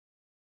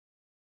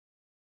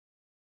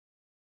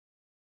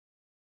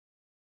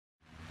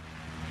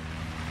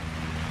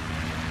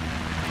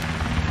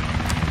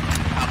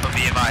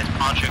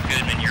Poncho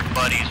Goodman, your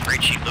buddies.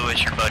 Richie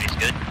Lewis, your buddies.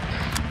 Good?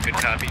 Good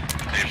copy.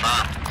 Hey,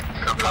 Mom.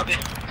 Copy.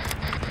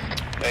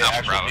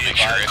 Alpha Bravo, make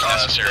sure if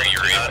necessary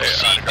you're able to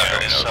see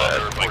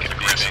like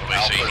aggressively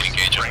so you can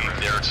engage them.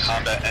 Their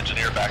combat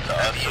engineer back to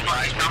us.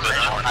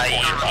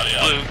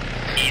 Blue,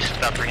 east,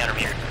 about 300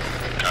 meters.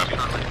 Copy.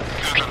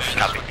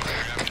 Copy.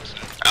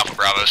 Alpha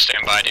Bravo,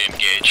 stand by to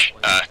engage.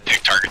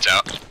 Pick targets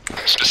out.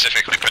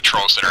 Specifically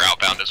patrols that are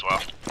outbound as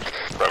well.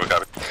 Bravo,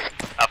 copy.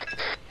 Up.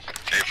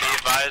 Be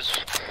advised,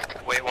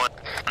 wait one,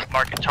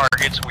 market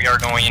targets, we are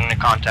going into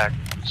contact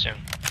soon.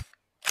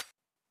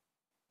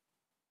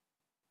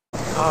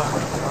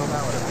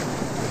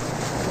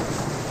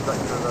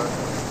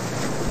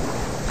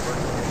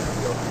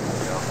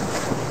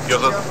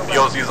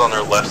 Yozi's on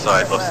their left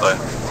side,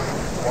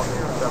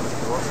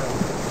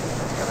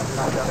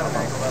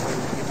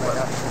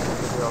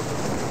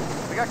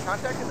 We got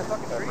contact in the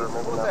fucking trees?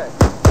 What was that?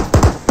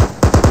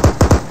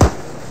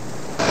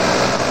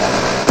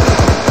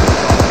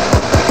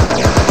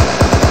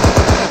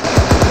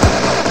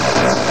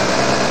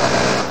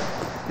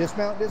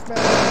 Dismount. Dismount.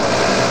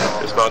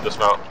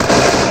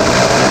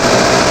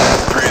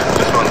 Three,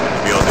 dismount with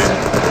the BLD.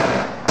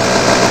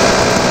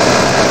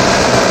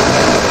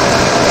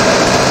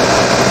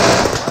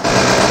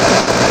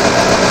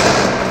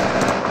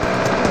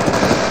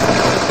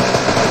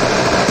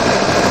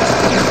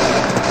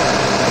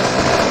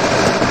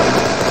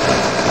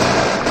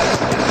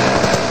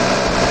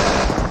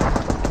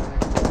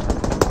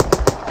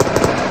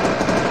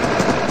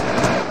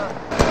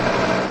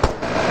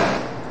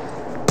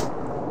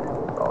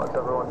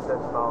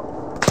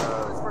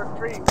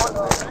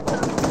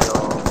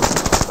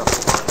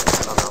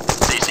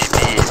 CCP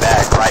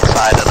back, right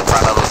side of the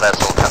front of the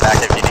vessel. Come back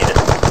if you need it.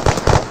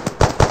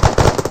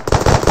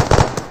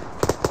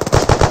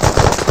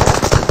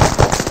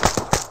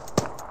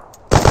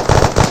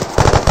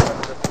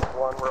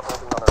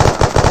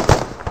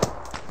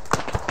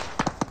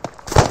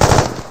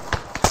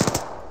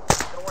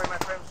 Don't worry, my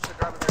friends should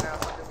drive there now.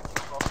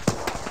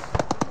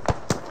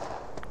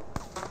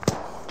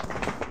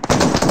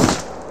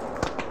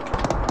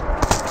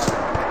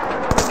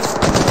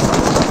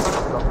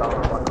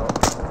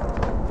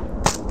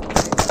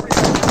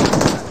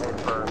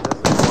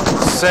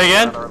 So Say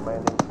again?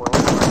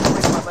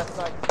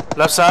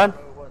 Left side?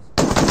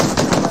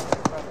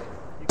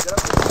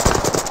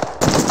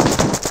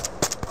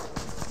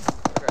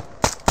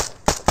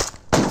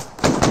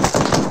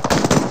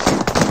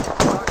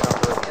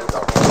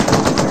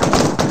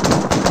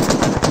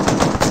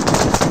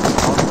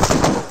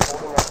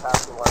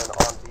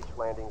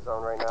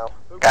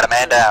 Got a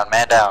man down,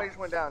 man down.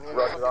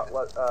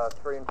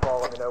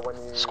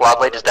 Squad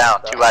lead is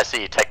down, 2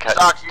 IC, take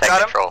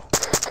control.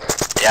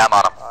 Yeah, I'm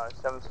on him.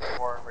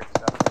 764,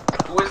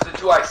 Who is the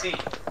 2 IC?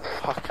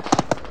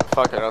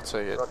 Fuck it, I'll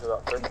take it.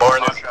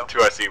 Barn is 2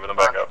 IC with them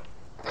back up.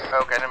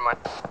 Okay, never mind.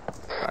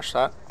 Crash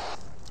that.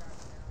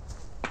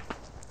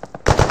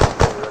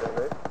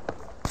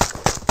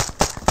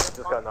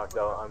 Just got knocked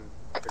out.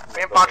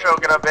 Me and Poncho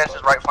gonna advance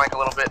his right flank a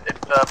little bit.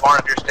 If Barn,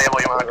 if you're stable,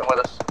 you might come with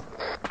us.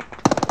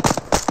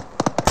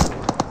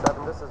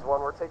 7, this is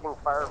 1. We're taking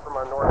fire from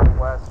our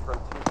northwest from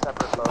 2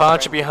 separate locations.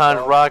 Poncho behind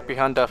rock,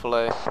 behind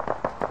defilade.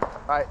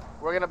 Alright,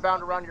 we're gonna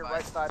bound around your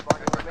right side,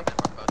 Barn. You with me?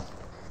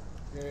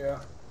 Yeah.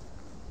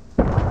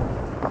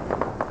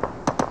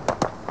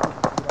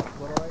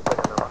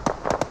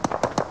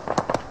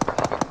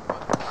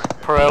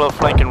 Parallel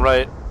flanking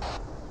right.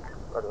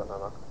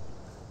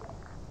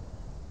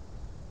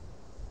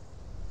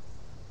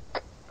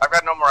 I've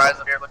got no more eyes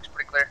up here. It looks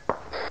pretty clear.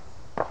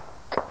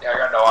 Yeah, I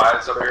got no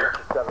eyes up here.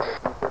 7,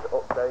 if you could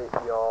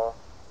update your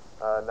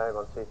name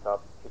on CTAB.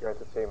 If you're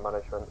going to team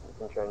management, you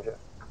can change it.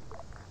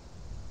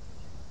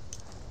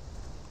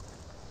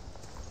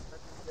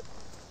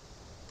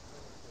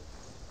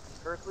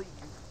 Berkeley,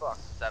 you fuck.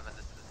 7,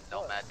 this is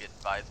Nomad, be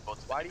advised,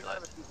 boats Why do you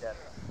have a CTAB?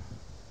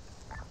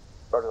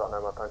 Roger that,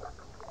 no, my thanks.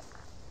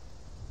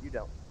 You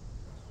don't.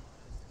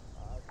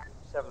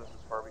 7, this is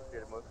far, we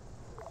clear to move.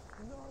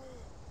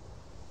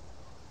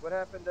 What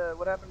happened?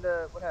 What happened?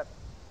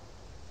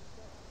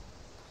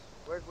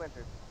 Where's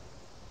Winters?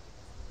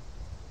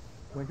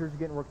 Winters is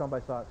getting worked on by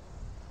SOX.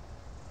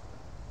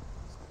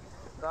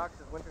 Sox,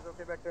 is Winters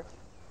okay back there?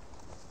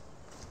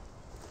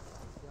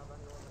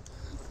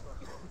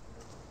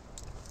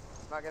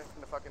 Not getting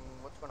the fucking,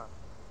 what's going on?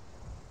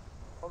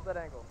 Hold that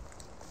angle.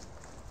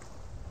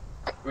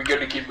 We good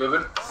to keep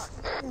moving?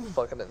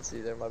 Fuck, I didn't see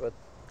you there, my bad.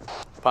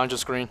 Poncho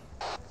screen.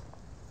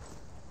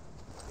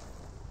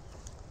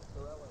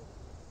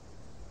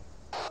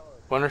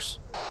 Winners.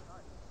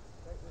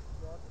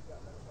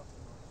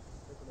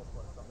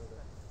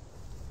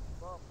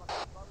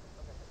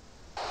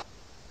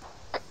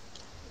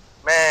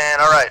 Man,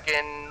 alright,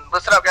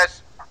 listen up,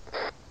 guys.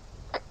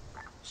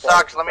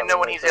 Sox, let me know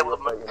when he's able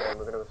to move.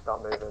 We're going to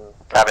start moving.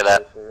 Copy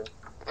that. Soon.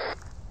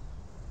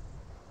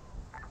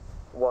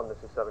 1, this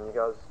is 7. You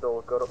guys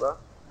still good up there?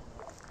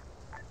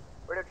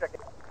 Radio check in.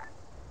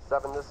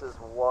 7, this is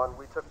 1.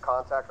 We took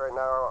contact right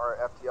now. Our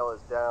FTL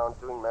is down,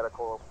 doing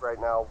medical right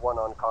now. 1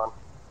 on con.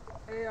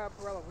 Hey,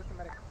 Pirello, where's the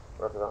medic?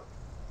 Roger that.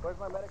 Where's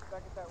my medics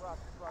back at that rock?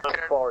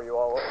 4, you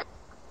all up?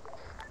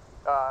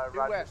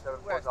 Roger,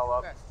 7-4's all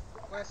up.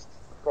 West.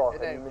 4,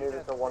 can you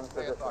maneuver to one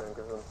position and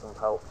give them some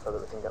help so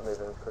that we can get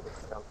moving as quick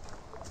as we can?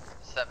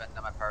 7,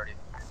 not my priority.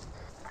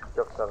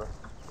 Go for 7.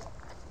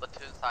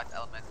 Platoon side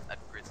element at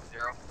grid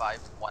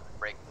 051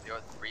 break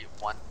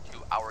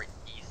 0312 hour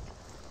east,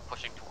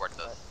 pushing towards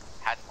us.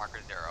 Hat marker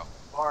 0.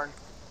 Barn.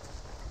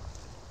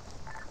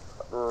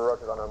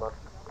 Roger that, Nomad.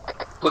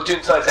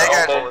 Platoon size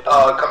element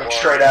coming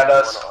straight at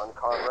us. On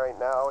con right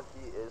now,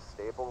 he is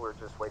stable. We're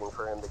just waiting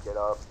for him to get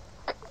up.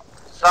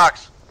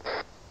 Sox.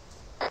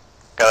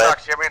 Go ahead.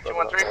 Sox, you have me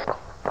on 213?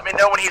 Let me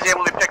know when he's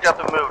able to be picked up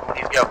and moved. When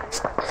he's go.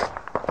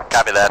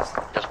 Copy that.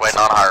 Just waiting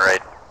on heart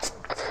rate.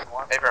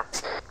 Hey, firm.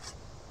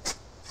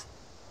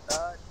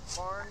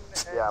 Barn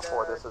and, Yeah,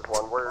 4, this is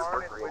 1. We're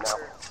Barn green and now.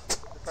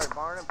 Sorry,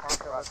 Barn and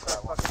Poncho, let's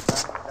start fucking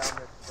backing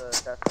down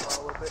this death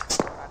tunnel a little bit.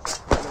 And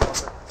then we'll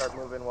start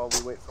moving while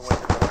we wait for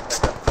Winter to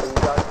pick up. So you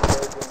guys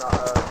engage in that,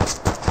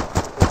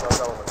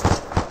 element?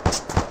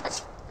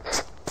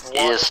 He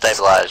is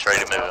stabilized,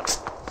 ready to move.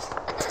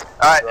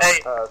 Alright, hey,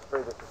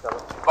 3, this is 7.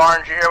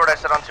 Barn, did you hear what I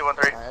said on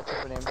 213? Alright, I took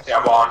my name. Yeah,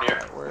 I'm on you.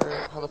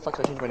 How the fuck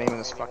did I change my name in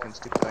this fucking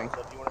stupid thing?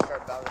 So if you want to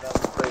start bounding up,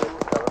 3, this is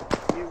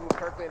 7. you,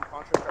 Kirkley, and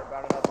Poncho start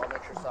bounding up, I'll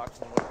make sure Sox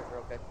and Winter are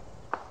okay.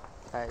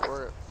 Alright,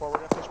 we're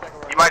gonna push back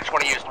over. You might just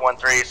want to use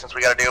 1-3 since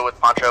we got to deal with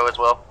Poncho as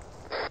well.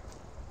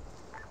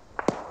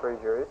 3,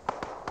 jury.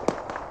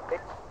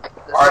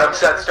 Alright, I'm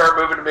set. Start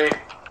moving to me. 3,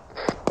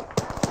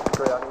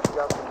 I need you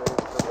guys to move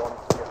to 1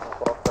 to get some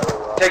cloth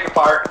there. Taking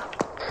fire.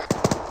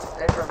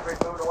 Hey, firm 3,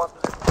 moving to 1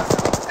 position.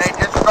 Hey,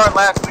 disregard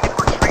last, we need to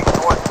retreat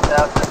north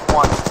without this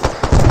 1.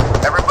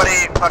 Everybody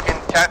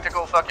fucking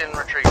tactical fucking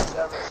retreat.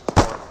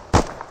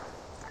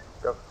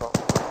 Go for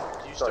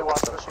 4. Do you still want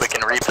to We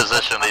can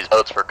reposition these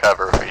boats for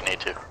cover if we need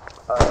to. If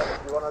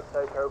you want to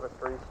take over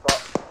 3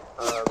 spots,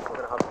 we're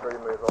going to have 3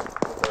 move up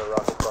into the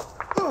right spot.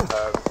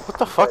 What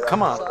the fuck?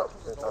 Come on.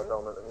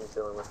 Element that he's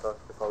dealing with first,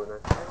 they probably know.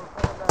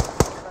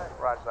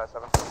 Roger that,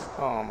 7.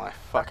 Oh my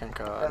fucking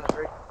god.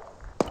 3.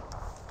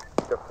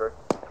 Go through.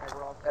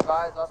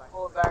 Advise us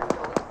pulling back to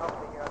the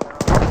company here on their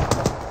own.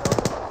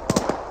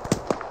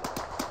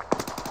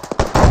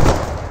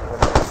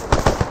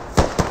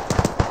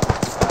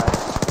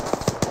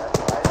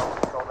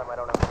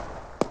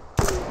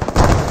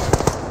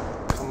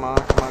 Come on,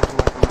 come on, come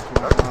on, come on,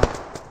 come on, come on.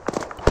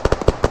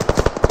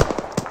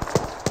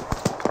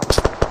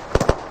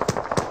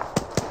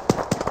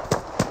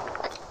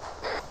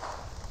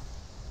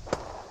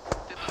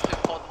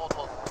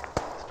 Hold.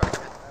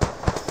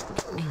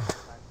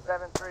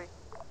 7-3.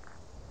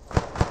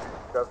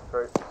 Go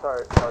through.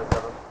 Sorry, 7.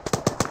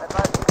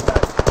 Advise you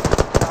guys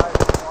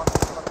on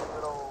this fucking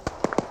little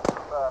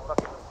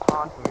fucking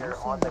pond here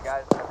on the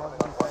guys that are coming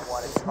on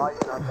 1-1. It's probably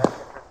in our best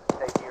interest to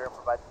stay here and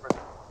provide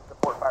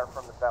support fire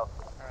from the south.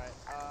 Alright,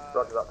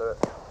 Roger that, do it.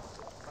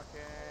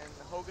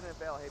 fucking Hogan and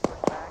Bale, hey,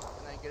 push back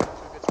and then get into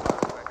a good spot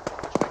real quick.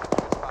 Push back into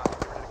a good spot.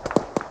 Get ready to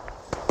cover.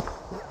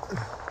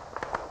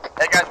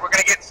 Hey guys, we're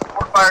gonna get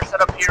support fire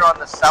set up here on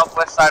the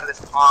southwest side of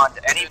this pond.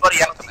 Anybody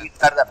out the east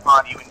side of that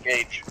pond, you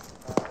engage.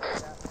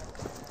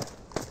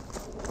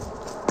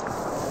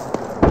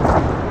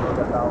 We'll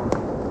get down.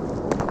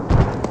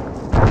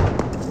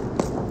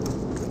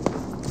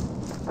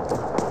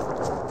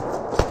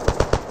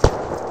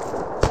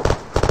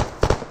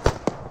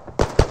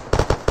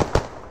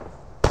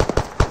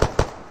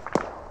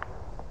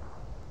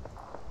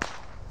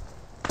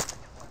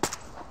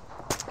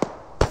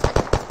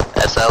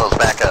 SL is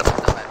back up.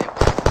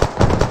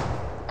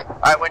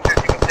 Alright, Winters,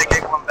 you can take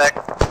A1 back.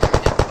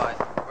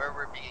 Where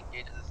we're being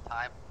engaged at this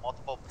time,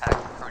 multiple packs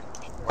are currently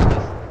pushing towards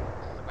us.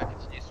 We're going to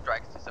continue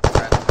strikes to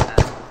suppress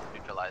and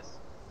neutralize.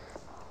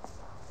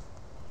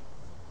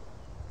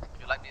 If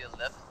you'd like me to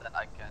lift, then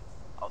I can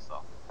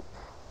also.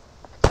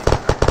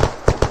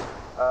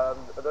 Are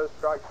those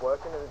strikes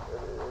working? Is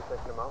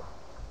taking them out?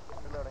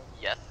 Reloading.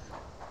 Yes.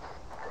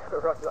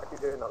 Roger that, keep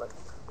doing that then.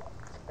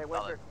 Hey,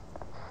 Winter.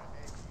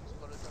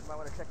 You might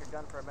want to check your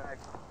gun for a mag.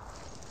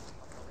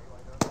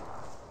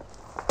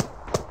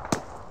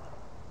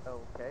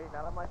 Okay,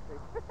 not on my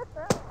street.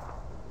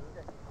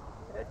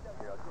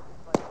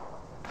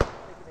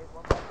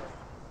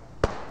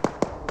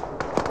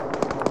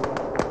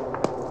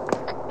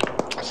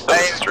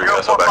 Hey,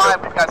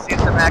 045, we've got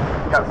CSM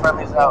active, we've got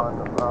friendlies out.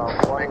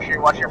 Make sure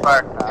you watch your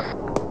fire.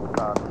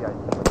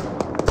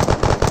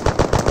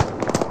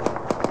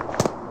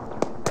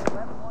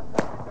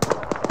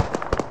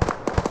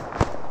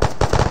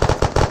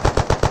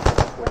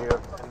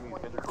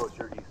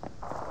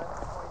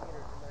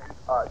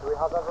 Alright, do we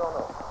have everyone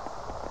up?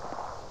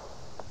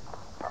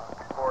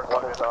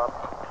 1 is up.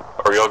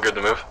 Are we all good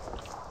to move?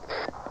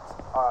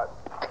 Alright,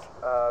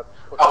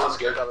 Alpha's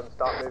good. 7,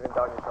 start moving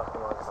down your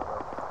tasking lines.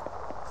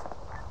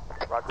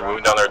 We're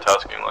moving down their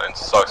tasking lines.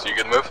 Sox, are you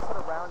good to move? Put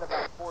around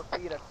about 4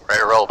 feet.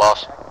 Ready to roll,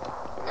 boss.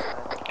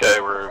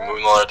 Okay, we're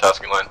moving along our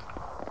tasking line.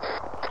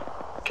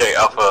 Okay,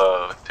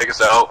 Alpha, take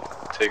us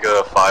out. Take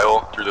a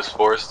file through this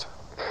forest.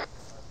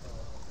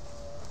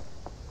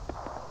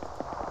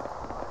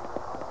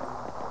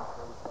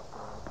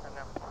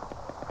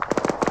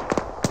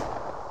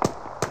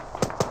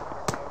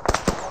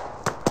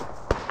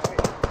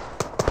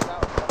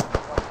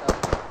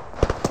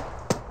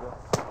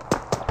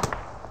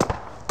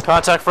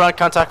 Contact front,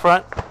 contact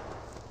front.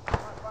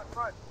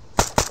 Front.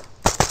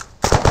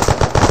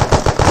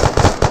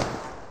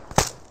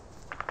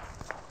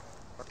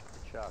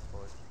 Good shot,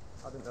 boys.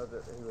 I didn't know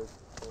that he was.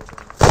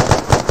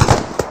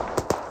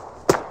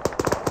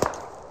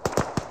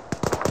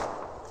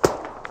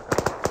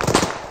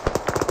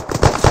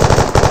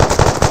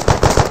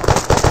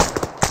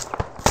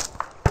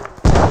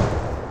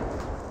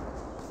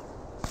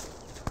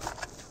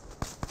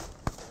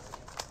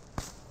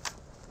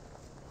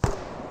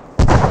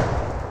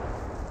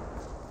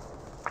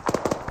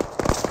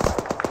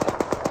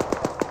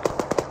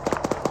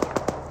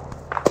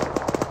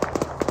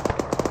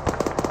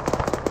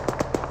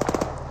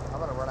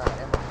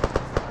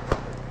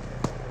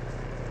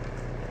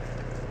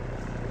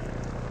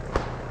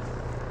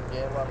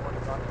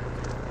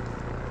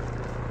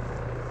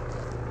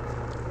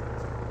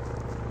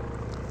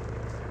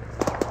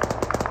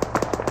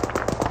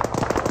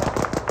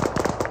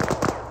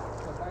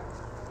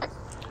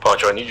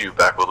 Poncho, I need you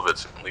back a little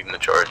bit leading the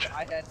charge.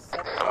 I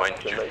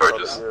might need your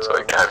charges so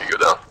I can have you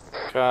go down.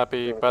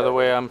 Copy. By the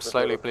way, I'm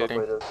slightly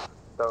bleeding.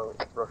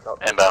 Don't rush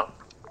up. Inbound.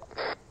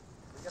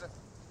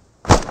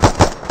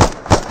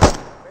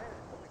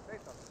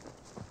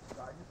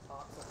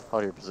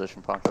 Hold your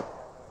position, Poncho.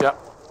 Yep.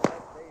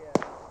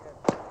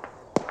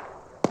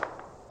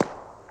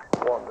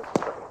 One, this is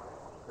second.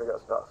 We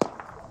got stats.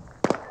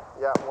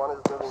 Yeah, one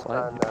is moving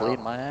down now.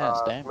 Bleeding my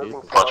ass, damn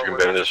dude. Poncho can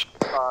bandage.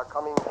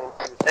 Coming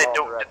into Hey,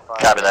 small direct fire.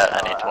 copy that.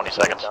 I need 20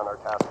 seconds. Down our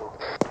tasking.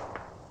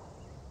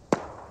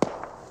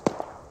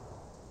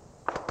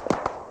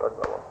 Roger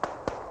that one.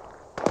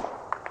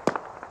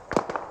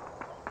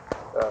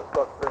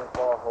 Squad 3 and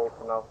 4, hold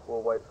for now.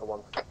 We'll wait for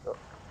one to catch up.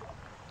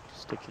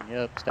 Sticking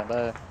up, stand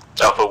by.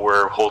 Alpha,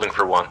 we're holding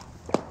for one.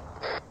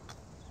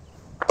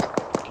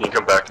 Can you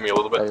come back to me a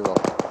little bit? Very well.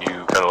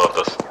 You kind of left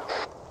us.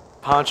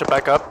 Poncho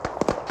back up.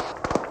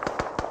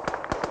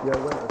 Yeah,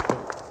 windows.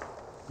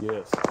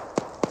 Yes.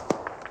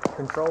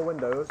 Control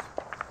windows.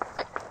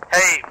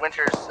 Hey,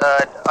 Winters,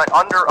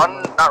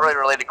 not really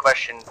related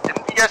question.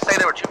 Didn't you guys say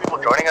there were 2 people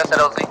joining us at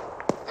LZ?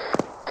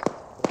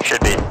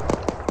 Should be.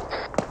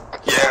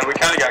 Yeah, we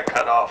kind of got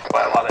cut off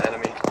by a lot of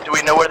enemies. Do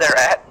we know where they're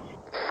at?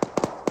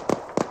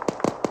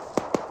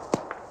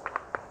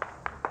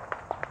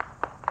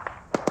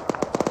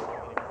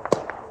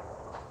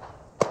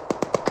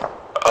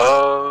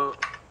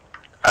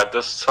 At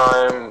this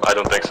time, I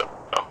don't think so.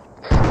 No.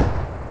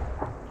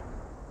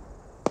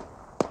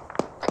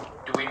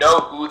 Do we know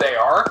who they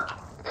are?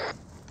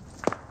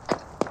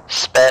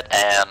 Spet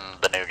and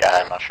the new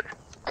guy, I'm not sure.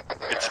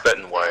 It's Spet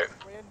and White.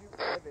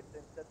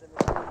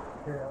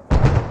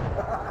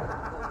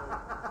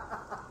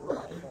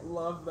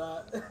 Love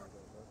that.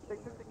 They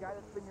took the guy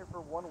that's been here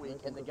for 1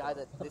 week and the guy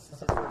that this is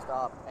his first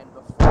op, and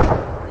before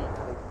the week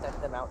they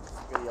sent them out to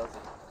secure the LZ.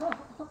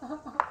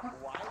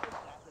 Why was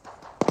that?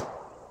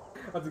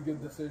 That's a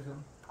good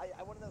decision.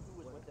 I want to know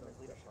who was with them as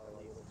leadership at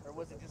least. Or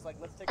was it just like,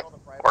 let's take all the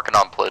private... Working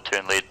on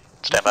platoon lead.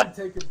 Stand by.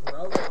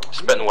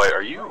 Spet and White,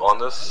 are you on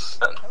this?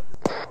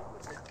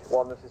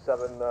 1, this is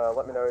 7.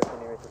 Let me know if you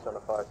need me to send a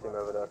fire team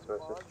over there to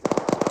assist you.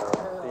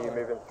 Are you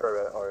moving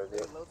through it, or is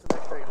it? Load some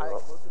extra high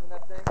explosive in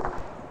that thing.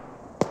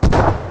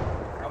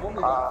 I've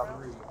only got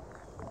 3.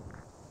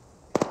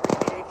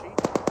 3 PHE?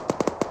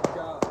 I've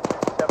got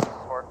 7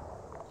 4.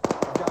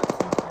 I've got 2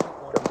 tank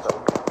ones.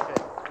 Okay.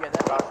 Yeah,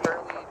 that HE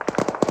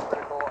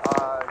Critical,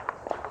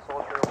 the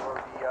soldier will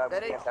be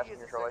that HE attaching is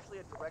your trolley. essentially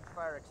a direct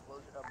fire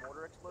explosion, a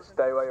mortar explosion.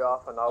 Stay where you are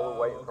for now. We're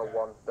waiting for okay.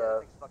 1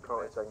 Yeah,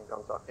 currently taking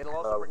contact. It'll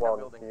also bring down 1,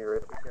 buildings. can you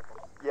read? Be careful.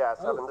 Yeah,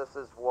 7, this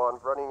is 1.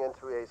 Running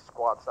into a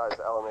squad-sized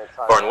element.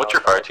 Barn, what's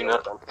your fire team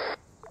net? 1,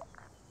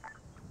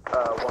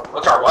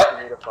 What's our what?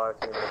 you need a fire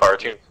team. Fire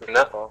team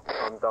net?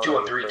 I'm down 2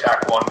 and to 3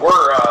 attack 1.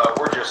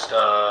 We're just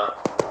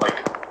like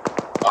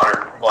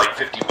 100, like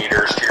 50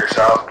 meters to your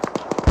south.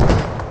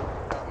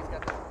 He's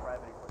got this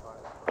private equipment on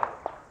it.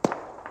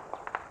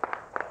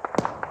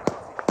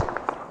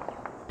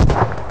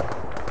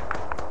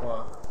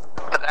 What?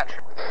 But that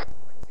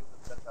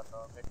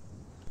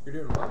You're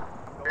doing what?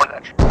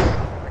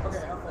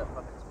 Okay, I'm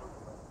fine.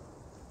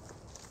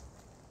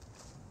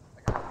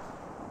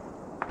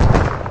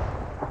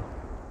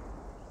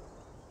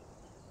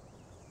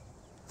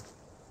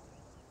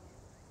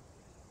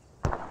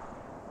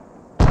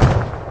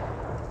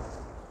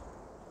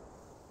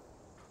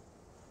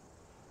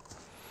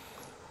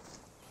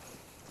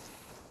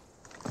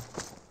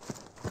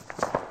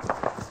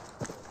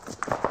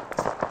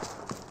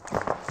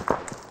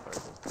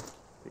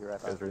 Be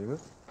right back. Guys ready to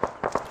move?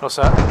 What's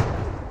that?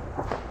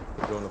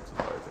 We're going up to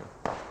the fire team.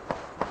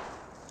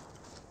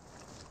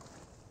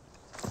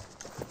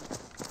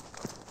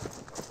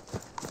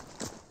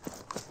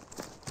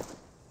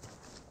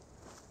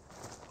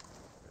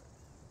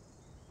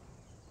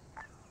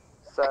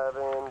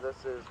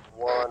 This is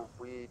 1.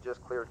 We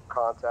just cleared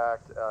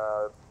contact.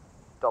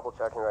 Double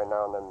checking right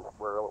now, and then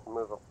we're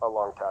moving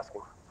along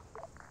tasking.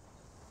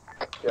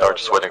 Yeah, we're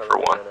just waiting for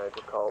 1.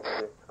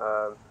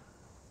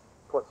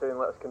 Platoon,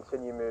 let us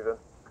continue moving.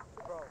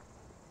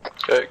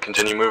 Okay,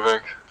 continue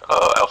moving.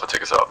 Alpha,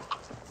 take us out.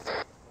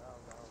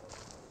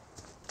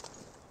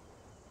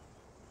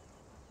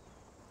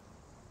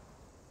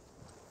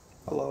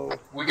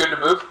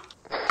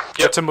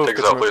 Good to move. Take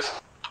Good us to out, move.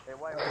 please. Hey,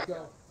 wait, Let's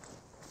go.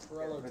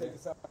 Morello, take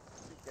us out.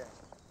 Okay.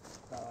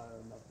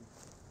 Nothing.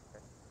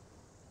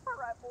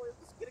 Alright, boys,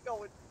 let's get it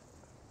going.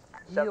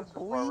 Yeah, 7 so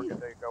far, we're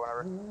good to go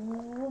whenever.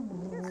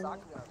 Yeah, sock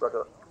me on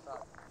Roger.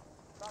 sock.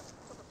 Sock,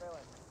 put the bail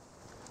in.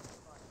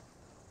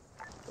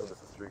 So this is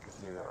 3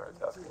 continuing on our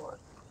tasking line.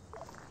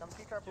 Come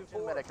teach our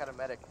platoon medic how to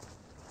medic.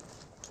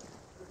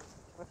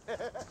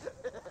 That's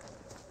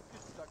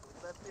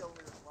the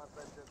only response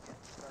I just get.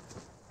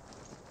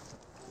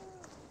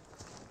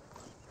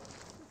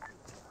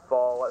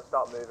 Fall, let's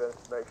start moving.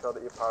 Make sure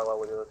that you're parallel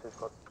with the other 2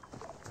 squads.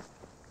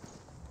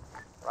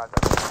 Roger.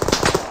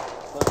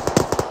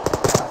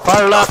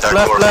 Fire left, Contact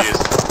left, northeast.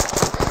 left.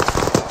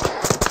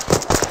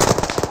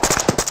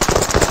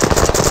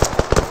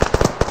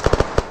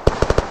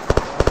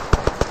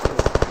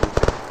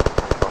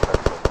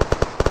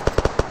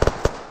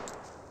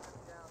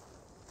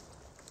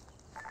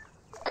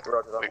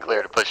 Roger that. We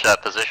clear to push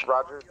that position.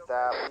 Roger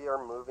that. We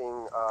are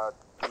moving.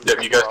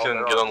 Yep, you guys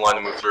can get online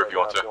and move through if you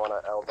want to. If you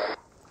want to L them.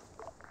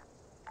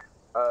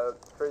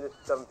 3 to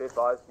 7 be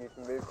advised, you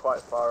can move quite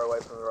far away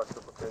from the rest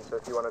of the platoon, so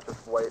if you want to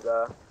just wait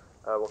there,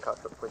 we'll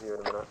catch up with you in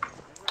a minute.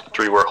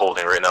 3, we're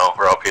holding right now.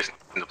 We're outpacing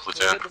the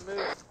platoon.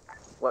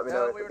 Let me No,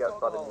 know if we it were gets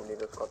told bad to and hold. you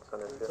need a squad to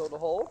send in We to were you. told to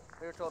hold.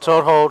 We were told to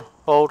So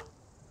hold.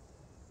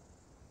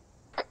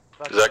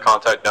 Is that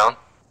contact down?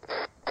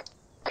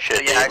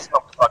 Should Yeah, I be.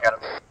 smoked the fuck out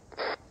of it.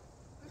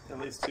 At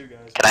least 2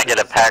 guys. Can I get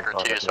a pack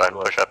or 2 so I can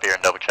push up here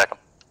and double check them?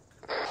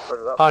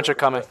 Roger that. Puncher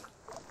coming.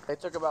 They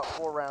took about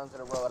 4 rounds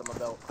in a row out of my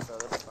belt, so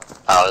that's fine.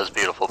 Oh, that was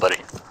beautiful, buddy.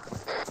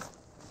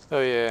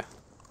 Oh yeah.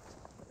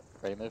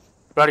 Ready to move?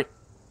 Ready.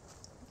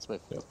 Let's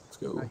move. Yep, let's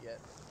go. Not yet.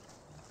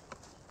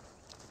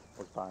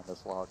 We're behind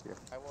this log here.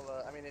 I will,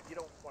 I mean, if you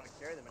don't want to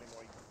carry them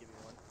anymore, you can give me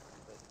one.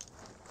 But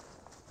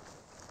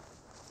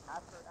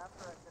after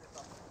I finish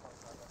off the point,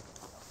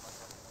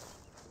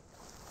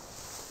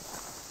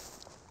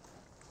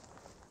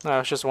 No,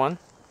 it's just 1,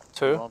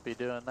 2. We won't be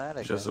doing that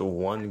again. Just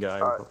one guy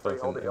Alright, with so a you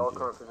hold fucking it your MG.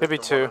 current position. Maybe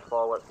 2.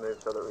 Fall, let's move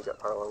so that we get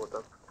parallel with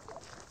them.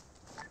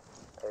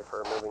 Hey,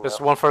 for moving There's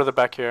up. 1 further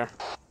back here.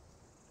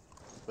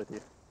 With you.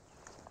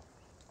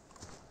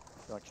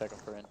 You want to check them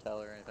for intel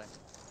or anything?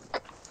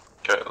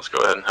 Okay, let's go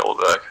ahead and hold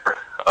back.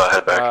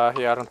 Head back.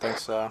 Yeah, I don't think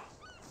so.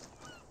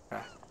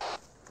 Okay.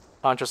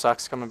 Poncho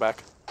Sock's coming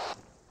back.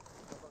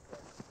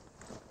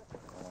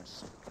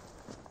 Nice.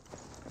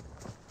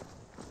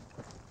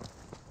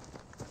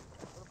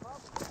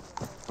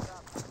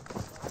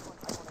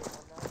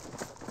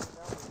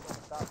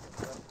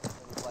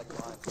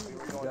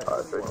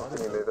 Alright, 3,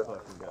 continue moving.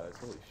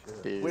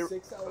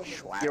 Dude.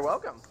 You're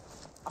welcome.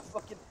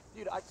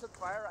 Dude, I took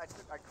fire.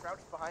 I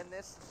crouched behind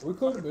this. We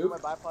couldn't Threw move. my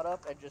bipod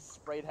up and just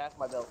sprayed half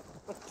my belt.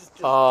 just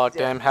Oh dead.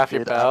 damn, half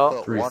your Dude, I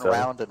belt. put 1 3-7.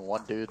 round and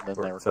 1 dude, and then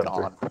they were 7-3.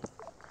 gone.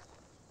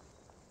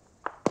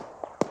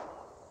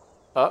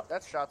 Oh,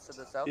 That's shots to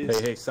the south.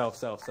 Hey,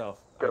 south. I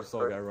just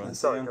saw a guy I run.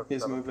 see him.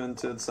 He's moving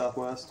to the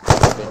southwest.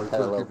 Being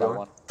parallel by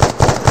 1.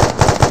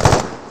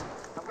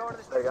 I'm going to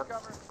this There you go.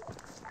 cover.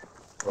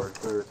 Or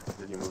clear to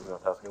continue moving on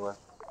tasking line.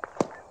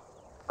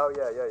 Oh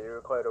yeah, you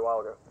were cleared a while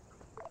ago.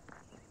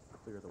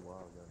 Cleared a while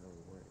ago. No,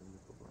 we weren't in the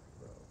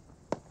bro.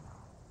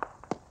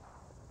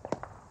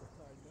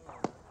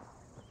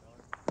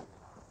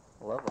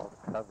 I love all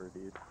the cover,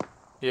 dude.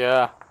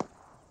 yeah.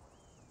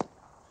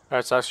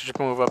 Alright, Sox, you should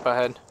move up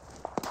ahead.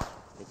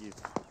 With you.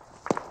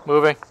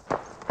 Moving.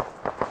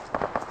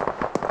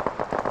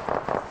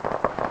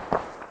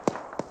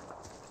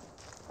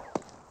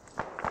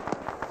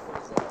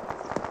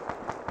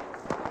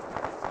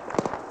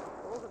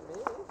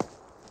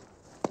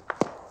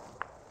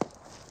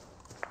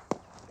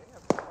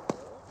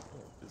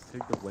 Just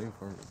take the blame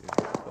for me, dude.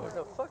 Fuck.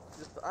 No, fuck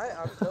this.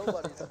 I'm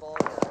nobody's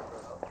fault here,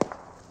 bro.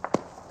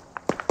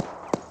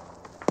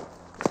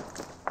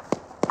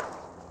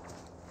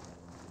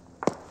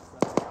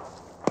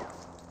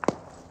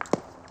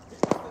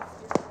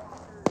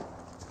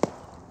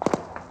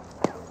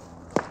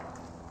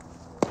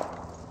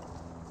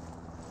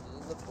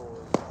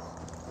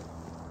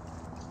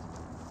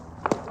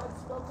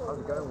 How's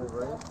it going,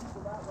 Wolverine?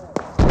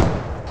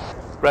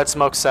 Red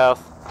smoke south.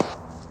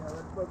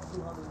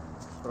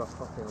 What a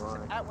fucking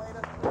lie. At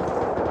waiter.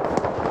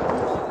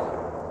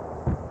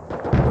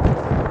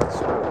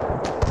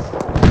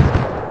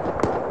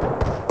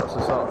 That's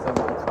the sort of thing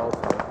that controls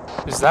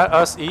from Is that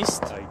us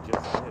east? I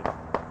just did.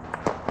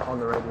 on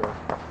the radio.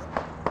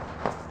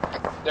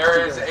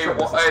 There is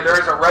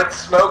a red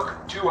smoke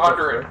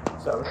 200.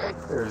 So,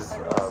 There's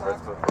red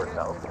smoke for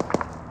south.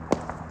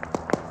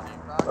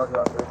 roger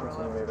that, 3,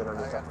 continue moving on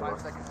your I got second 5 line.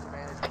 seconds to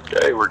manage.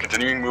 Okay, we're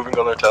continuing moving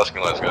on our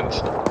tasking lines,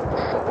 guys.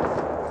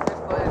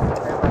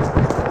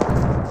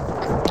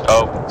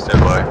 Oh,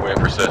 stand by,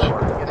 waiting for Stitch.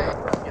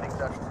 Getting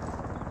touched.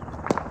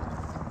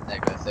 There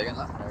you go, second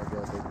left. There we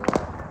go, big boy.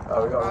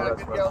 Oh, we got Alright, red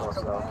good smoke go, on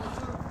come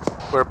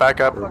south. We're back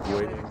up. We're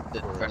waiting.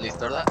 Did friendly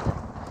start that?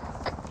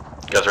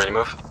 You guys ready to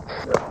move?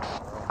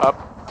 Up.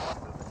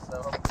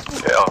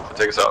 Okay, Alpha,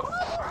 take us out.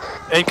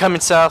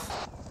 Incoming south.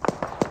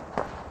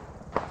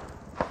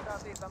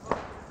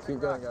 Keep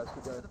going, guys,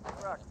 keep going.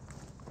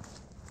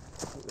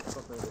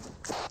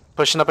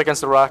 Pushing up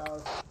against the rock.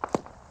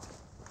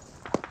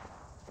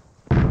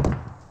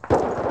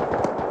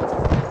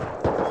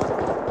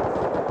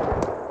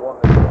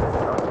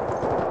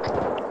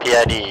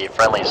 PID,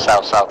 friendly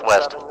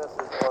south-southwest. 7, this is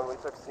 1. We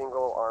took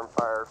single arm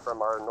fire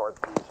from our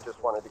northeast.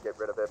 Just wanted to get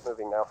rid of it.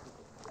 Moving now.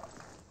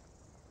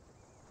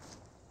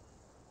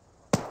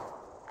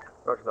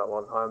 Roger that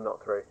one. I'm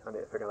not 3. I need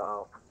to figure that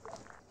out.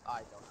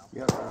 I don't know.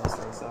 Yeah,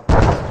 stay south.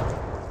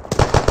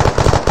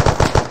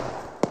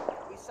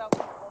 East south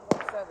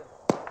 117.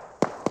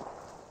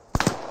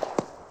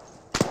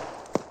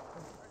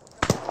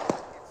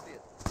 Can't see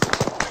it.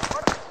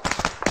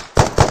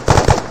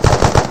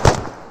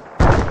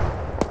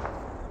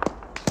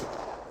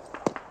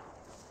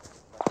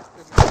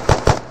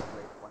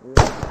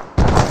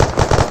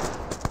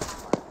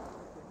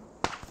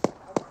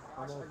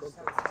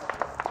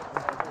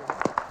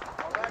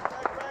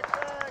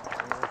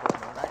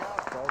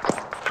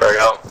 Frag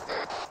out.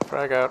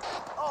 Frag out.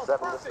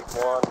 7, this is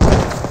 1.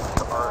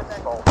 Our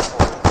assault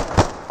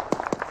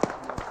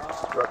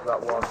Roger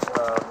that one. 5.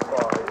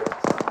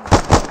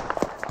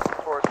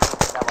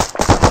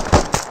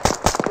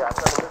 Yeah,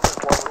 7, this is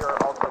 1. We are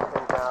also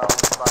pinned down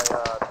by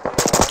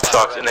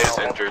Socks and is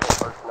injured.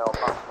 personnel,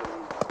 possibly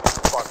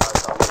squad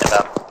guys on the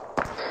map.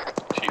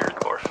 To your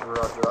north.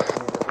 Roger that. Can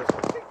you just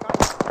listen?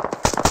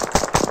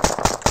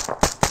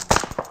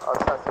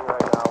 Assessing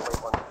right now, wait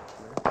 1.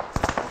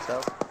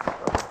 South.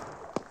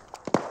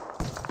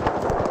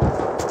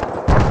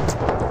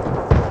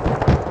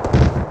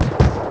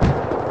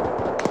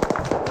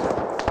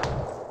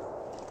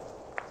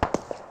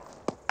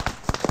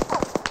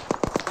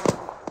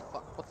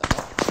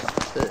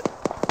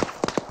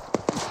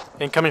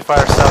 Incoming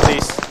fire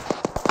southeast.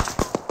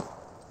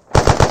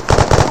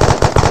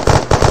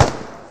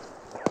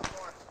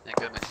 And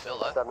Goodman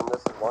still up. 7,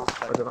 this is 1.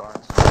 Roger that.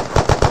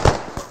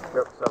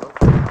 Yep, 7.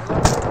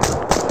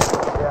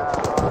 Yeah,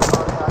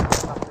 contact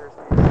appears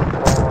to be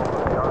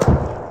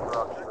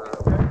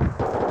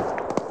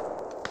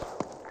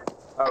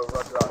Oh,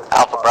 roger that.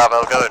 Alpha Bravo,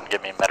 go ahead and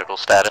give me medical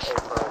status. Roger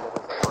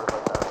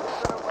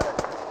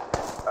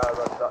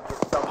that.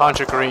 Just stand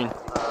Poncho green.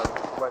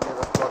 when the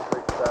other squad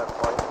reach their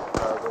point,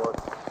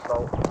 towards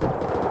salt.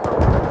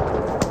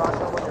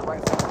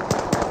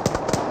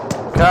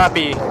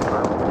 Copy.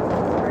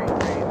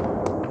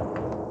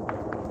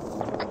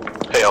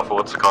 Hey Alpha,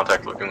 what's the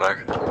contact looking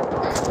like? No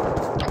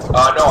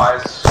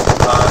eyes.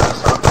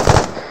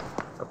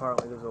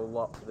 Apparently there's a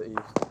lot to the east.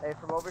 Hey,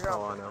 from over here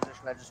on the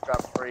position I just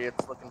dropped free,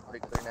 it's looking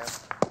pretty clear now.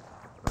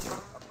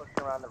 I'm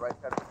pushing around the right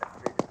side of the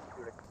tree just to see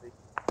what I can see.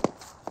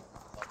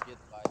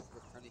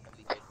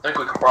 I think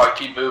we can probably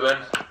keep moving.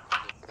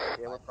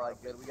 Yeah, we're probably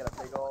good. We got a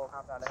big old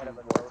compound ahead of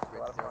us.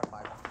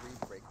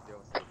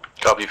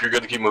 Copy, if you're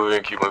good to keep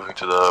moving to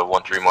the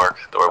 1-3 mark,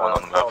 the right one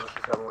on the map.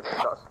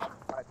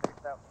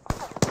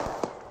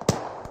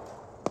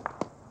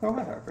 Oh,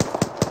 hi, Harper.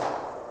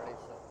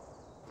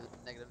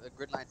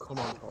 Come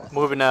on,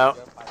 Moving out.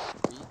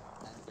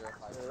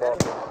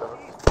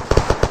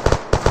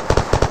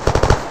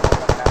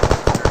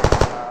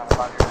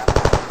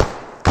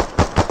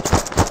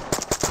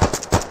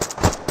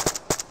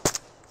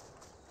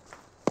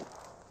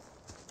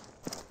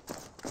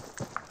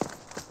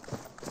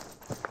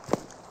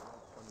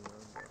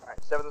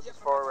 Alright, 7, this is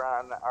 4. We're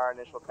on our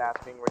initial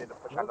tasking. Ready to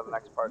push on to the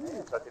next part.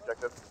 That's the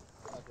objective.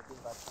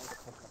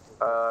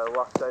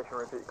 Last station,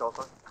 repeat call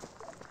sign.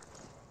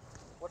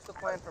 What's the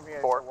plan from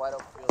here? 4. It's a wide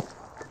open field.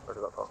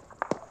 Roger that, Paul.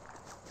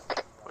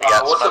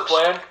 What's the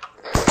plan?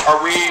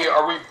 Are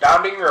we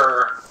bounding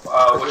or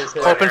what's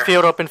your plan here?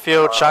 Open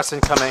field, shots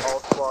incoming. All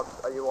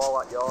squads, are you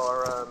all at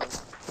your,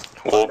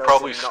 We'll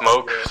probably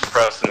smoke,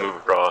 suppress, and move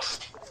across.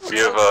 We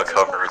have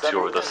cover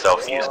to the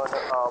southeast.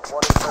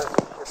 One is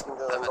currently shifting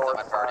to the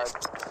north side.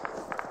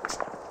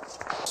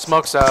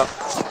 Smoke's out.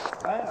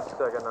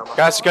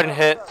 Guys are getting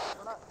hit.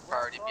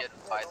 Priority be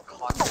advised,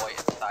 convoy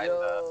inside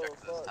the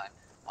objective this time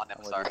on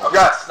MSR. I've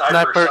got a sniper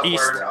Sniper somewhere,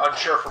 east.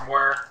 unsure from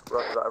where.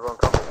 Roger that, everyone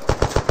come.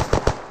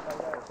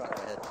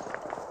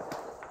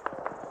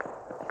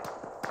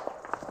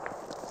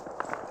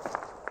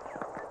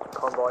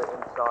 Convoy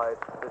inside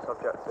this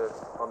objective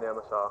on the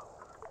MSR.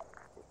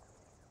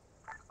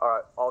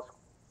 Alright, all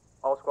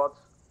squads,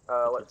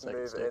 let's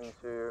move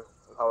into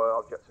our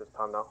objectives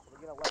time now.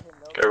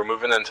 Okay, we're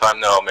moving in time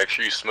now. Make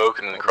sure you smoke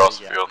and then cross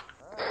the field.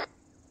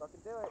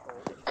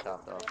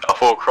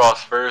 Alpha will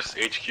cross first,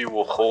 HQ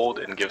will hold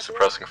and give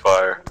suppressing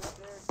fire.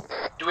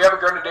 Do we have a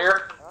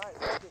grenadier?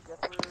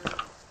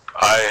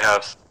 I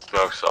have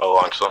smoke, so I'll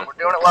launch some. We're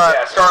doing it live.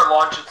 Yeah, start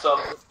launching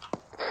some.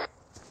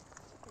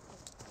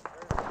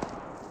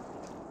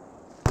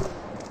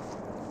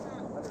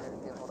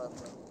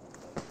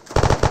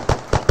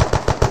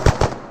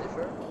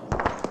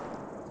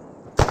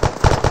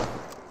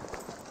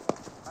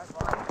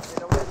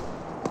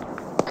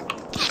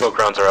 Smoke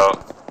rounds are out.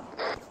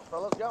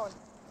 Solo's going.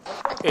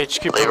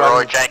 HQ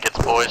Leroy providing. Jenkins,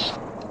 boys.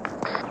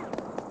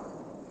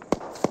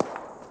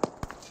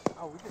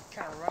 Oh, we just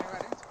kind of running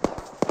right into it.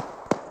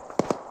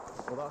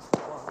 Well, that's the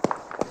plan.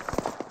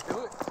 Do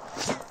it.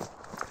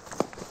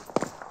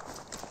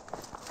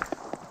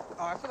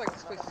 Oh, I feel like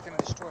this place is gonna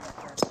destroy my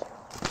friends.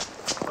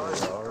 All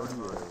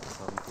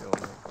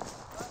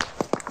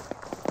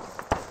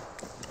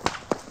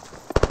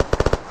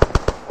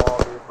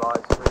the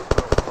advice, please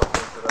don't push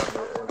into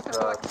them.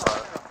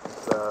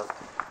 It's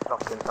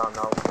tough in town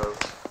now, so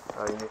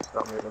you need to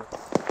stop moving.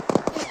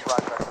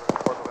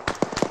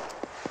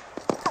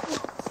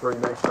 Three,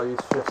 make sure you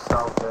shift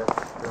south here,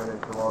 going in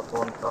towards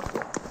one, that's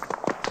it.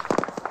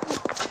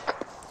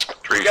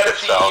 Three, shift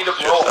south,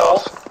 shift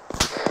south.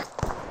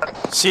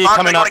 See,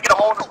 coming up. Get a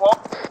hold of the wall.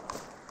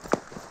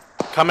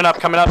 Coming up,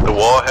 coming up. The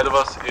wall ahead of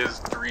us is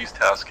 3's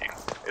tasking.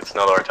 It's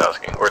not our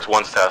tasking, or it's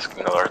 1's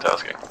tasking, not our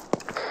tasking.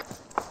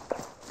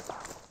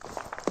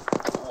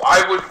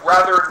 I would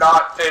rather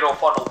not fatal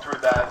funnel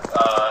through that,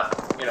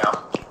 you know.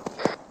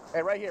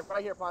 Hey, right here,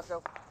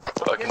 Poncho.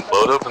 Fucking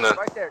blow it open then.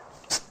 Right there.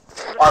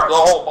 Alright,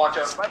 blow a hole,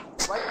 Poncho. Right in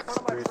front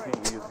of my train.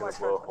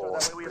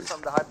 That way we have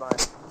something to hide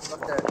behind.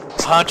 Look there.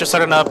 Poncho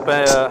setting up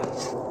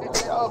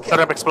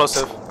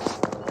explosive.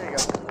 There you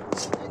go.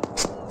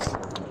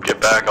 Get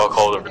back, I'll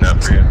call it over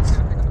net for you.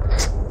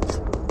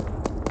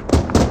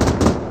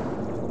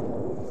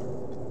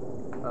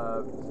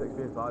 6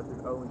 be advised,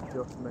 we've only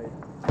just made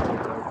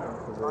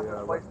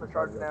Place the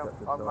charge now,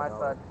 on my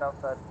side, south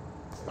side.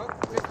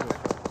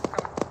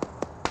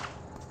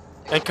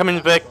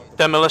 Incoming Vic,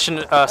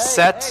 demolition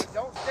set. Hey,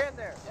 don't stand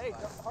there. Hey,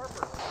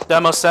 Harper.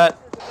 Demo set.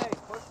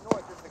 Push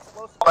north, there's an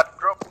explosive.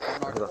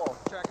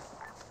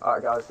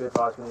 Alright guys, be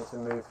advised, we need to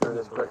move through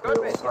this quickly.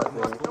 Goodman,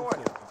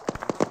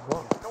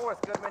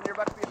 north, Goodman, you're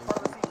about to be in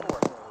front of the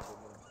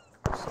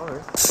C4.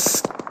 Sorry.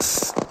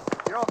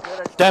 You're all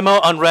good. Demo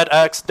on red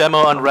X, demo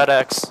on red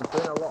X. I'm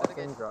doing a lot of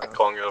things right now.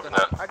 Calling it over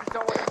net. I just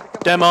don't want you to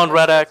become Demo on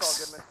red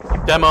X.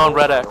 Demo on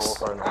red X.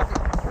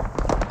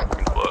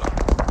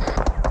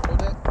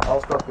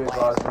 Also be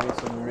advised, we need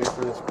to move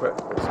through this quick.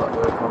 It's like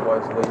the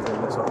convoy's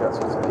leaving, this will get us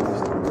to the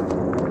east.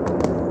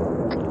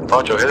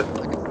 Poncho, hit it.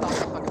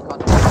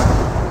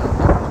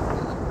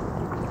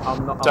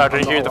 Sorry, I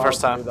didn't hear you the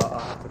first time. I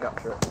have to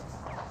capture it.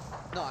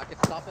 No, I can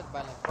stop it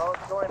by like. Well,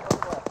 it's going from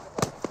the left.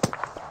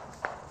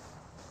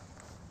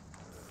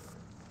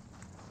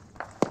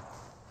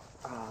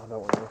 I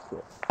don't want to miss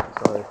it.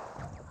 Sorry.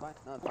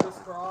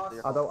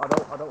 I don't want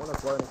to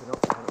blow anything up,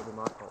 and it'll be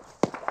my fault.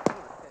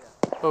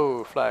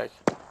 Oh, flag.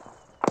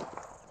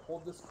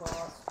 Hold this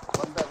cross.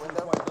 What's that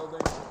window? White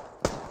building.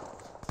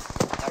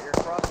 At your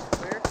cross,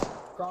 clear?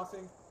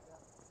 Crossing.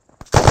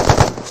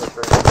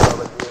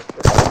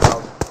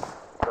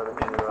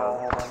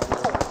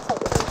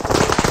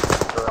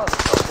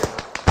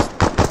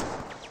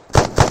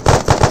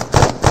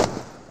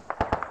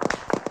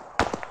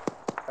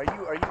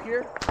 Are you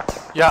here?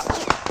 Yeah.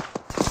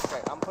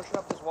 Okay, I'm pushing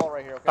up this wall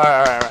right here, okay?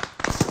 Alright.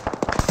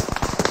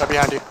 Right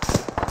behind you.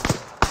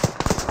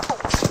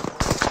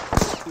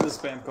 Do the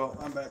spam call.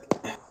 I'm back.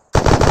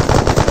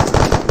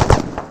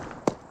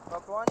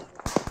 Smoke one.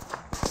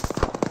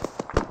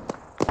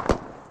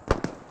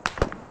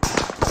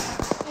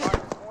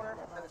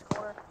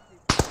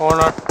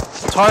 Corner.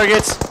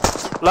 Targets.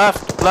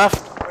 Left. Where?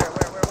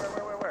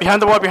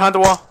 Behind the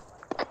wall.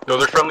 No,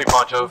 they're friendly,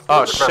 Poncho.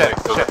 Oh, They're shit.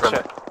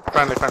 friendly.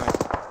 Friendly. Friendly.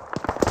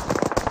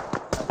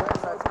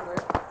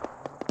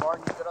 Barn,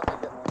 you sit on the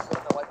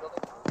white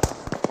building?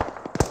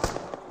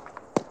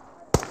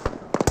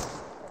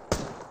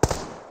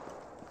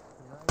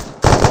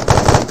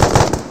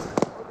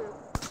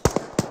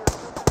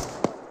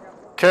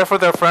 Careful,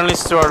 there are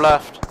friendlies to our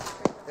left.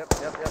 Yep.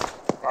 And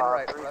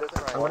right.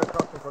 I want to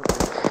cross in front of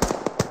you.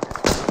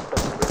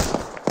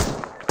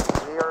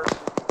 We are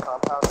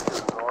compound to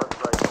the north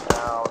right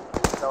now.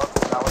 Can you tell us the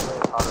alleyway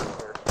is hotter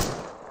here?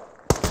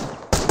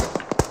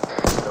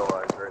 No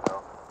lines right now.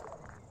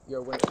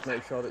 Yo, Winters,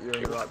 make sure that you're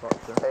in the right box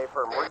there. Hey,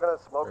 firm, we're gonna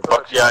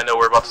smoke. Yeah, I know,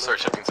 we're about to start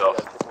shifting south.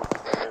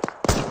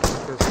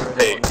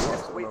 Hey,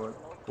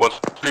 once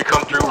we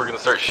come through, we're gonna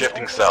start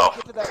shifting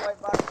south.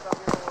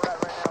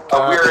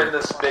 We're in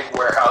this big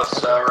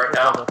warehouse right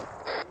now.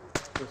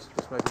 Just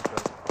making sure.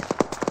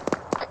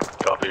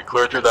 Copy.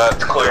 Clear through that.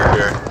 It's clear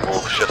here.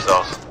 We'll shift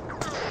south.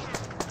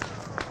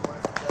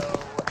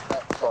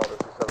 Oh, this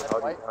is 7. How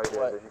do you do?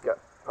 Did you get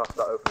past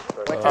that open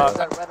space?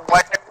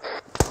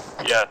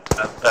 Yeah,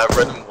 that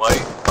red and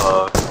white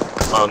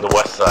on the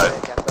west side.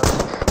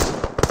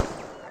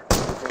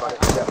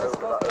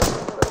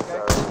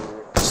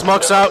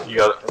 Smoke's out. You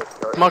got it.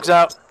 Smoke's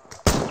out.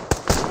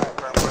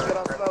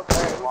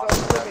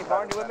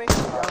 Barn, you with me?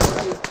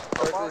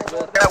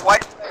 Got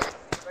white.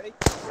 Ready?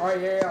 Alright,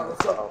 yeah,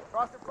 let's go.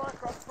 Cross in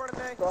front of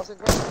me. Crossing.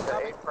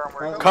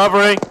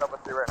 Covering.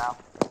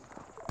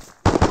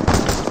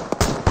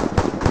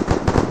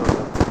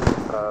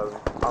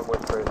 I'm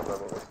with Chris at the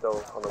moment. We're still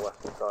on the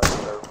western side,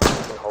 so you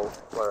can hold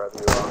wherever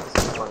you are.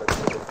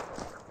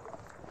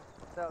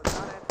 So, not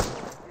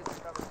answering. Use the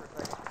cover for a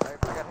second.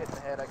 I got hit in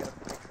the head. I gotta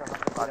make sure I'm not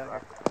gonna be down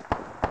here.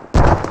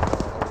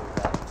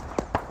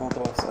 Hold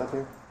off side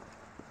here.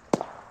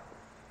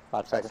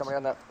 5 seconds. Somebody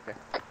on that. Okay.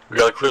 We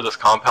gotta clear this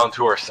compound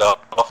to our south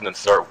and then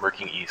start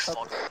working east. 7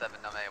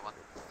 A1.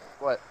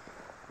 What?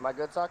 Am I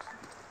good, Sox?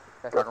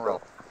 Okay, Rock and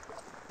roll.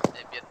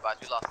 Hey, be advised,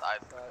 we lost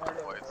eyes.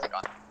 Boys,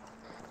 gone.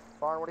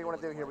 what do you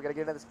want to do here? We gotta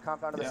get into this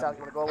compound to the south.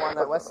 You want to go along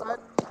that west side?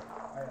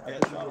 I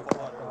got shot a whole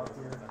lot out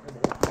here.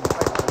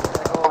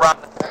 Go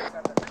around the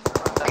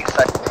east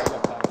side.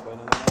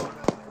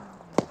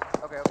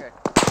 Okay, okay.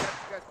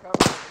 You guys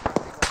cover.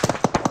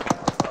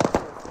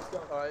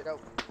 Alright, go.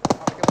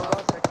 Take him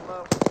low, take him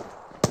low.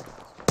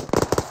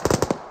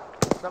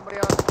 Somebody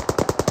on.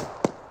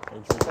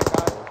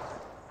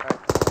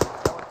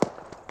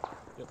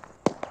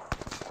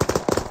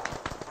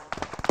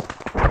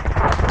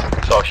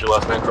 Socks, your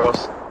last man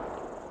cross.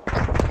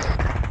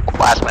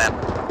 Last man.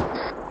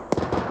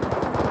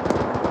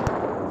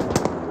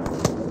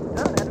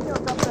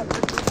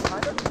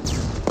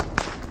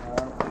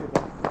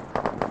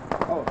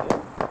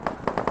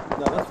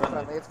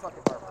 It's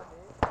fucking perfect.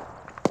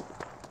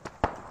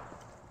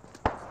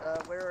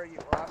 Where are you?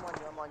 Well, I'm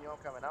on you, I'm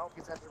coming. I don't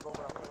get answerable,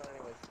 but I'm coming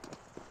anyways.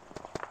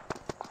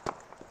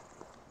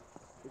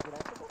 Is it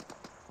answerable?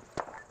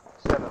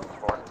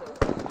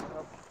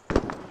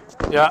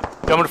 7-4. Yeah.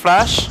 You want me to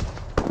flash?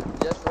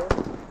 Yes, sir.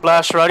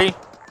 Flash ready.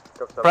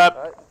 Prep.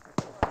 Right.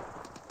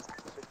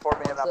 Before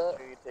me, an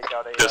opportunity to take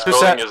out a. This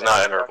building is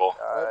not enterable.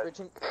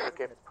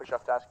 Okay, push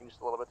off tasking just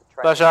a little bit to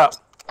try. Flash out.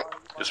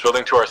 This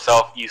building to our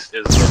southeast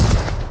is.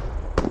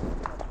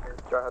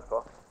 Go ahead,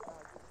 Paul.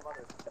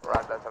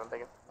 Roger that, 7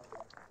 taken.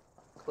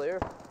 Clear.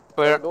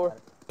 Clear. Door.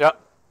 Yep.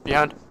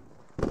 Behind.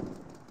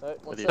 Alright,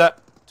 one Set.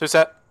 2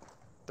 set.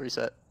 3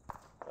 set.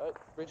 Alright,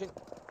 breaching.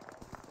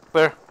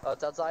 Clear. Oh,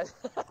 it's outside.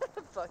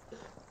 Fuck.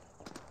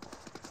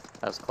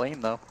 That was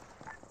clean though.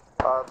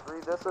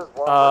 3, this is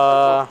one.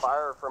 We're taking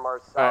fire from our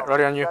south. Alright,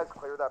 ready on you. Guys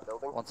clear that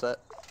building. 1 set.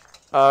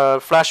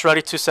 Flash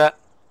ready. 2 set.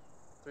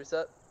 3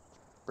 set.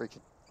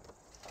 Breaching.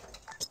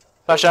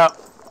 Flash out.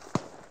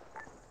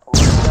 We're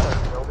looking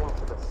at a building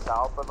to the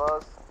south of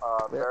us,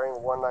 bearing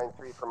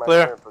 193 from my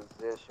current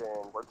position.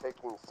 We're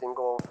taking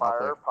single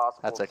fire,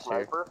 possible That's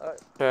exterior. sniper.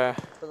 Okay.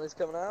 Somebody's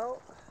coming out.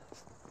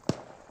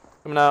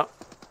 Coming out.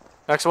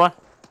 Next one.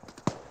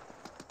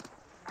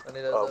 I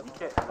need a. We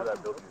can't enter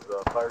that building.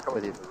 There's fire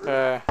coming With from you. the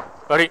roof.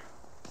 Ready.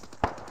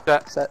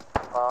 Set. Set.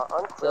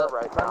 Unclear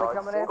right now.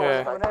 Coming in.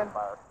 Single Coming sniper in.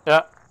 fire.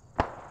 Yeah.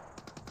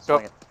 Go.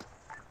 Swing it.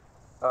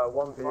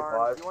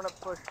 1v5. You want to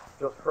push?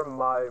 Just from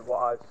what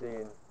I've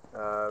seen,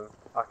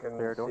 I can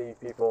see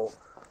people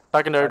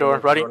Secondary door.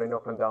 Ready. running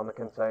up and down the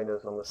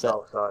containers on the Set.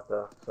 south side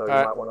there. So you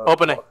Alright, might want to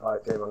open it. fire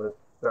team on the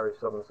very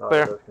southern side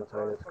Clear. of those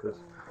containers because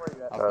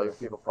Clear.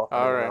 people popping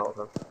in and out of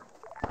them.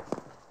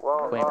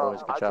 Well, Clean boys,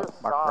 good I job.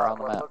 just Mark saw her on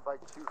the what map. looked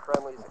like 2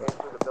 friendlies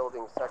enter the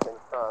building,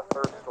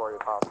 third story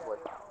possibly.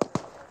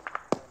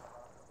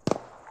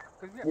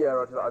 Yeah,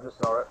 Roger that. I just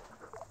saw it.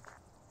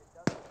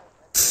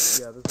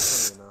 Yeah, there's a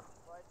friendly now.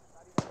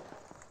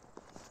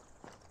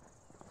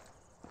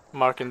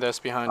 Marking this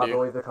behind I you.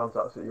 believe the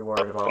contacts that you're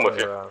worried about I'm with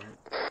you. are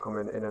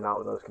coming in and out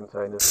of those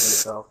containers from the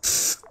south.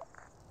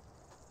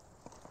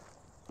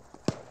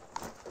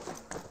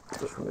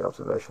 Just from the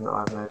observation that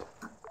I've made.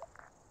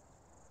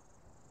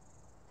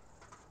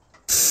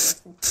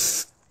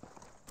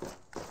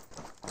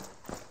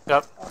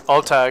 Yep.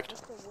 All tagged.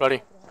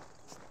 Ready.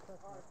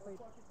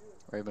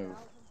 Remove.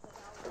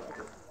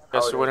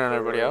 Guess you're winning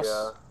everybody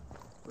else.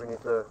 We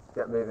need to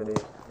get moving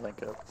east.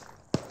 Link up.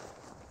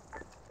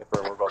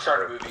 We're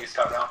starting to move east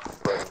out now.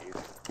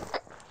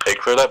 Hey,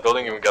 clear that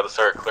building and we gotta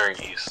start clearing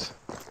east.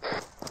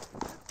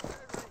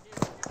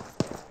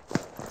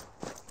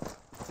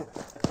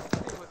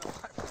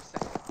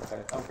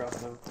 Okay, I'm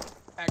crossing them.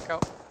 Echo.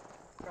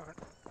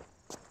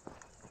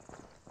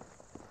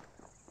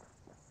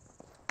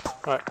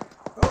 Alright.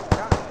 Oh,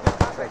 got it.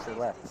 Tracer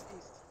left. East.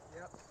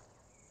 Yep.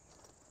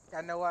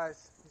 Got no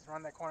eyes. He's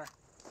around that corner.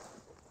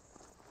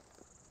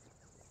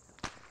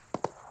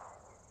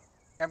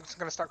 I'm just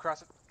gonna start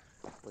crossing.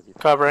 With you.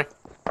 Covering.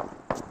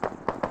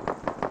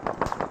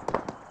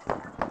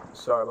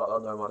 Sorry about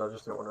that, Nomad. I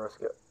just didn't want to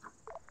risk it.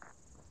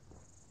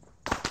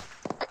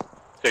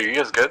 Hey, you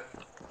guys good?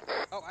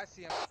 Oh, I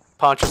see him.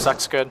 Poncho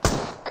sucks good.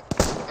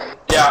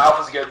 Yeah,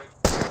 Alpha's good.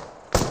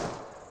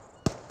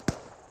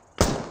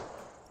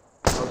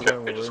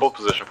 Okay, just hold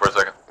position for a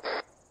second.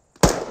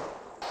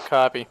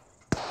 Copy.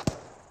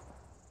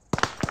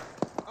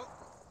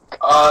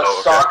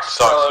 Okay. Socks.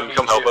 Socks, can you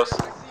come help us?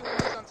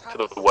 To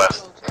the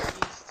west.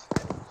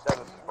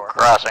 7-4.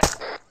 Crossing.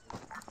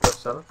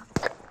 Just 7?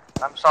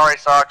 I'm sorry,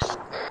 Socks.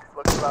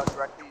 Looks about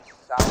directly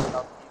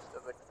southeast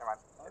of the. Never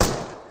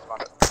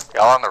mind.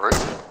 Y'all on the roof?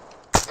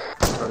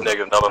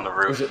 Negative, not on the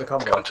roof. Is it the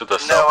combo? Come to the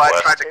No, I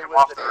southwest. tried to come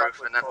off the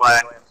roof, and that's why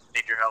I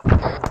need your help.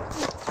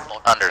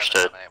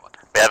 Understood.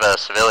 We have a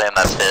civilian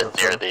that's hit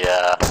near the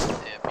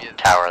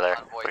tower there.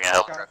 We can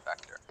help.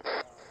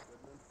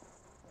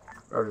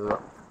 Roger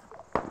that.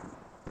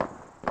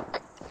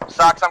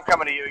 Socks, I'm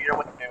coming to you. You're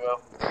with me,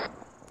 Will.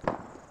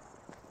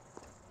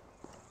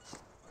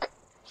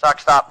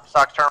 Socks, stop.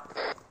 Socks, turn.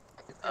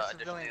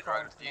 Additionally,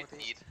 do you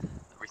need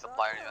resupply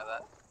or anything like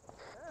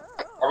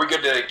that? Are we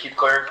good to keep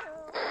clearing?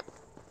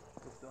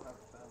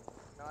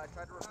 No, I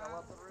tried to repel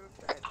up the roof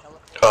and it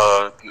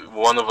teleported.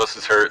 One of us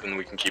is hurt and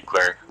we can keep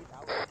clearing.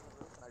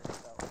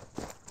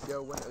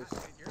 Yo, Winters.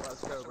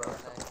 Let's go, bro.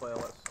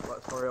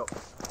 Let's hurry up.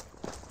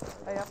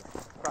 Hey, I'm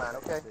fine,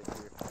 okay.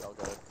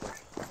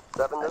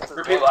 Seven, this is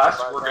Repeat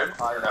last, we're good.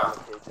 Or no?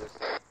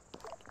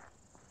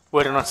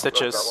 Waiting on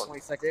stitches.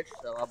 20 seconds,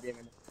 so I'll be in a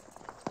minute.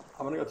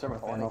 I'm gonna go turn my I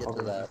fan want off. to get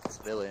to that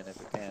civilian if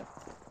we can.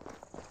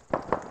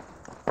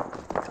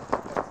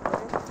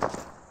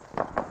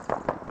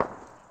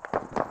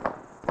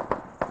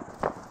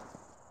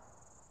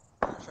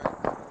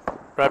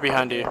 Right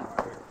behind you.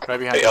 Right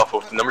behind Hey you. Alpha,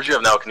 with the numbers you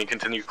have now, can you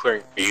continue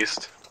clearing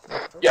east?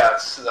 Yeah,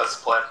 that's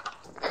the plan.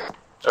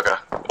 Okay,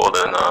 well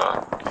then,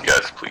 you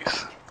guys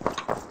please.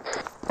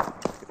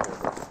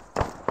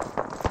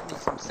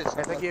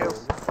 Hey, thank you.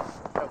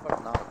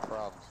 Not a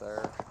problem,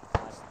 sir.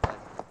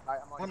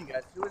 Alright, I'm on you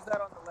guys. Who is that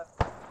on the left?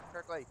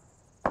 Kirkley.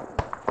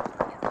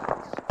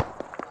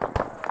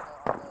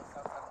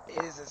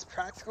 It is as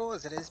practical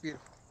as it is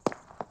beautiful.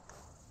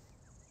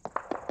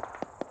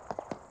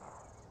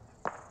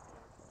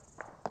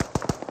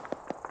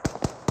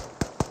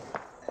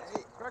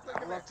 Hey,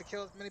 I love to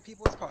kill as many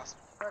people as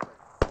possible.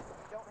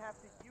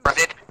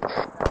 Proceed.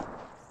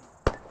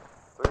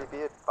 3,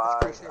 be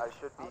advised, I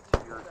should be to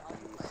your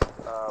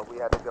east. We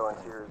had to go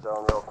into your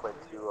zone real quick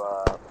to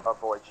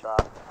avoid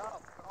shot.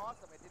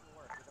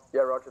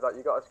 Yeah, roger that.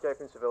 You got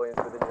escaping civilians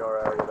within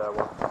your area there,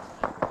 one.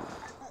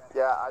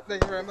 Yeah, I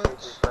Thank you very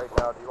much. Right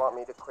now, do you want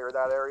me to clear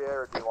that area,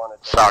 or do you want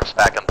to... Socks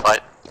back in the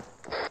fight.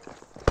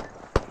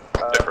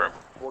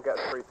 We'll get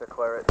 3 to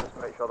clear it, just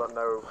make sure that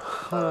no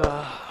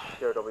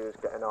POWs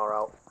getting R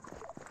out.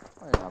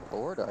 Oh, you're not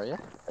bored, are you?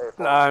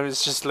 Nah,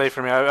 it's just late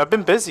for me. I've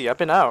been busy. I've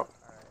been out.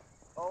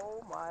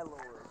 Oh my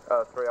lord.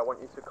 3, I want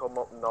you to come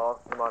up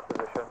north to my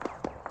position.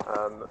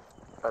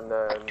 And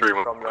then 3,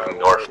 from there,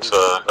 north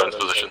to Dunn's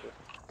position.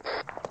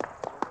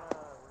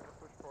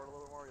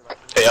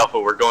 Hey Alpha,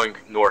 we're going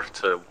north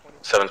to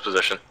 7's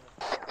position.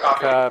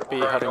 Copy,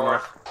 heading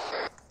north.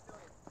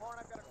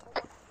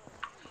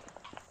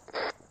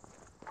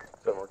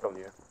 7, we're coming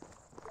to you.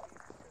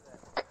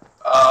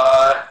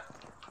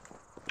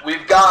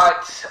 We've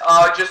got,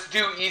 just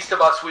due east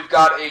of us, we've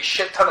got a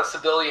shit ton of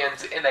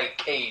civilians in a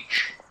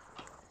cage.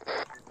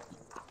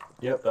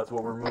 Yep, that's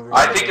what we're moving.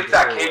 I think it's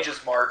that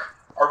cage's mark.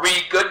 Are we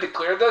good to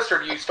clear this, or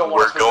do you still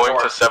want us to move We're going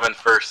north? to 7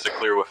 first to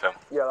clear with him.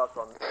 Yeah, that's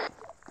on.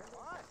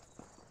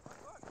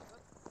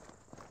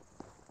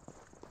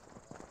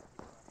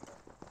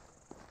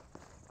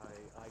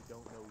 I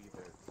don't know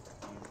either.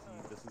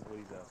 This is what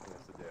he's asking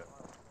us to do.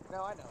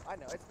 No, I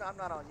know. It's not, I'm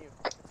not on you.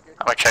 It's good.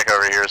 I'm gonna check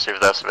over here, see if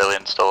that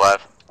civilian's still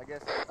alive. I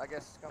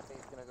guess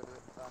company's gonna go do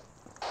it inside.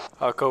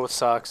 I'll go with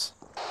socks.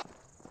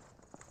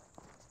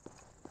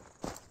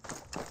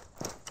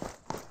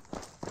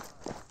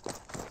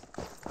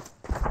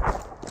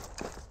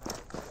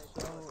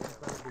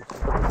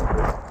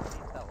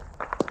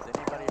 Is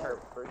anybody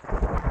hurt?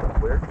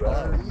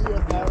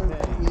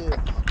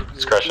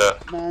 Scratch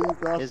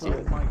that. Is he?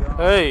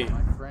 Hey!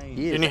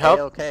 He is you need help?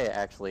 okay,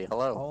 actually.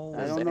 Hello.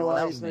 I Does don't know anyone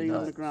why else he's need laying on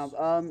help? the ground.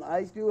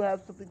 I do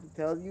have something to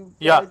tell you.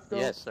 Yeah. Guys, though.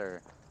 Yes,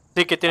 sir.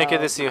 Tiene que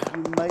decir.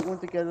 You might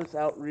want to get us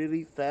out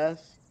really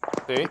fast.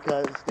 Sí.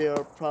 Because they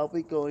are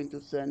probably going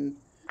to send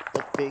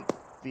the big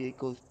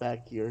vehicles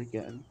back here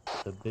again.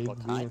 The big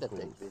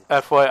vehicles.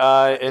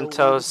 FYI,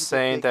 intel's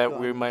saying that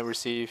we might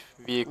receive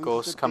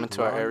vehicles coming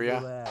to our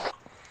area.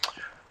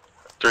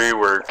 3,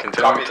 we're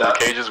continuing to the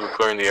cages, we're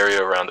clearing the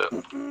area around it.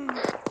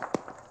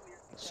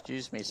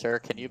 Excuse me, sir.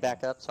 Can you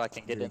back up so I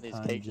can get in these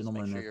cages and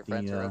make sure your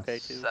friends are okay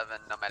too? 7,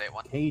 Nomad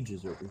 8-1.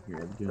 Cages over here.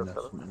 I'm doing that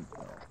some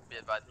info. Be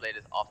advised,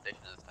 latest off station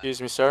this time.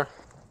 Excuse me, sir.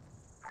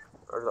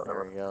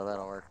 There we go.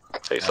 That'll work.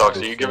 Hey, Socks,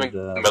 are you giving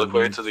medical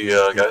clear to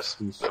the guys?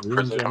 The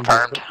prisoners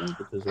confirmed?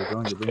 Because they're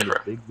going to bring the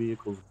big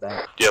vehicles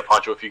back. Yeah,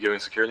 Poncho, if you giving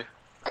security?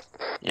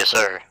 Yes,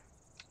 sir.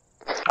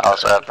 I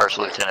also have First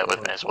Lieutenant with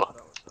me as well. I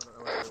don't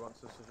know whether he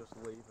wants us to just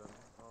leave him.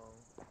 I'll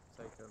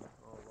take him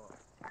or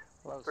what.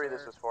 Hello, 3, sir.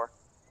 this is 4.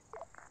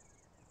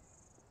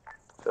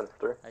 7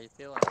 3. How you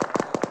feeling?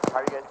 How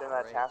are you guys doing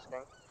that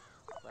tasking?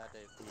 Glad to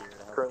be here to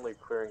help. Currently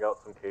clearing out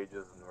some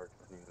cages and we're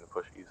continuing to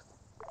push east.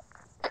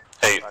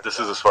 Hey, this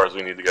is as far as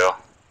we need to go.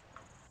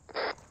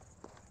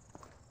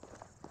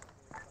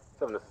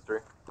 7, this is 3.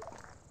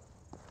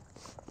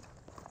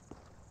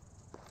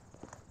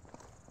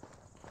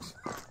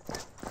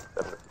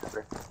 7, this is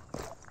 3.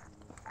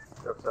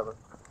 Go 7.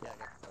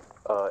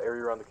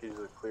 Area around the cages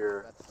is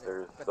clear.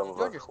 There's some of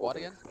us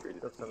holding security.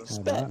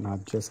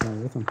 I'm just not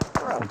with him.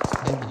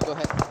 Can you go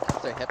ahead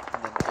and say hip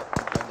and then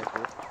join their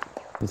group?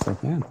 Yes, I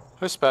can.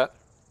 Who's Pat?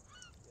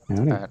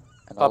 Howdy.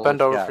 I'll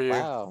bend over for you.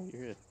 Wow,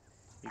 you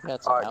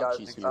got some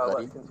ouchies here,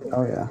 buddy.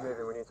 Oh, yeah.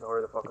 We need to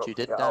hurry the fuck But up you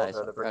to did get die, out so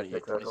of the I'm proud of you.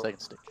 British 20 vehicle.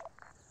 seconds stitch.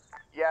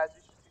 Yeah, you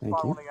should Thank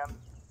spawn you. one again.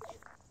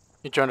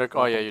 You joined our.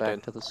 Oh yeah, you Back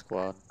did. to the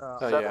squad. Oh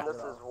 7, yeah. this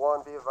is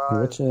 1, be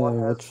advised. One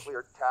has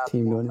cleared team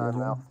tasking doing time it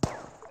now.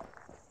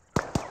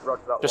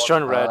 Roger that Just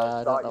one. join red.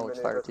 I don't know which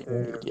fire team you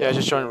need. Yeah,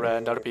 just join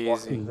red. That'll be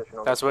easy.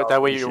 That's what.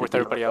 That way you're with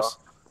everybody else.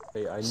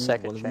 Hey, I need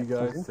Second one of check. you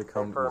guys to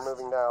come For east.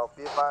 moving now.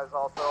 Be advised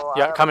also.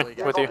 Yeah, coming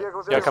with you.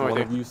 Yeah, coming One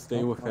with of you. you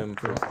stay with him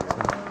first.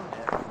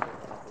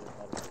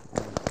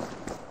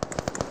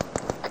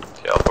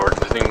 Yeah, Alpha, we're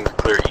continuing to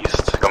clear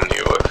east, coming to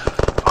you with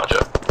Poncho.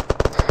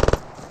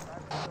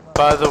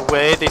 By the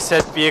way, they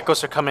said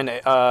vehicles are coming,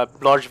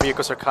 large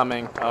vehicles are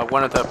coming,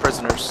 one of the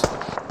prisoners.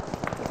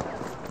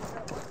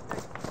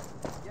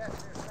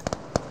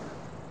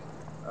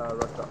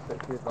 Rush up,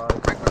 60 advised.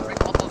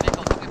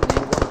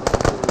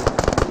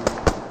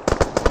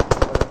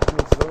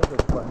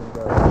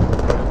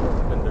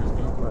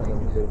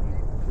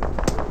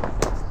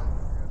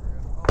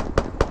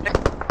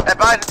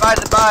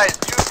 Advise.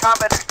 2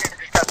 combat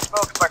exchangers got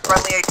smoked by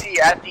friendly AT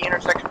at the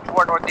intersection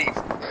toward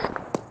northeast.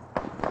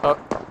 Oh.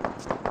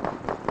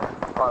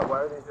 Alright, where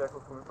are these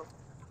vehicles coming from?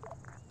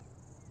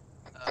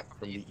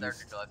 From the east.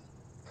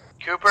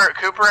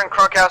 Cooper and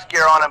Cronkhouse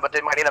gear on him, but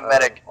they might need a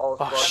medic. Oh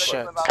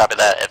shit. Copy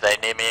that. If they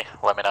need me,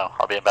 let me know.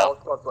 I'll be All about.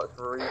 squads, let's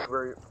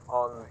regroup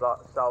on that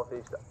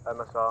southeast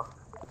MSR.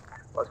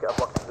 Let's get a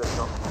block position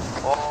on.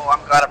 Oh,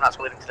 I'm glad I'm not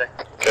splitting today.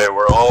 Okay,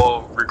 we're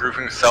all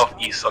regrouping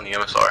southeast on the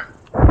MSR.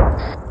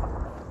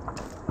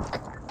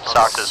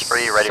 Sox is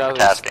free, ready for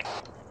tasking.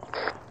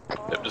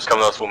 Yep, just come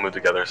to us, we'll move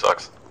together,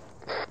 Sox.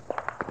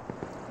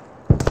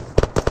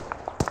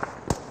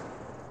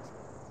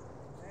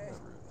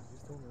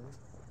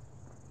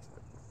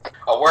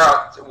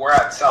 We're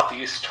at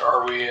southeast.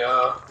 Are we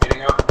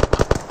meeting up?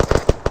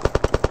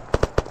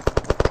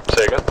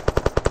 Say again?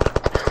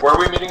 Where are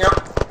we meeting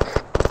up?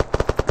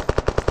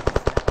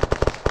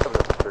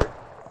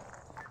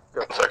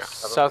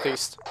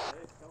 Southeast.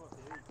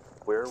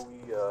 Where are we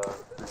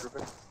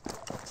regrouping?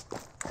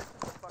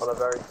 On the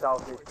very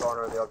southeast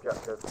corner of the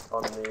objective,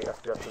 on the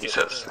FPS position. He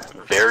says,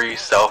 very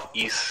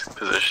southeast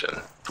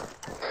position.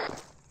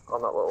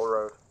 On that little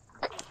road.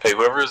 Hey,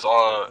 whoever's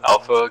on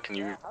Alpha, can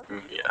you,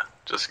 yeah,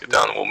 just get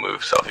down and we'll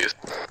move southeast.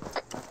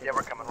 Yeah,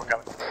 we're coming.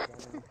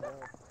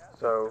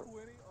 So,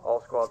 all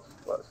squads,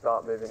 let's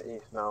start moving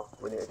east now.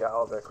 We need to get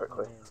out of there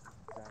quickly.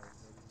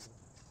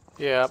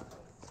 Yeah.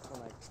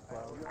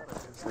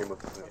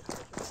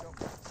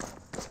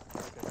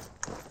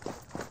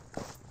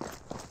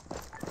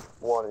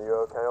 One, are you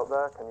okay up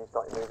there? Can you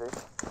start your move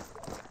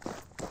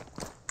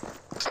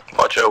east?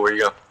 Watch out, where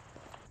you go?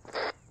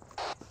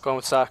 Going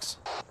with Sox.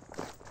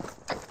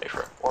 Hey,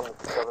 for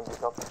 170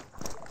 copy.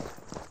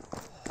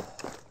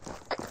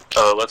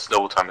 Let's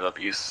double time it up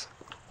east.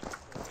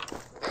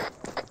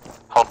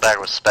 Hold back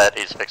with Sped,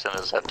 he's fixing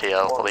his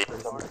FTL elite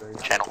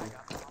channel.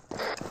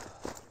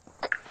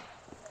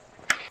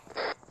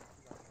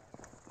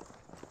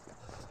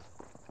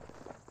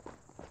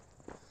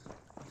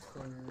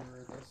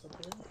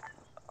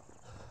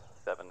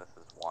 This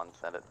is 1,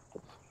 send it.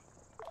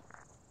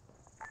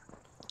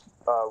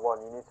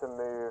 1, you need to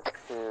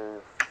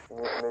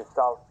move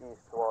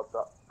southeast towards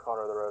that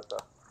corner of the road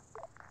there.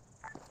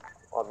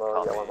 On the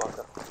yellow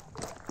marker.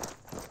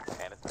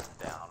 Anderson's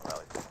down,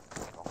 rally.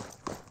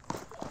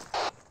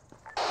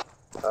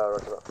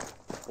 Roger that.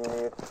 Do you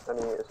need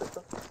any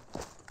assistance?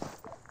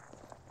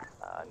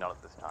 Not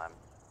at this time.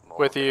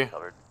 With you,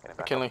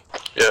 McKinley.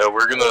 Yeah,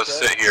 we're gonna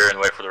sit here and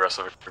wait for the rest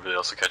of everybody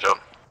else to catch up.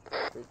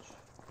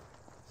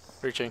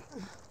 Reaching.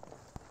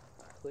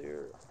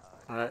 Clear.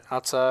 Alright,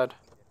 outside.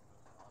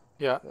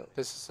 Yeah,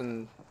 this is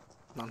a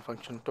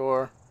non-function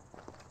door.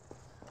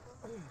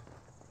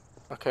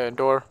 Okay,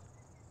 door.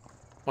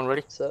 One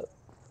ready? Set.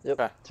 Yep.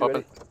 Okay, 2 open.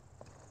 ready.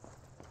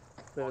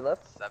 Moving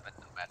left. 7,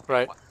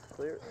 Right.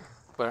 Clear.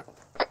 Clear.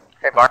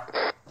 Hey, Bar.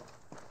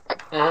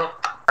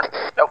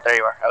 Nope, there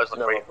you are. I was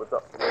looking for you. What's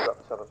up?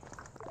 7.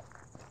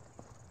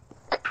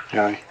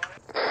 Yeah.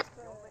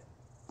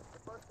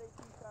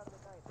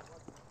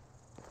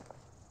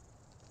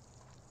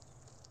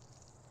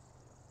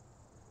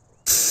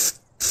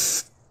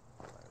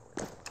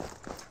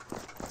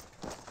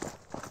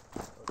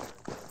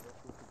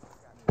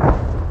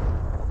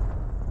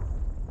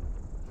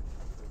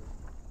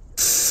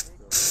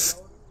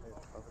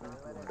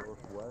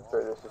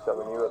 Straight this is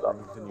 7, you at that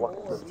block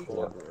position.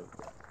 Blow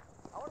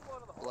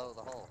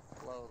the hole.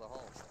 Blow the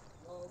hole.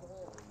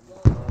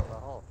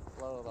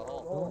 Blow the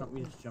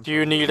hole. Do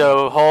you need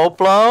a hole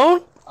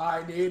blown?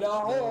 I need a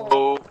hole.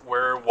 Oh,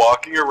 we're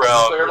walking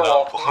around, we're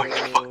not blowing the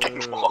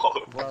fucking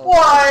wall.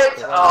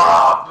 What?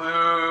 Ah,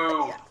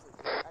 boo.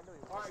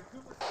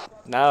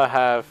 Now I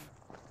have.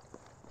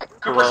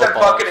 Cooper said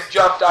fuck it and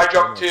jumped. I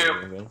jumped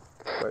too.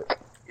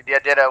 Yeah,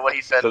 did what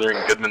he said.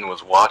 Considering Goodman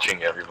was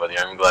watching everybody,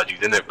 I'm glad you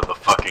didn't put the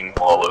fucking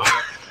wall over.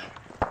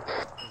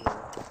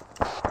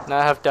 Now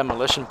I have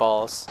demolition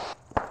balls.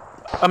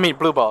 I mean,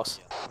 blue balls.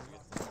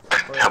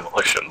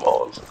 Demolition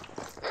balls.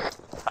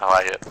 I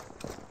like it.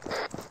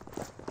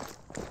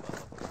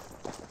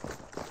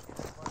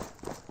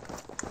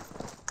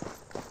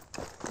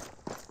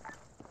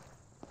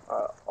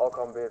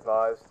 Allcom be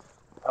advised.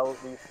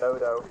 LZ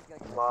Sodo,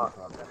 marked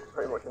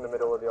pretty much in the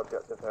middle of the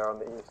objective here on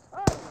the east,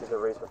 is a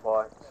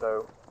resupply,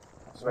 so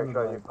make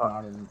sure you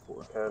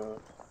can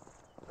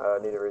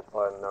need a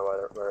resupply and know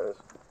where it is.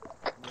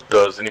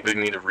 Does anybody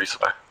need a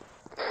resupply?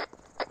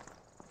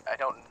 I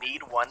don't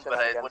need one, but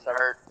it wouldn't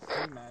hurt.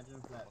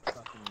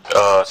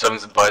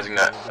 7's advising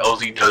that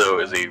LZ Dodo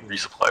is a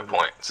resupply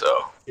point,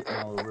 so.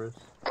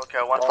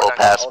 Okay, one Full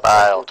pass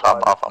by, I'll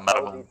top off on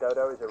medical. LZ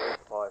Dodo is a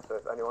resupply, so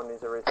if anyone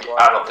needs a resupply...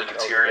 I don't think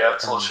it's here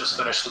yet, so let's just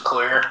finish the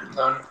clear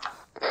then.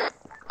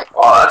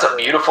 Oh, that's a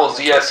beautiful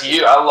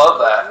ZSU. I love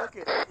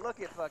that. Look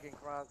at fucking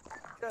Kronk.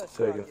 Just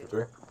Say fucking, again for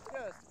 3.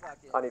 just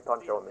fucking. I need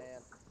Pancho on me.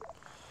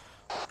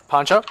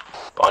 Pancho?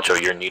 Pancho,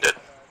 you're needed.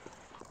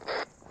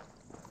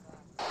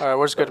 Alright,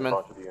 where's Goodman?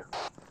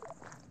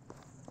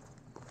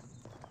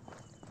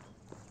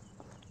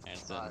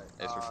 Anderson,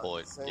 it's for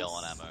Floyd. Yell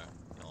on ammo.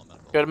 Yell on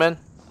medical. Goodman?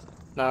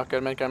 No,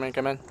 Goodman, come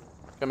in.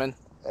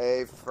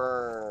 Hey,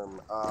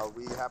 firm.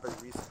 We have a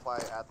resupply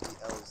at the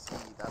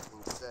LZ. That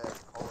being said,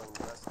 calling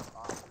the rest of the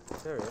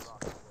officers. Serious?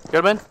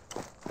 Goodman?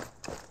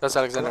 That's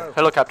Alexander.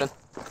 Hello, Captain.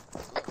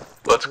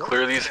 Let's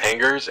clear these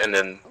hangars, and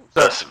then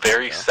the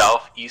very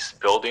southeast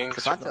building,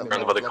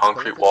 surrounded by the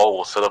concrete wall,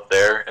 we'll set up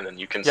there, and then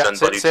you can send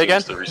buddy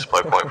teams to the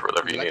resupply point for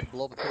whatever you need.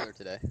 Blow the pillar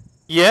today.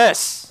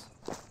 Yes!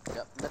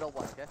 Yep, middle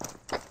one, okay?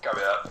 Copy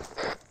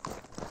that.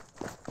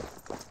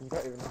 You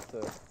don't even have to.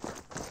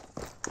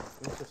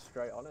 You're just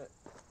straight on it.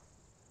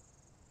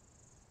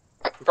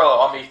 Bro,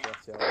 on me.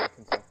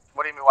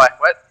 What do you mean, why?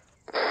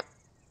 What?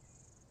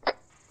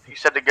 He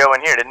said to go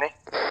in here, didn't he?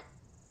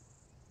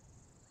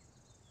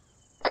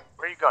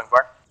 Where are you going,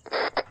 Bart?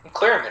 I'm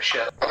clearing this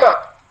shit. Look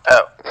up.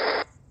 Oh.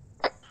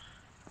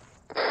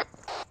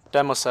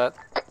 Demo set.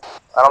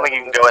 I don't think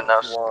you can go in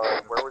those.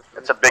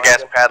 It's a big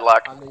ass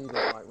padlock.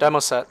 Demo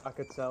set. I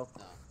could tell.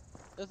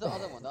 There's the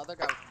other one. The other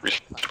guy.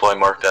 Resupply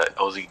marked at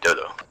LZ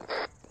Dodo.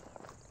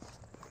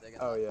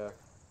 Oh, yeah.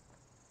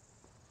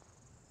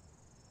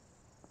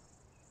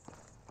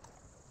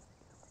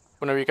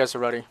 Whenever you guys are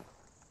ready.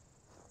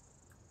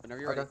 Whenever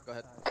you're ready, go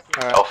ahead.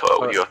 Alright. Alpha,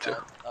 what are you up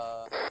to?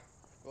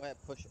 Go ahead,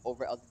 push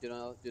over. Do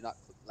not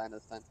land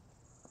this time.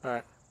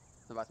 Alright.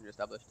 The passenger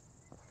established.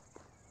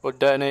 We'll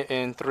detonate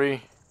in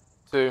 3,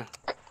 2,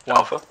 1.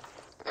 Alpha.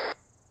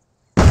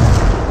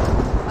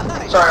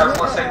 Sorry, I was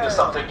listening to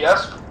something,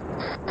 yes?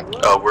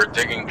 We're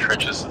digging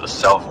trenches to the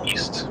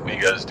southeast. What are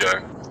you guys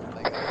doing?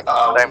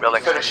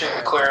 Finishing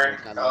the clearing.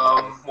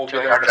 We'll be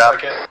there in a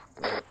second.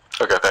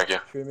 Okay, thank you.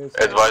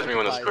 Advise me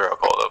when it's clear, I'll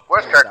call it up.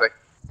 Where's Kirkley?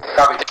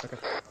 Copy.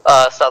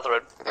 South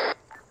road.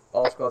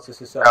 All squads,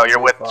 this is Oh, you're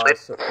with Sleep.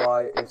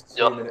 Supply is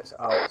 2 minutes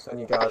out. Send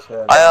you guys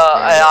here.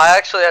 I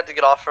actually had to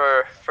get off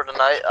for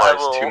tonight. Supply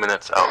is 2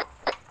 minutes out.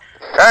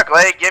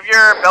 Kirkley, give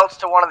your belts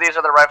to one of these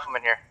other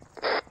riflemen here.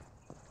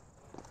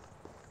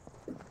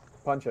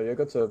 Pancho, you're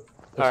good to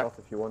push off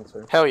if you want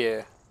to. Hell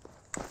yeah.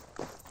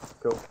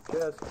 Cool.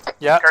 Cheers.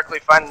 Yeah. Kirkley,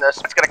 find this.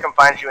 It's gonna come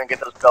find you and get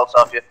those belts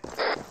off you.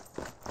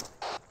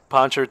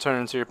 Pancho, return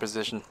into your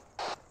position.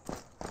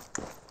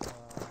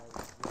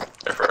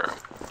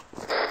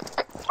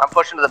 I'm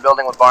pushing to the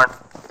building with Barn.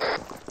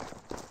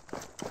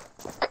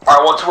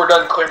 Alright, once we're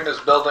done clearing this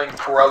building,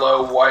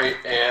 Pirello, White,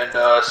 and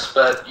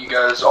Spet, you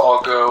guys all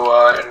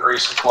go and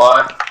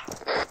resupply.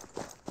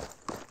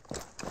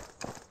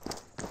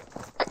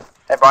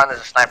 Hey Barn,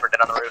 there's a sniper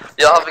dead on the roof.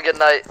 Y'all have a good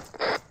night.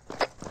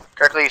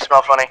 Kirkley, you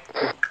smell funny.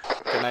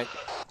 Good night.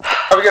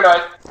 Have a good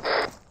night.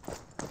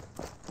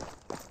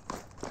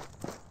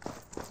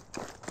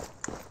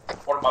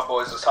 One of my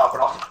boys is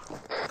hopping off.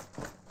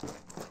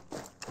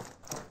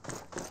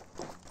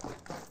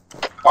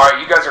 Alright,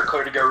 you guys are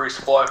clear to go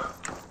resupply.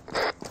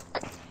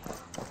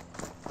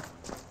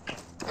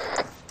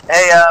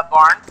 Hey,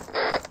 Barn,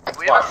 do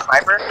we have a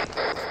sniper?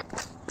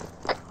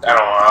 I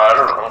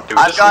don't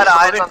know. I've got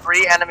eyes on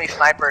 3 enemy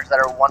snipers that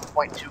are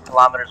 1.2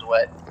 kilometers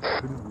away.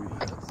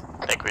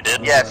 I think we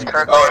did. Yes,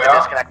 Kirkley had to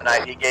disconnect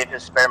tonight. He gave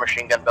his spare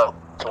machine gun belt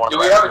to one of the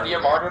Do we have a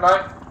DMR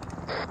tonight?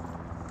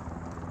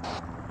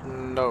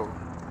 No,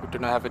 we do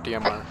not have a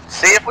DMR.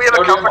 See if we have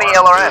a company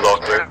LRM. Is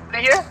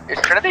Trinity here? Is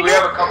Trinity Do we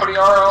here? have a company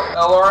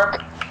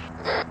LRM?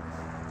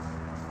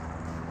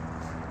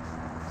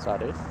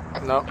 Sorry.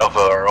 No. Alpha,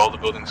 are all the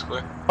buildings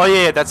clear? Oh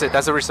yeah, that's it.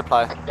 That's a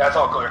resupply. Yeah, it's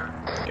all clear.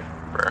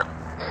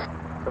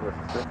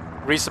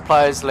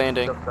 Resupply is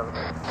landing.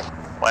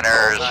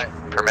 Winner's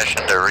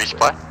permission to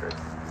resupply?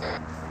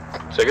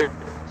 Second.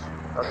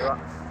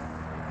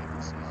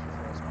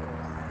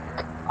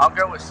 I'll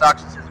go with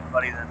Socks as his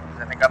buddy then,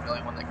 because I think I'm the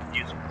only one that can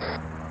use him.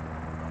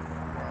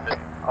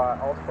 Alright,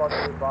 all squads be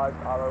advised,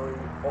 ROE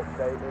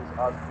update is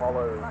as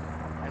follows.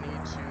 I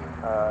need to.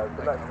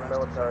 The Mexican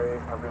military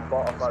have been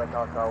bought off by the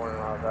cartel and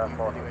are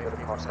therefore considered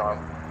hostile.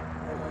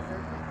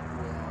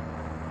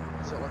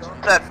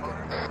 That's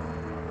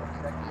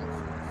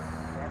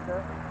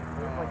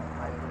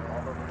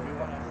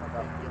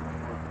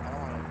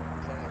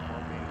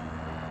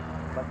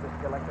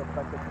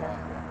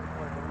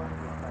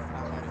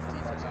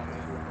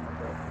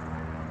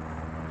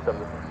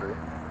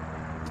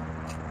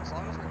As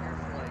long as we're here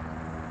for like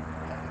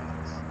 10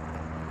 minutes,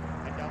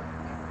 I don't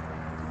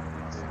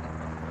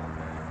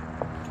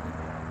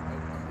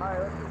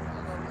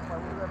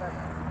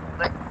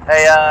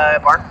Hey,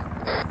 Barn?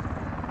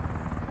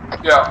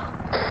 Yeah.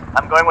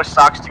 I'm going with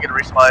Socks to get a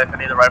resupply if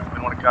any of the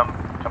riflemen want to come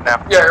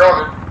now. Yeah, you're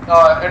all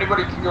good.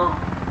 Anybody can go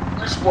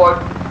resupply.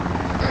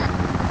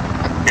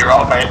 You're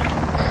all mate.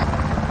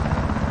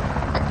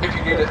 If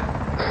you need it.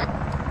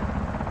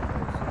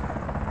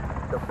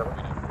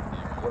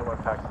 One of my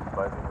packs is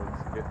advising is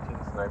 15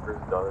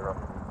 snipers dotted on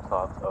the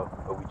rooftops of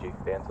OBJ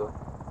Fanta.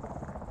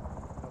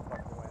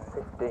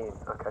 15,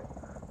 okay.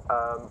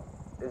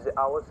 Is it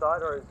our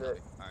side or is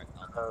it...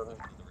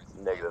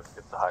 Negative,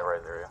 it's the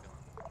high-rise area.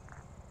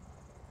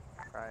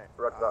 Alright.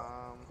 Roger that.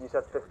 You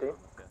said 15?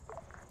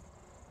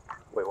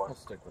 Wait, what?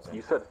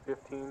 You said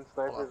 15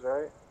 snipers,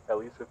 right? At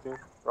least 15?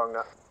 Wrong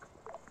that.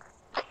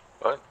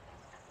 What?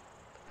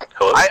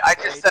 Hello? I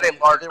just said a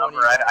large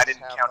number, I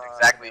didn't count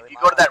exactly. If you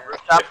go to that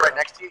rooftop right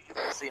next to you, you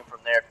can see him from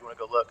there if you want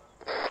to go look.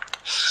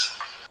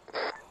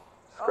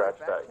 Scratch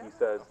that, he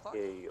says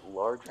a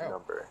large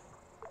number.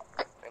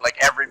 Like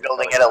every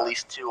building had at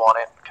least 2 on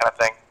it, kind of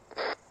thing.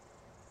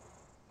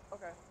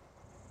 Okay.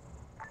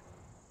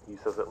 He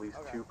says at least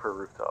 2 per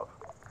rooftop.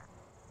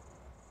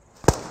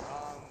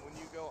 When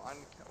you go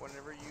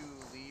whenever you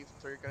leave,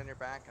 throw your gun in your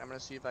back. I'm gonna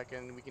see if we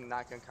can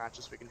knock you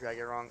unconscious. We can drag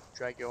you along.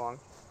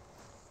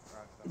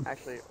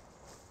 Actually,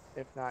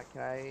 if not,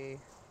 can I?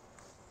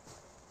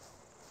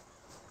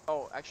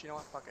 Oh, actually, you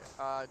know what? Fuck it.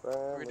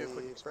 We're gonna do a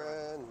quick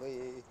experiment.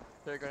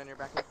 Throw your gun in your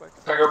back real quick.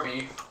 Can I go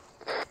B?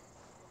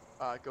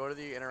 Go to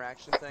the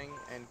interaction thing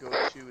and go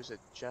to, is it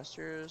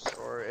gestures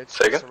or it's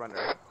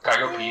surrender? Can I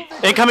go B?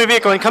 Incoming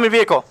vehicle, incoming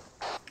vehicle.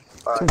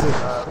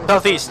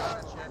 Southeast.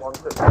 One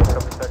to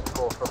technical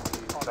from the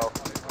south.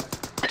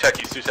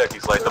 2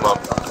 techies, light them up.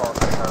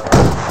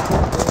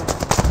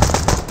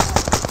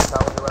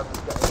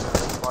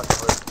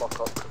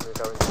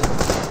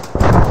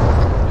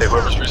 Hey,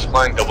 whoever's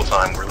resupplying, double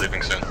time, we're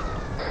leaving soon.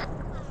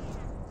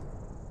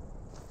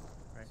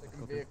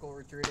 Second vehicle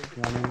retreating.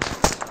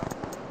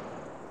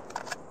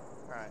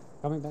 Alright.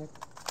 Coming back.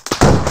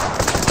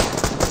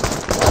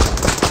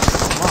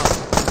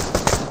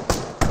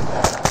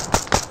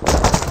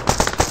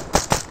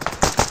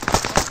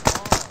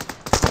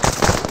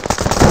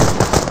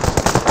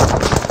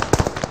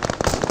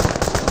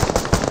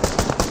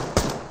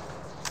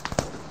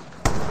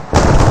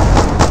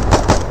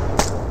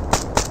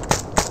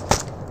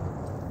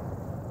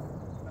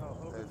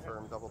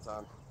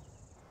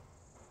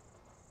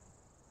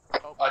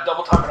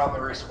 Double time it on the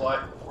resupply.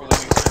 We're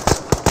leaving soon.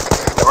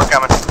 Yeah, we're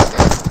coming.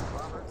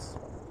 Roberts.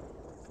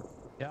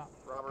 Yeah.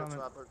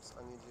 Roberts, I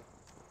need you.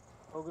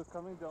 Ogre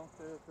coming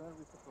downstairs, gonna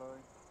resupply.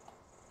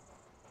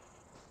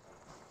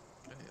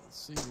 Okay, let's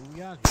see what we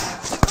got here.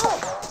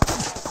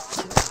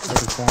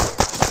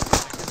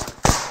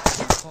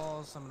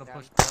 Calls, I'm gonna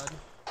push blood.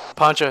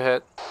 Poncho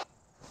hit.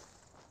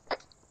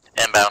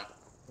 Inbound.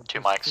 2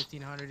 mics.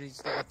 1500, he's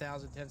still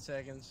 1000, 10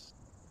 seconds.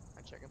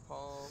 I'm checking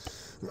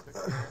pulse.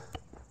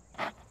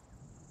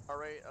 A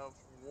rate of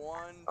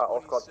 126.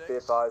 All squads, be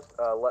advised.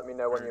 Let me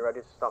know when you're ready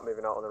to start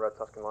moving out on the red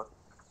Tuscan line.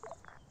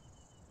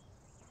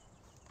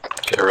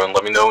 Okay, everyone,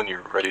 let me know when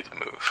you're ready to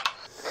move.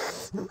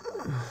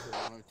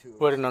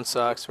 Waiting on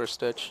socks for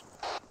Stitch.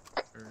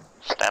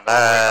 Stand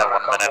by,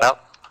 1 minute out.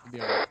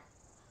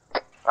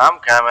 I'm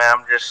coming,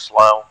 I'm just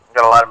slow.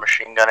 Got a lot of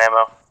machine gun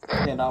ammo.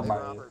 And I'll buy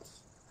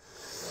Roberts.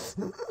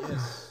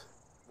 Yes.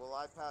 Will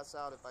I pass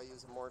out if I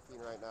use a morphine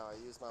right now? I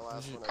used my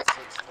last one at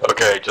 6.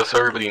 Okay, just so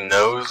everybody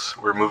knows,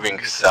 we're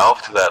moving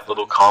south to that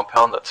little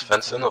compound that's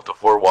fenced in with the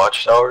 4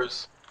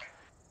 watchtowers.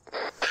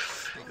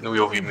 And we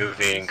will be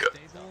moving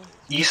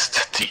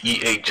east to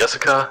EA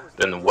Jessica,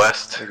 then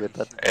west,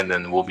 and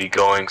then we'll be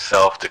going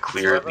south to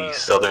clear the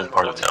southern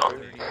part of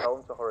town. Tell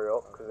them to hurry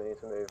up because they need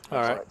to move.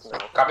 Alright.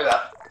 Copy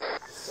that.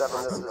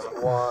 7, this is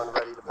 1,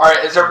 ready to...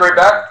 Alright, is everybody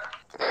back?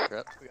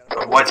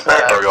 What's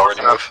back? Are we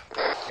already moved?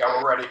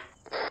 Yeah, we're ready.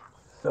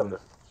 7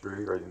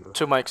 3, ready to move.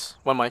 2 mics,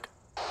 1 mic.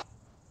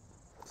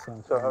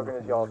 So Hogan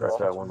is y'all's Scratch off.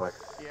 that 1 mic.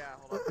 Yeah,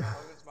 hold on.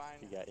 Hogan's mine.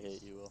 You got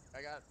hit, you will.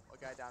 I got a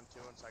guy down 2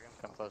 in a second.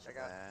 Come closer. I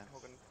got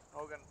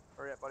Hogan,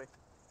 hurry up, buddy.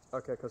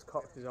 Okay, because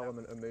Cox's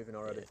element are moving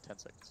already. Yeah, 10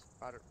 seconds.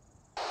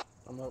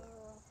 I'm up.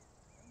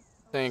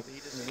 Think.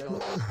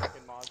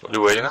 What are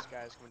you waiting on?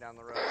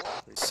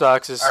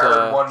 Socks is, I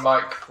heard 1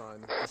 mic.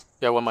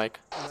 Yeah, 1 mic.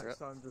 Next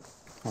time, just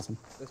awesome.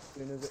 as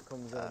soon as it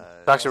comes in.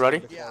 Socks, you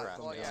ready? Yeah,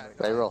 well, yeah.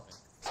 Ready, roll.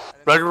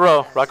 Ready to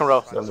roll, rock and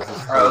roll. Alright,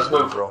 let's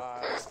move.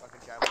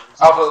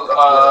 Alpha,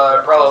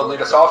 Umbrella,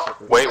 lead us off.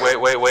 Wait,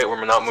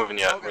 we're not moving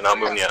yet. We're not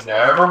moving yet.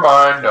 Never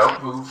mind,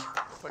 don't move.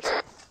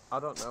 I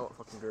don't know what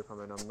fucking group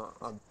I'm in. I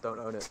don't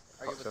own it.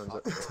 Cox owns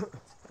it.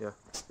 Yeah.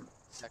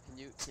 Yeah,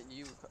 can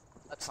you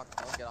let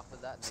cartel get off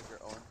of that and make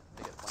your own,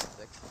 make it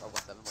 1-6 or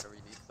 1-7, whatever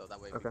you need, so that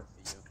way we can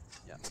see you.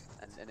 Yeah,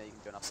 and then you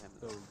can join off of him.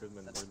 So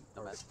Goodman,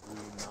 no match.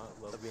 not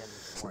leveling.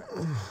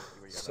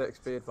 6,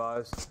 be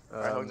advised.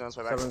 Hogan's on his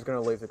way back. 7's going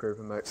to leave the group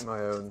and make my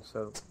own,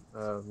 so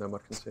no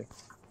much can see.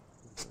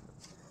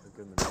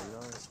 Goodman,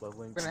 you're not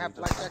leveling. We're gonna have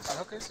blackjacks and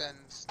hookers and...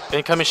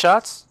 Incoming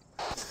shots?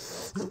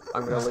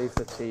 I'm going to leave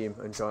the team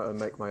and try and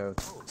make my own.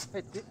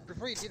 Hey,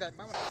 before you do that,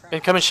 might want to...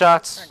 Incoming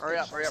shots. Hurry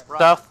up, run.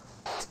 South.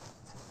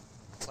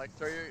 Like,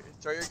 throw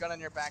your gun in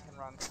your back and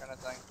run, kind of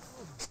thing.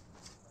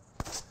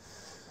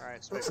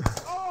 Alright, sweet.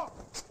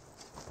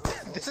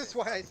 This is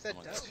why I said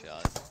no.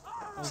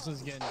 This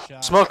is getting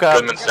shot. Smoke out.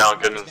 Goodman's down,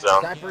 Goodman's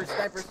down. Sniper.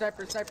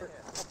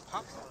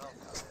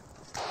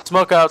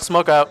 Smoke out,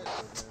 smoke out.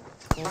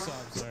 Full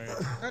stop, sorry.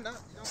 No.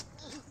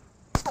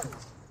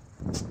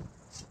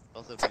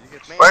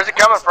 Where's it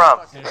coming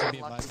from?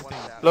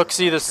 Look,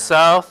 see the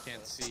south.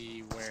 Can't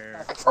see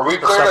where. Are we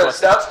clear to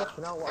step?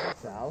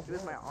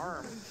 Use my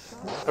arm.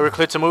 Are we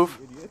clear to move?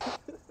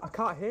 I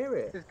can't hear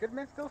it. Is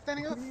Goodman still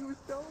standing up?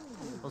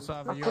 What's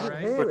up? Are you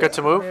alright? We're good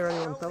to move? I can't hear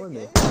anyone telling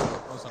me.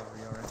 What's up? Are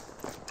you alright?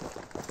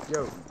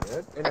 Yo,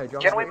 good. Hey, no,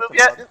 John, Can we move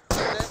yet?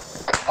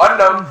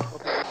 Unknown.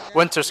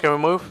 Winters, can we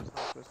move?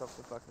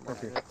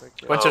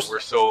 Winters. We're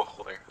still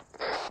holding.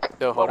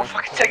 Still Well, holding. we're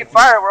fucking taking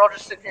fire. We're all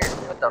just sitting here.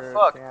 What the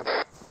fuck?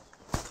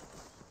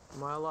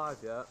 Am I alive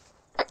yet?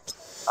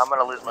 I'm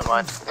gonna lose my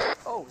mind.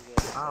 Oh,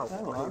 Ow.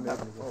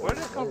 where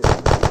did it come from?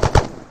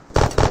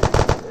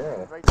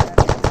 Yeah. Right there.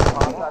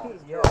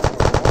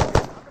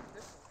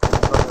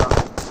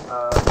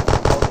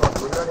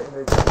 We're ready to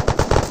move.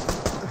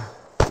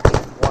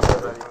 One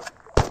ready.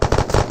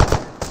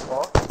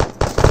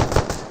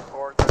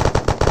 Four.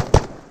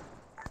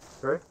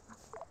 Three.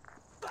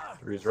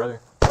 Three's ready.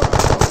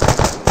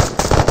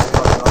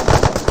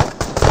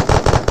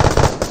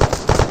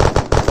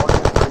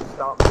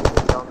 Start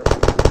moving down the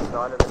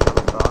side of the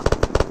car.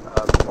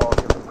 Four,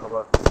 give them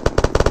cover.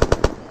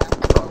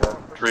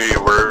 Three,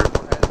 we're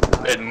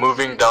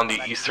moving down the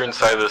eastern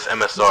side of this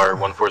MSR.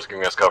 1-4's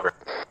giving us cover.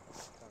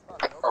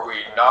 Are we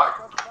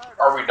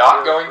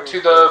not going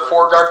to the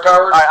 4 guard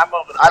towers? Alright, I'm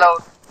moving. I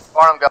don't.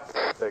 Arm go.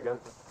 Say again.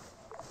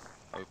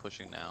 Are we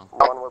pushing now?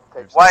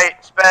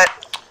 White, spet.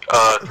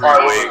 3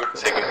 wait,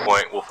 taking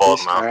point. We'll follow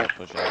them out.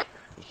 Push out.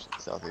 Push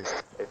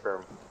southeast. Hey,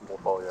 firm. We'll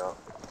follow you out.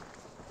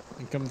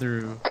 You come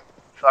through.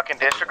 Fucking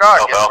disregard.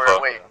 Alpha, Yes, Alpha.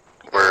 we're wait.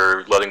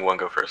 We're letting one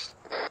go first.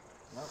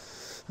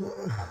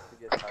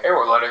 Okay,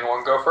 we're letting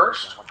one go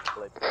first.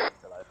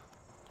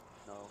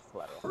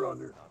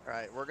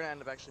 Alright, we're gonna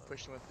end up actually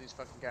pushing with these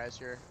fucking guys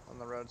here on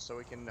the road so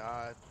we can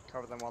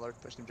cover them while they're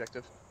pushing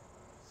objective.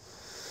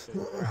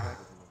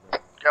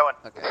 Going.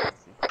 Okay.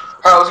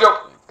 Alright, let's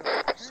go.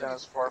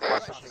 Sounds 4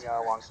 pushing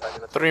alongside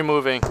of it. 3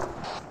 moving.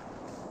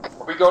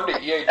 Are we going to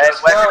EA Hey,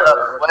 just wedge now, it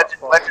or? up.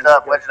 Wedge it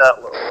up. Wedge it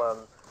up.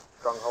 Little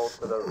stronghold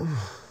to the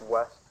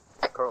west.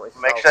 Currently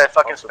Make south sure that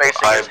fucking of the-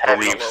 spacing I is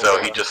heavy. believe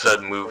so. He just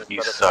said move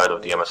east side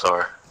of the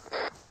MSR.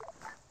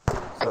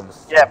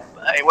 Yeah,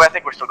 well, I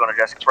think we're still going to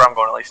Jessica. That's where I'm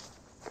going at least.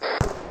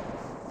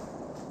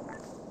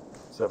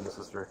 7, this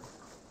is 3.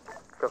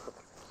 Go for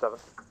 7.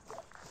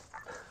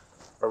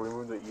 Are we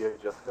moving to EA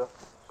Jessica?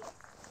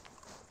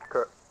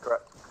 Correct.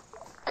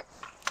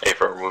 A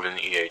for moving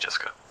the EA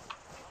Jessica.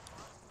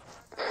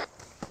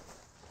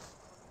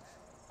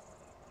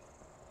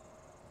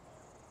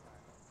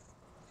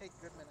 Hey,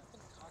 Goodman, I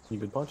think Cox. You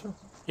good, Poncho?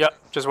 Yep,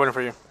 just waiting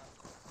for you.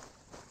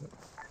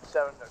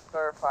 7 to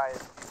clarify,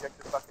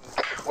 objective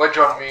fucking. Wedge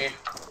on me.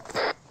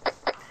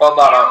 Well,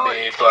 not on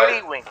me,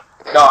 but. Wing.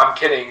 No, I'm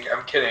kidding.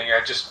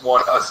 I just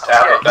want us to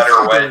have a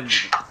better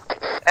wedge.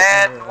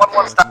 And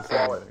 1-1 stop.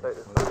 I agree,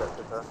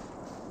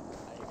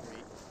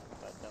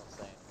 but don't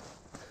say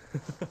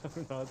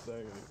I'm not saying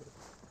anything.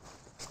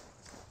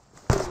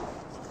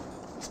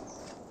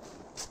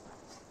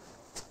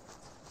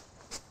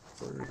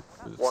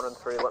 One and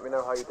 3, let me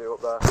know how you do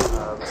up there.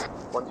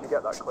 Once you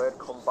get that cleared,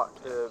 come back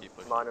to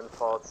mine and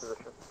 4's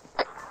position.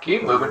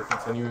 Keep moving.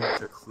 Continuing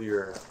to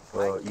clear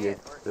EA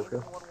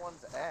Jessica.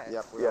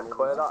 Yeah,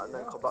 clear that and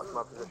then come back to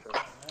my position.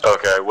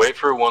 Okay, wait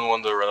for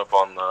 1-1 to run up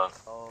on the.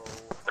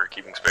 They're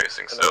keeping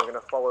spacing, And then we're so. going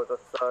to follow the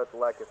 3rd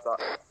leg of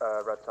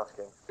that red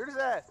tasking. Who's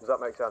that? Does that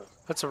make sense?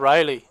 That's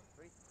Riley.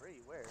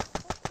 Where?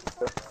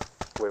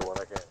 Wait, one,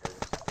 I can't hear you.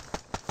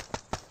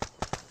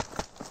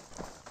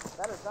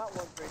 That is not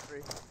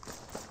 133.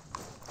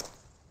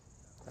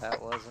 That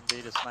was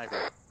indeed a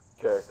sniper.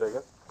 Okay, say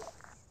again.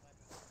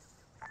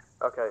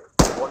 Okay,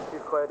 once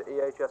you've cleared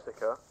EA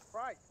Jessica,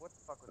 Right, what the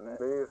fuck was that?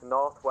 move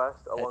northwest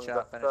along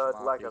Headshot, the finish 3rd him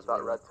off, leg he's of that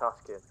really red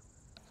tasking.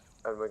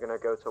 And we're going to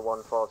go to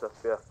 1-4's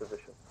SBF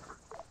position.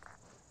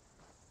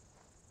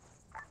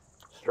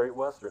 Straight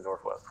west or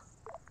northwest?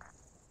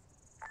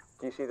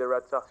 Do you see the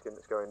red tasking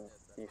that's going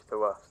east to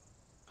west?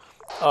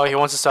 Oh, he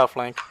wants a south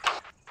flank.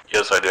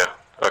 Yes, I do.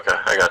 Okay,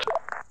 I got you.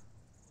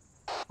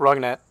 Wrong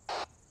net.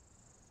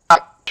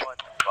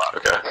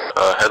 Okay,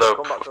 head up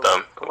Come back with to,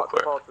 them. come We'll back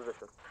to clear. 4's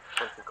position.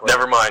 Once you're clear.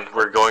 Never mind,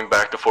 we're going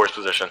back to 4's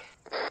position.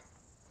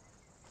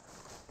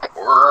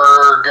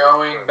 We're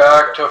going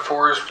back to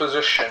 4's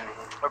position.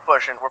 We're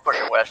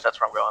pushing west. That's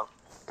where I'm going.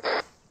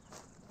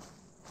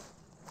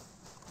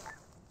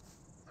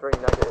 3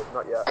 negative,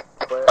 not yet.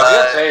 Clear. I was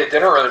gonna say, it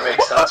didn't really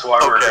make sense why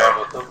we were going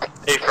with them.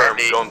 A firm,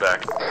 going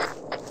back.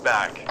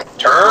 Back.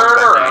 Turn Going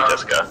back around. to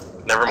Jessica.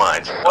 Never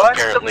mind. What?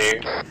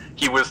 Apparently,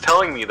 he was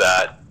telling me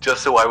that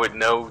just so I would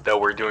know that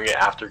we're doing it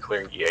after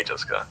clearing EA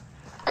Jessica.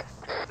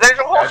 There's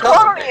a whole That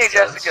squad on doesn't EA make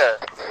sense. Jessica.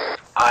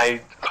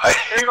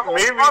 There's a whole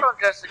maybe. squad on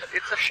Jessica.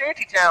 It's a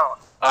shanty town.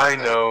 I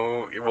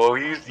know. Well,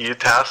 you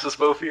tasked us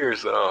both here,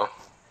 so.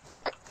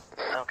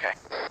 Okay.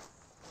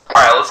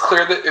 Alright, let's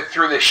clear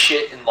through this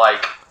shit in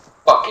like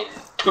fucking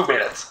 2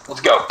 minutes.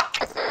 Let's go.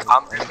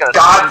 I'm just gonna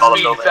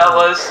Godspeed,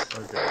 fellas.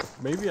 Okay.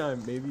 Maybe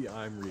I'm reading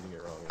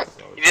it wrong.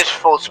 You just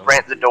full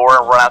sprint the door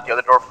and run out the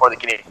other door before they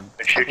can even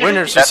shoot you.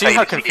 Winners, you That's see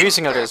how defeat it.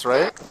 confusing it is,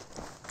 right?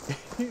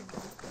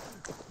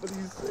 But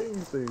he's saying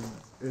things,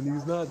 and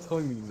he's not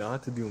telling me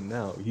not to do them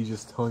now. He's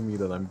just telling me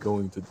that I'm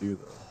going to do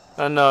them.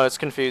 No, it's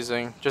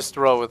confusing. Just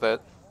roll with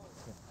it.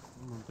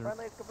 Move through.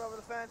 Friendlies come over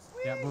the fence.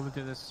 Yeah, moving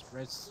through this.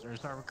 Right, or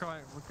sorry, we're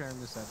clearing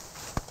this end.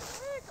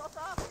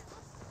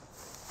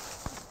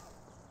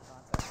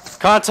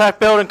 Contact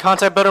building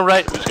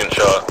right. Who's getting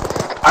shot?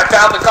 I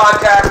found the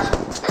contact.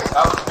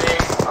 That was me.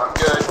 I'm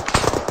good.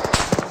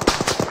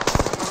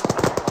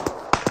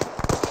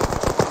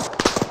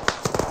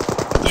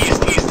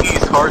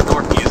 East, hard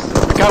northeast.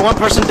 We got one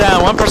person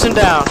down.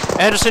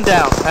 Anderson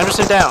down.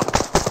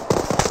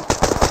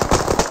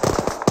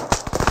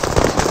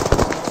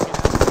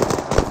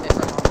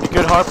 You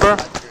good, Harper?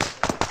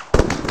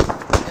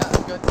 Yeah,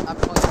 I'm good. I'm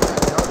going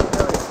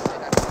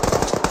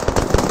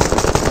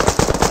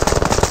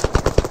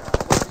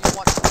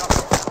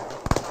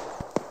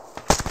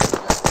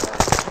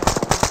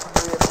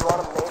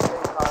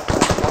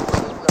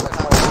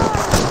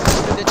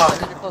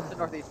to close to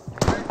northeast.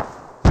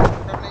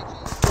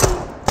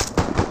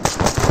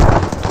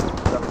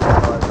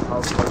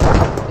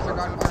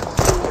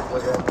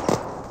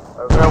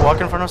 Did I walk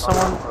in front of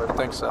someone? I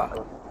think so.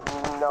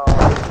 No.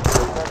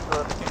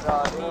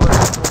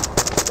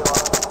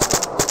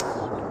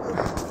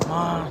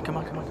 Come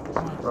on.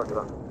 Roger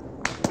that.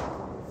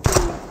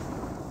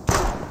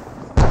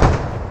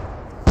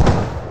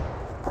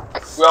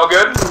 We all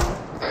good?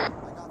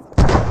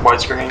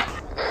 Widescreen.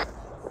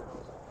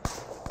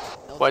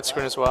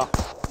 Widescreen as well.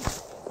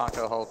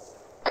 Poncho hold.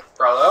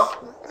 Bravo.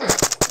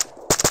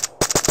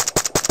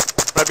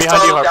 Right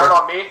behind you, Harper. Down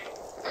on me.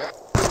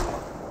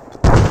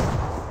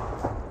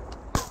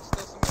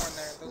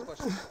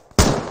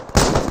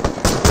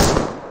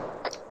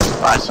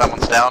 Alright,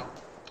 someone's down.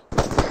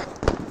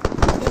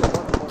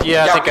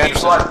 Yeah, I think we need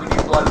blood. We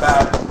need blood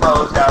bad.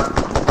 Bravo's down.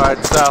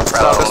 Alright, south,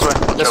 this way.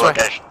 What's your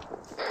location?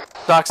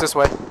 Doc's this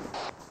way.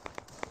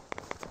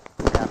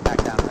 Yeah,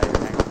 back down right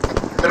here.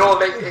 Middle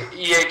of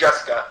EA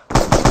Jessica.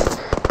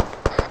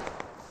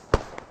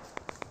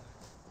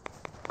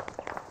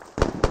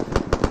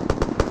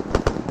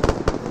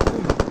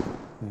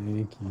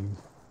 Thank you.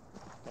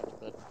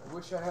 I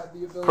wish I had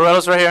the ability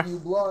Corello's right here. to give you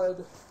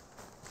blood.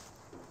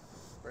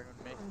 Bring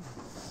with me.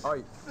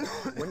 Oi,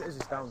 Winters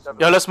is down.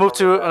 Yo, let's move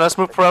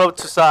Pirello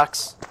to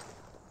Sox.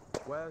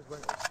 Where's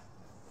Winters?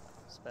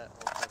 Spat.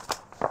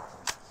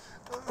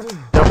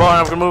 Yo, Barn,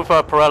 I'm gonna move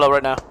Pirello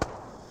right now.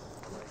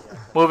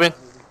 Moving.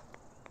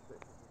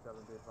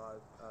 67 be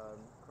advised.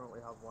 Currently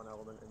have one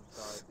element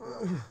inside.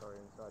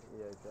 Inside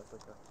EA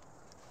Jessica.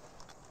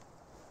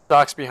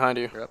 Sox behind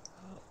you. Yep.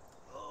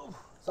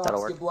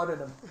 Socks, get blood in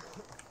him.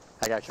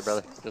 I got you,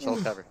 brother. Just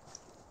hold cover.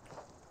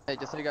 Hey,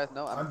 just so you guys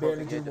know, I'm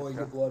bandaging while you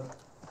get blood.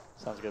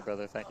 Sounds good,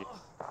 brother. Thank you.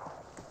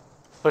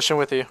 Pushing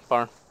with you,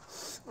 Barn.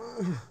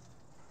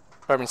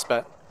 Pardon me,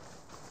 Spat.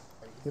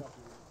 Yep.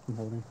 I'm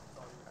holding.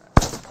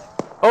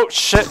 Oh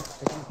shit!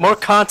 More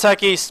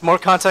contact east.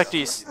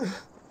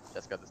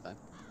 Just got this time.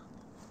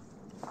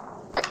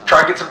 Try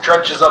and get some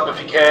trenches up if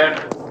you can.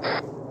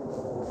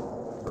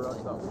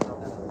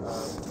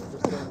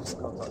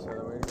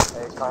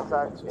 Hey,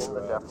 contact in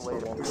the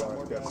defilade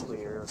appears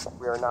clear.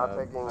 We are now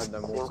taking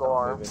single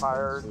arm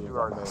fire to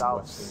our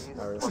southeast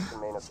towards the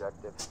main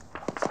objective.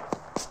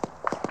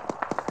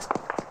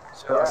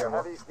 Yeah,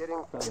 heavy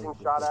getting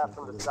shot at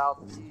from the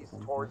southeast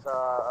towards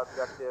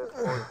objective,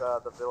 towards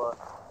the villa.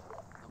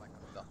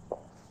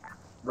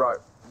 Right,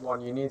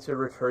 one, you need to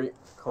retreat,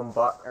 come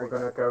back. We're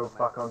gonna go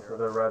back onto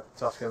the red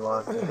tasking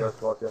line and go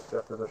towards the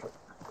SPF position.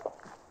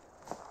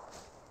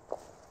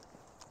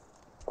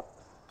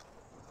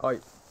 Oi,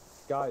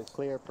 guys.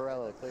 Clear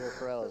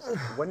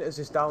Pirellos. Winters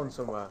is down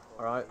somewhere,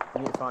 alright?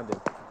 You need to find him.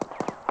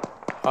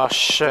 Oh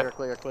shit.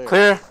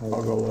 Clear.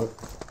 I'll go look.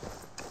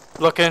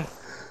 Looking.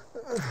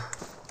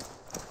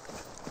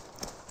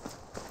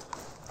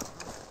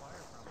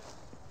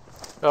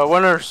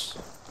 Winners.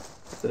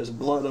 There's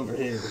blood over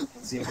here.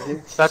 See over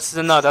here? That's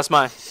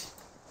mine.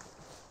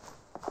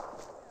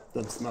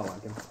 Doesn't smell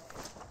like him.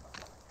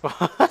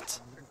 What?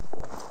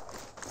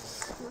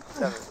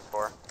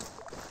 7-4.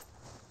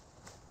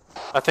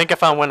 I think I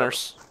found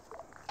winners.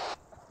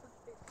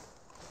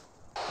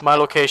 My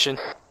location.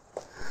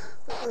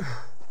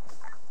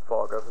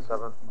 4, go for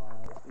 7.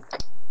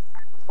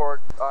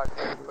 Forward,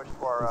 push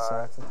for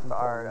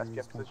our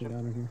SPF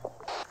position.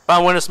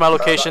 Found winners, my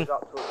location.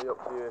 That's absolutely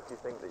up to you if you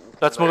think that you can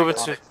Let's move it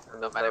to.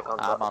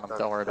 I'm on him.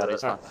 Don't worry about it.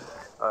 He's fine.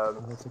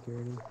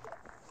 Security.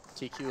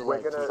 TQ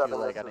leg, TQ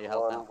leg. I need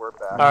help now.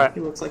 Alright. He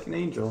looks like an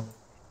angel.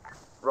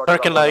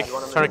 Turkin leg.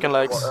 Turkin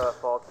legs.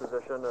 Forward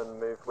position and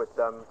move with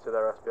them to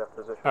their SPF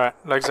position. Alright,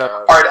 legs up.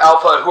 Alright,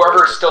 Alpha,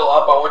 whoever's still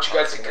up, I want you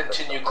guys to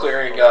continue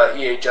clearing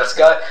EA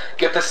Jessica.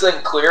 Get this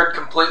thing cleared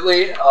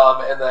completely,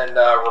 and then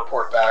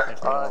report back.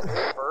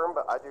 Confirm,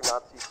 but I do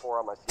not see 4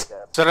 on my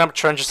CDAP. Set up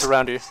trenches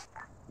around you.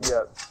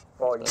 Yeah,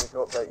 well, you need to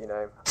update your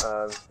name.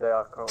 They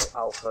are currently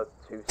Alpha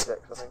 26,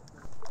 I think.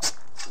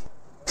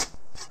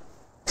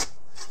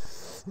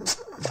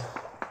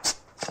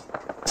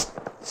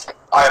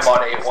 I am on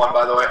 8-1,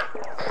 by the way.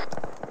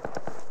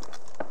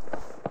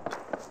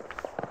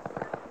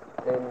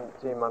 In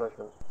team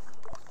management.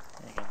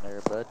 Hang in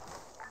there, bud.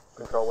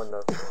 Control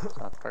window. It's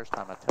not the first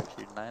time I touched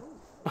you tonight.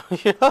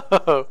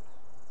 Yo!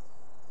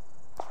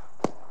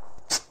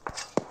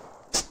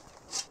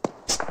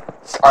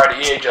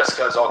 Alright, EA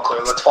Jessica is all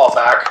clear. Let's fall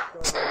back.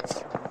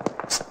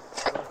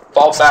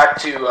 Fall back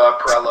to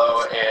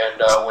Pirello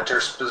and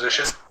Winter's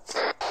position.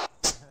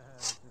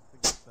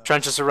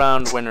 Trenches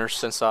around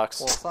Winners and Socks.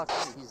 Well, fuck,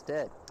 he's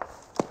dead.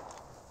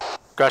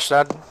 Crash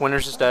dead.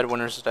 Winners is dead.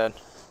 Winners is dead.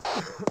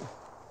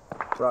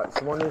 Right,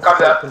 someone needs to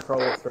take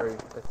control of 3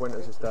 if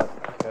Winters is dead,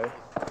 okay?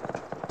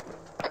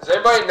 Does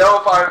anybody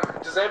know if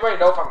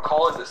I'm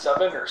calling to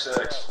 7 or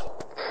 6?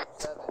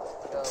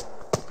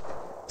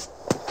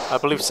 I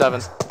believe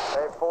 7.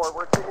 Hey, 4,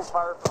 we're taking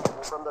fire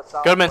from the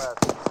south. Goodman.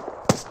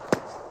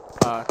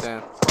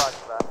 Damn.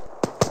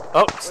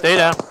 Oh, stay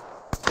down.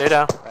 Stay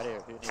down. Right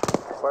here, who needs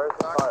Where's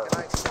the fire?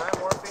 Can I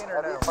morphine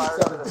or no? Fire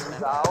to the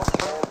south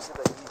and to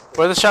the east.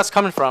 Where are the shots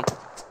coming from?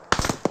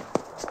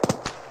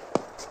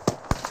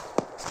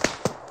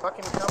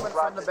 Fucking coming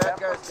from the bad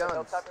guy's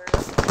guns.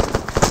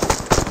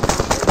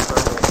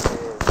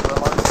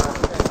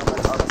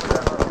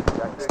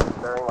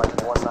 Bearing like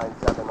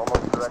 197,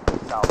 almost directly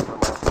south from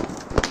us.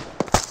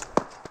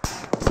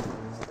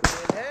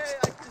 Hey,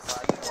 I can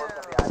see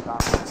now.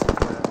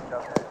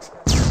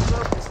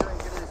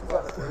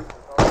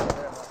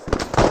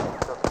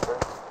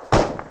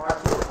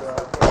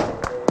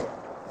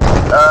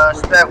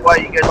 Stat, why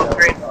you guys on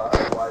screen?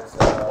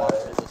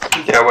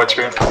 Yeah, white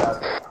screen.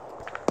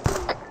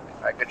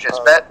 Alright, good shit,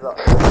 Spat.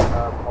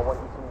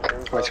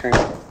 White screen.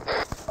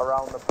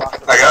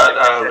 I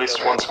got at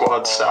least one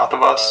squad south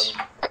of us.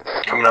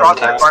 Coming out of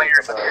the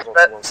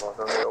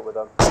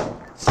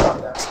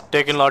tank.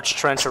 Digging large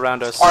trench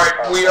around us.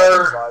 Alright, we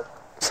are.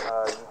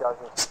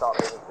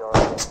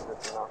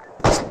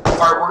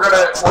 Alright, we're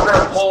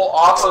gonna pull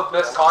off of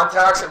this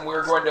contact, and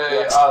we're going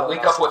to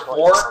link up with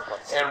 4,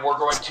 and we're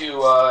going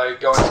to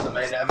go into the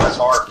main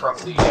MSR from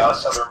the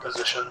southern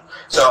position.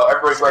 So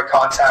everybody break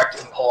contact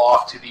and pull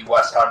off to the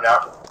west on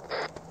now.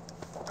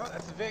 Oh,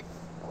 that's a Vic.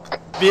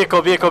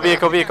 Vehicle.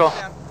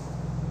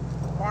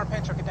 Arm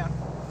pen, chuck it down.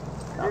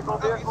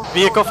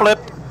 Vehicle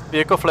flipped.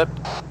 Vehicle flipped.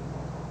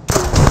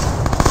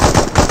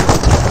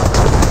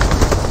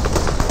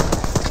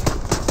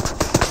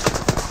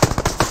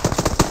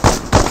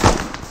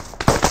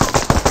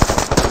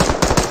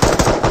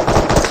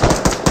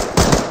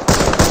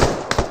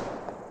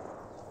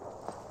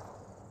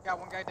 Got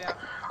one guy down.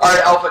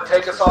 Alright, Alpha,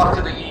 take us off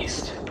to the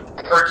east.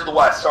 Or to the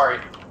west, sorry.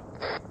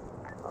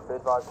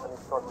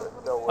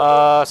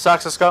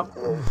 Socks, let's go.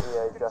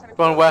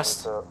 Going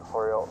west.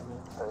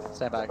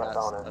 Stand by, guys.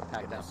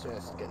 Pack down.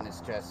 Get in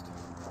his chest.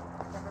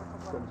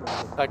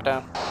 Back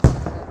down.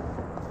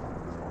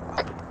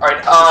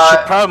 Alright,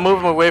 should probably move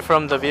him away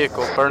from the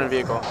vehicle, burning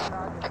vehicle.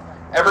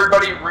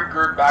 Everybody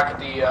regroup back at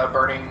the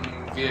burning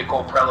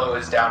vehicle. Prello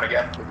is down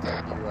again.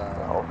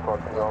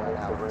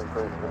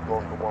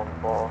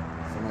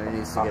 Somebody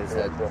needs to get his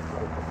head.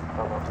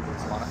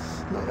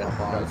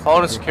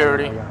 All in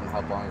security.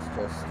 Help on his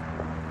chest.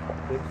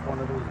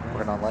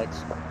 Working on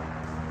legs.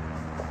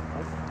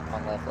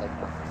 On left leg.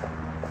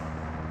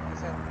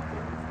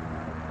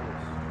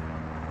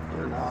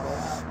 You're not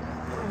allowed.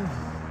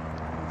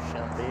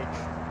 Shell bitch.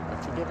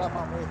 Don't you give up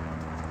on me.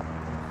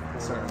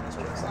 Sir, I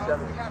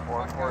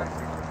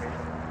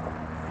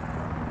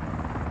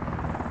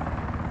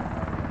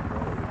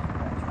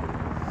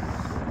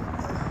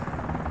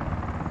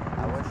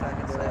wish I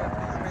could say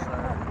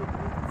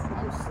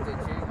I'm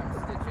stitching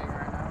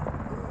right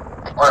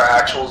now. Our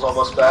actual's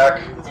almost back.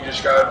 You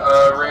just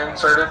got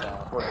reinserted.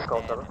 What's it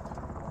called, 7?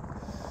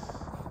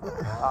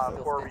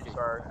 4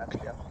 restart.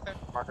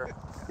 Marker.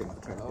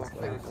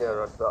 Yeah,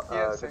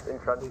 right, just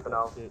entrench for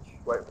now.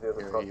 Wait for the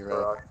other squad to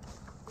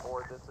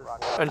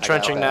arrive.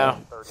 Entrenching now.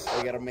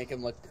 We gotta make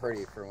him look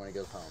pretty for when he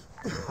goes home.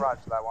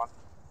 Roger that one.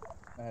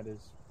 That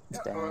is.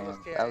 damn.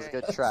 That was a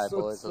good try,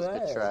 boys. That was a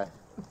good try.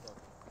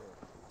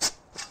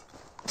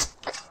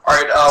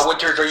 Alright,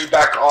 Winters, are you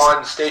back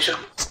on station?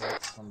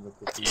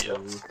 Yeah.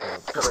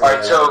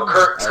 Alright, so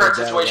current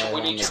situation,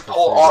 we need to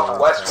pull off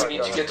west, we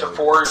need to get to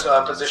 4's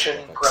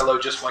position.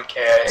 Pirello just went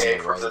KIA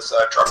from this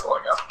truck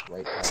blowing up.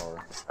 Right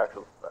tower.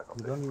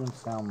 You don't even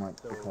sound like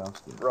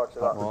Bukowski. Roger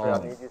that.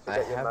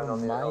 I have a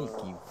mic,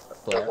 you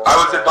fuck. I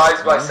was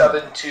advised by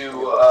 7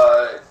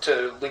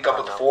 to link up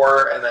with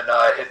 4 and then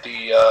hit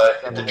the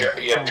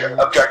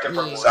objective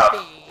from the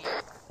south.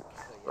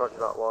 Roger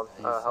that one.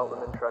 Help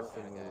them entrench.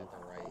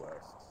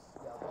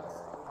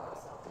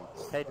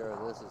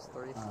 Pedro, this is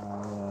 3.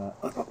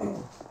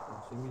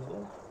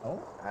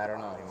 I don't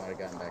know, he might have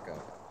gotten back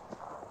up.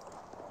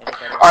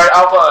 Alright,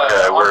 Alpha.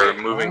 Yeah, we're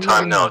moving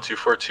time now.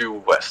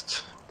 242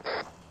 west.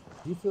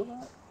 Do you feel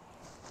that?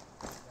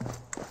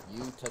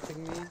 You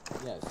touching me?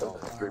 Yeah, so.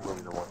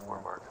 Moving to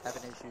 1-4 mark.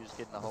 Having issues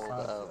getting a hold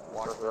of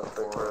water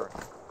for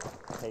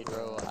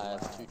Pedro. I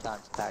have 2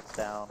 times packs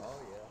down.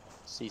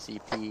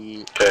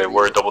 CCP. Okay,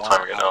 we're double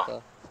timing it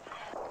now.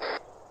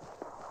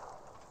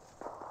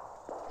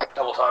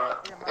 Double time it.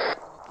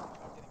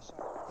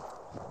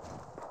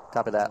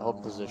 Copy that.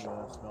 Hold position.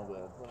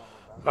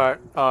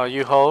 Alright,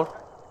 you hold.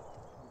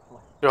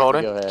 You're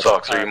holding? Go ahead.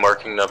 Socks, are you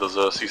marking that as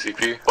a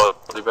CCP?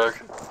 Body bag?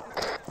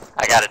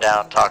 I got it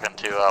down, talking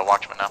to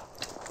Watchman now.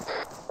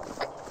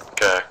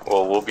 Okay,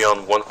 well, we'll be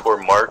on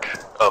 1-4 mark.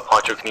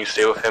 Poncho, can you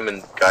stay with him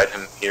and guide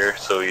him here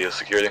so he has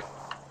security?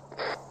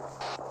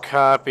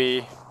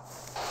 Copy.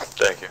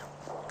 Thank you.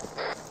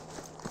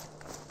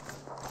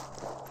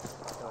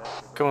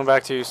 Coming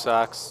back to you,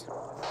 Socks.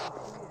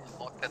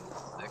 Vulcan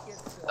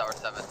 6, Tower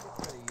 7.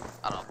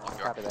 I don't know,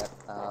 Copy that.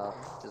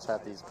 Just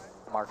have these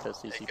marked as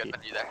CCP. Hey,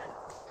 Goodman, you there?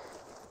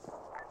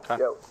 Okay.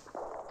 Yo.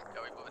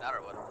 Yo, we moving out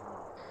or what?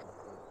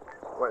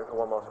 Waiting for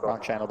one more squad. Wrong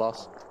channel,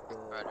 boss.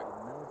 Roger.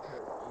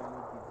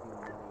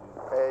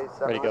 Hey,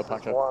 7, Ready to go, this is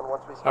Poncho. 1.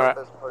 Once we start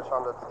this push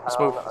onto Let's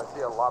move. town, I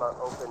see a lot of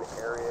open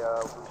area.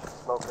 We should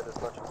smoke it as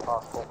much as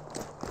possible.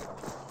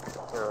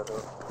 Here, I'll do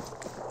it.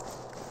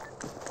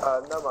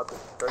 No, this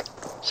is great.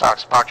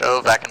 Socks,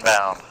 Poncho, back and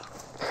bound.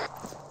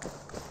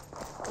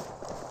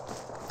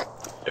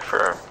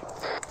 Affirm.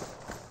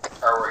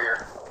 Alright, we're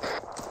here.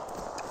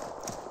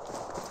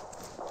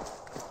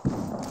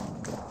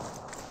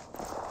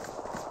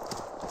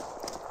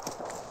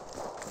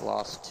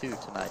 Lost 2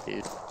 tonight,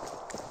 dude.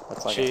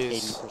 That's like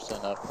Jeez.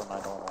 80% up from my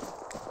normal.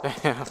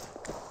 Damn.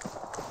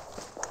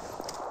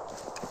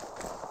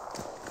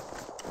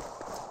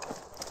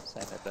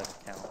 Saying that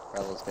doesn't count.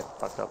 Rella's getting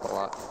fucked up a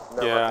lot.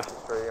 Yeah.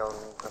 Three on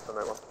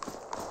SMA 1.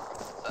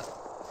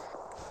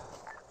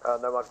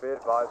 Nomad, be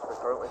advised, we're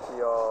currently to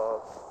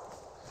your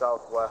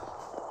southwest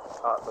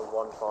at the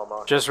 1 far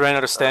mark. Just ran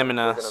out of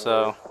stamina,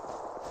 so.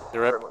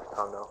 You're Very up. much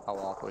time now. I'll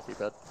walk with you,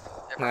 bud.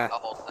 Nah. I'll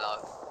hold and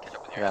I'll catch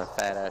up with I you. got a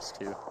fat ass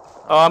too.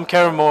 Oh, I'm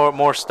carrying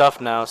more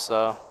stuff now,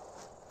 so.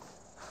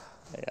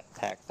 They got a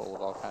pack full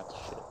of all kinds of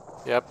shit.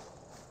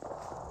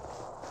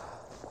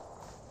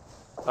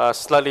 Yep.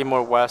 Slightly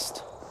more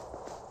west.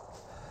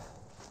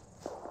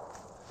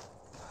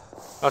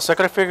 Oh, so I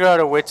gotta figure out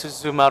a way to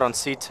zoom out on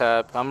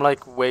C-Tab. I'm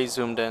like way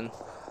zoomed in.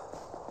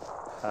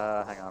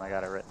 Hang on, I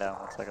got it written down.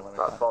 1 second, let me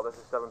That's find fault, this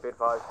is 7, be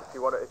advised. If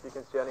you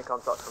can see any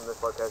contacts from this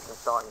location,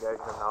 start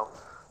engaging them now.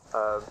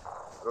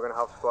 We're gonna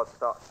have squads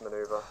start to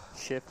maneuver. it.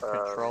 Shift,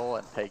 control,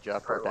 and page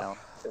up or down.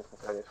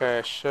 Instantaneously.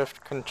 Okay,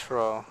 shift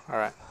control.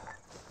 Alright.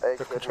 Hey,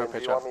 Shift control, Goodman, do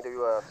page you up. want me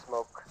to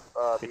smoke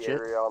the Good shit.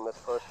 area on this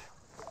push?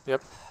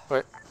 Yep.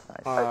 Wait.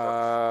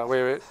 Nice.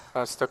 Wait.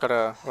 I still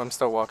gotta. I'm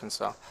still walking,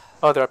 so.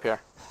 Oh, they're up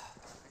here.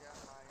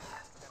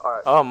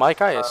 Alright. Oh, my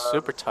guy is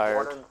super 1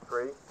 tired. and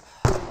 3.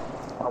 I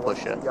want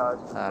Push you it. guys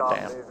to start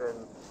Damn.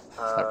 moving.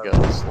 Not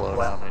good. Slow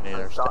down. We need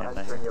our Start stamina.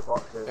 entering your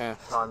boxes. Yeah.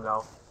 Time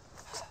now.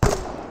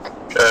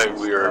 Okay,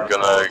 we are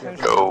gonna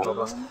go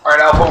Alright,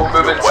 Alpha, we're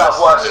moving west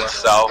and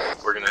southwest. south.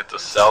 We're gonna hit the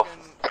south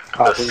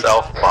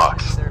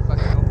box.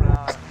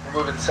 We're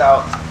moving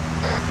south.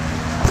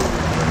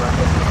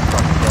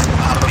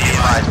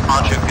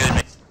 Poncho,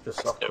 good.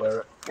 Just soft clear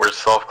it. We're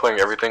self-clearing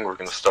everything. We're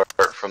gonna start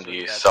from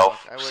the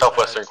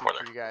southwestern corner.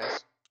 You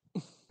guys.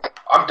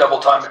 I'm double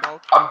timing it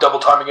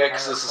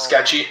because this is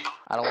sketchy.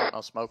 I don't want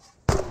no smoke.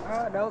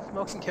 No,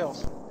 smoking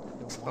kills.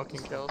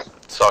 Smoking kills.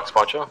 Socks,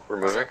 Poncho, we're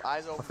moving.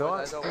 Eyes I open, feel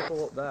like eyes open.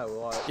 people up there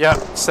were like...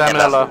 Yep,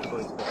 stamina low.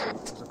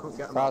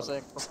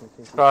 Crossing.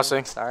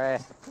 Crossing. Sorry.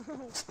 Hey,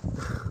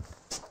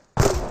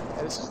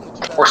 this isn't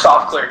too bad. We're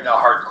soft clearing, not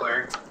hard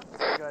clearing.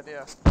 Good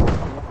idea.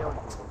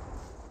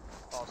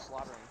 Oh,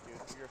 slaughtering, dude.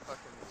 You're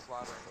fucking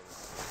slaughtering.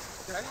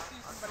 Did I just see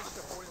somebody shoot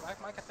a 40 life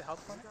mic at the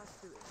health clinic?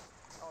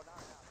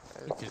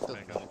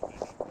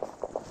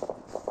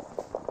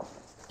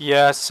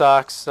 Yeah,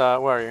 Socks. Where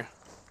are you?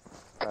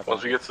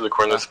 Once we get to the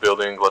corner of this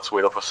building, let's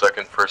wait up a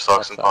second for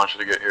Socks and Poncho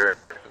to get here,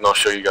 and I'll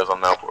show you guys on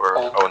map where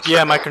I went.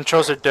 Yeah, my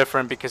controls are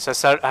different because I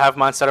have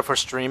mine set up for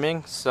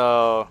streaming,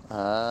 so.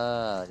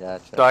 Ah,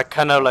 gotcha. So I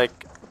kind of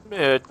like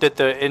did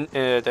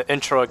the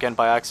intro again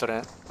by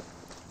accident.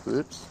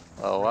 Oops.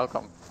 Oh,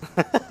 welcome.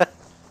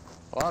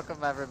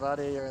 Welcome,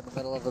 everybody. You're in the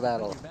middle of the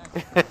battle.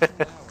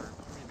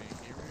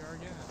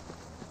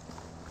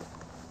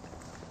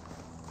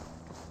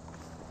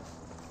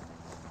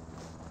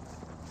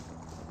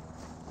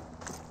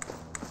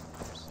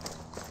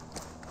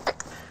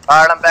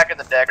 Alright, I'm back in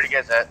the deck. Where you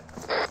guys at?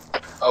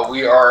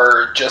 We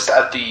are just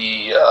at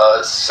the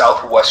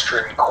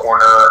southwestern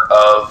corner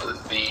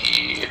of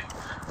the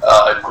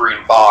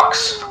green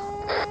box.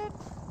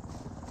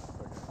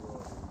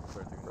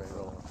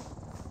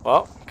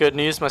 Well, good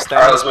news, my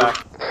stamina's Alright,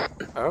 back.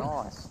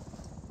 Oh. Nice.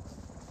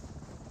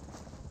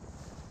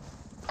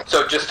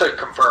 So just to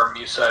confirm,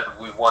 you said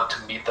we want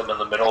to meet them in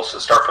the middle, so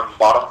start from the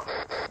bottom?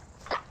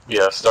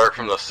 Yeah, start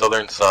from the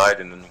southern side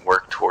and then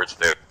work towards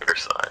the other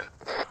side.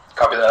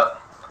 Copy that.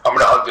 I'm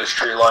gonna hug this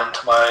tree line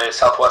to my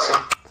southwest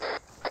end.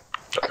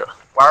 Okay.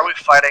 Why are we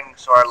fighting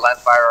so our land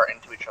fire are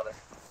into each other?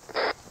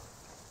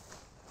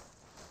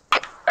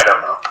 I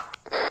don't know.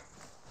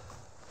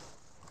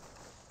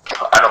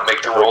 I don't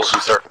make the rules. We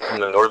start from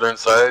the northern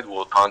side,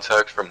 we'll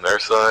contact from their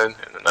side,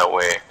 and then that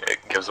way it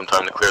gives them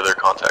time to clear their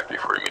contact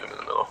before we meet them in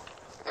the middle.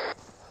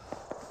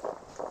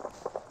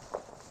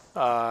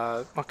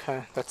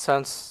 Okay, that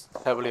sounds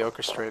heavily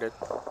orchestrated.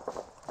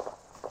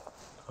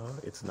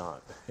 It's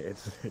not.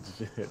 It's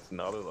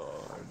not at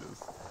all. I'm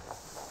just.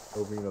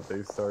 hoping that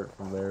they start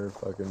from their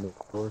fucking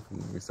north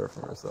and we start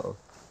from our south.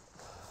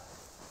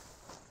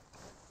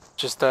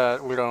 Just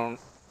that we don't.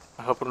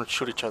 I hope we don't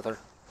shoot each other.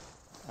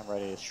 I'm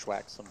ready to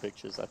schwack some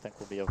bitches. I think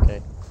we'll be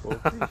okay. Well,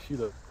 if they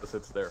shoot us,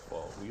 it's their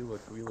fault. We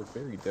look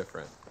very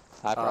different.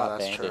 I brought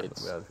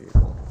band-aids. Bad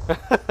people.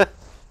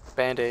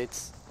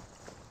 Band-aids.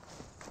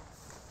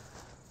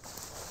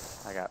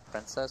 I got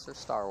Princess or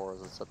Star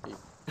Wars. It's up to you.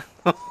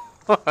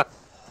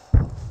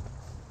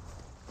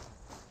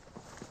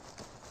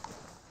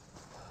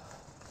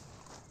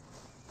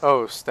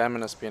 Oh,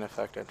 stamina's being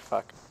affected.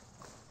 Fuck.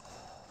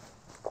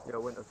 Yeah,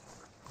 Winters.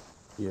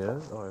 Yeah?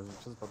 Oh, I was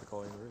just about to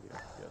call you on the radio.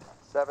 Yeah.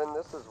 7,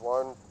 this is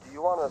 1. Do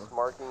you want us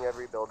marking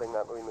every building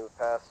that we move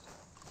past?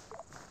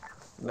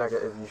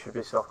 Negative, you should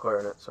be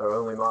self-clearing it, so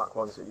only mark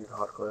ones that you've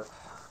hard clear.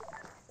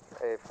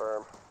 A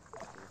firm.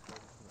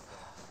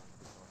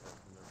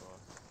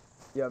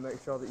 Yeah,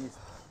 make sure that you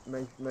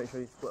make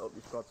sure you split up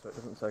your squad so it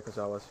doesn't take us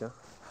hours, yeah?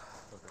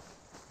 Okay.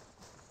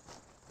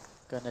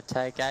 Gonna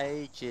take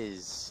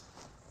ages.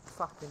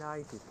 Fucking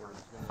ages, man.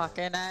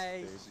 Fucking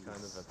ages. Kind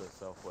of at the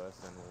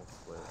southwest and we'll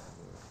split.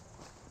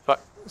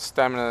 Fuck.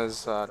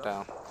 Stamina's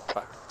down.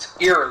 Fuck. It's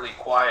eerily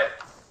quiet.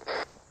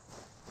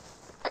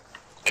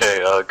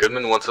 Okay,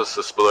 Goodman wants us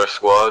to split our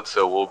squad,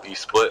 so we'll be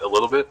split a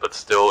little bit, but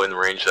still in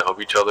range to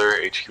help each other.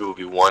 HQ will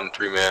be 1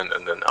 3-man,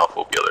 and then Alpha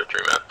will be other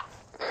 3-man.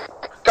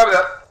 Copy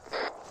that.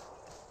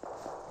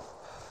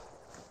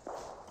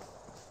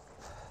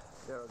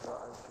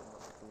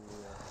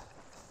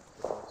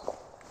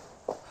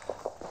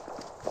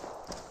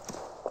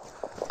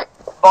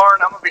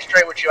 Barn, I'm gonna be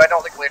straight with you. I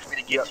don't think we have for me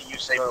to get to you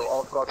safely. So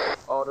all squad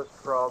orders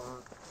from...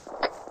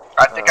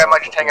 I think I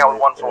might just hang out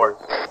with 1-4.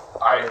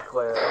 Alright.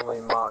 Clear,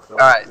 only mark them.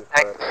 Alright,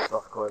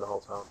 Self-clear the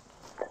whole town.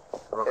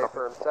 A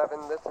firm.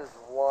 7, this is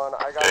 1.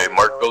 I got Okay,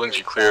 mark buildings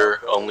you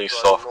clear, only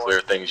soft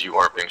clear things you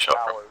aren't being shot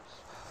from.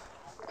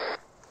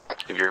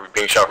 If you're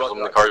being shot from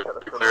something in the car,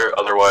 you're clear,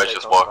 otherwise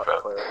just walk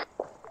fast.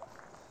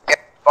 Yeah,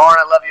 Barn,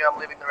 I love you. I'm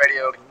leaving the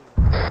radio.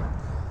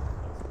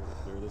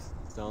 Clear this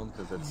down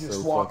because it's You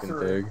just so walk fucking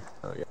through it. big.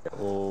 Oh yeah,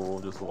 we'll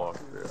just walk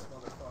through it.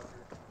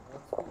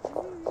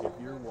 If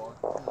you're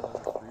walking along the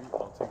street,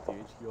 I'll take the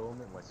HQ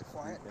element like a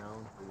street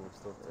down. We'll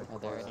still take Are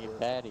there any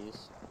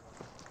baddies?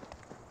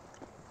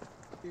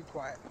 Be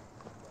quiet.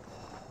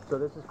 So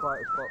this is quite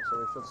a spot, so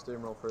we should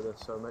steamroll through this,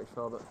 so make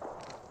sure that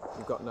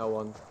you've got no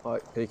one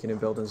like peeking in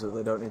buildings that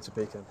they don't need to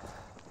peek in.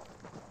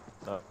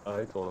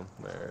 I told them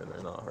they're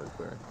not hard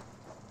clearing.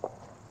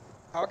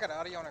 Oh, I got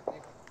audio on our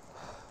vehicle.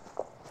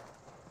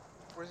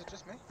 Or is it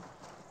just me?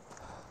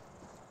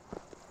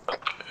 Oh,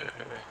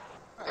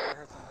 I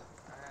heard something.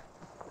 Alright.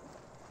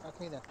 That's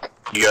me then.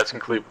 You guys can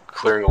keep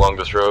clearing along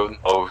this road.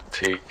 I'll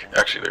take,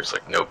 actually there's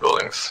like no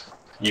buildings.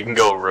 You can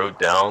go road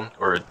down,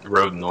 or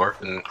road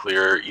north and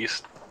clear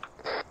east.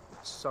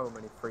 So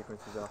many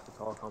frequencies I have to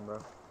talk on, bro.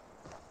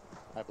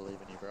 I believe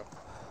in you, bro.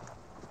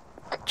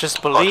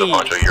 Just believe.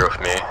 Poncho, you're with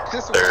me.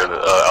 They're,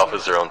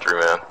 Alpha's their own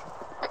 3-man.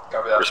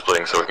 We're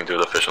splitting so we can do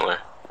it efficiently.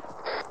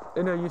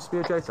 Inno used to be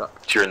a JTAC.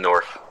 To your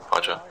north,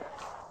 Poncho.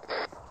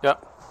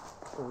 Yep.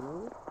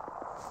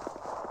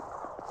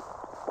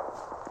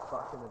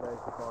 Back in the days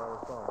before I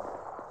was born.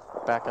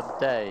 Back in the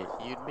day,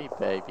 you and me,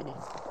 baby.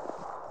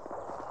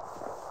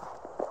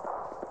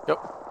 Yep.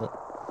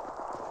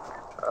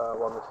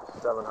 This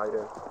is 7, how you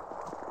doing?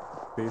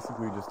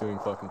 Basically just doing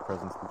fucking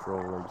presence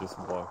control or just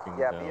walking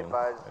Yeah, down. be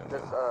advised, and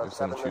this, if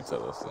someone 7, shoots at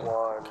us, then...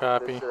 1.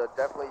 Copy. This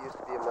definitely used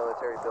to be a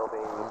military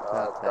building.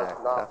 Contact, Does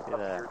not copy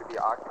appear that. to be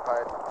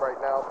occupied right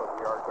now, but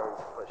we are going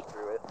to push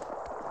through it.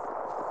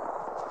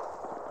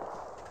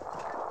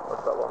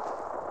 What's that one?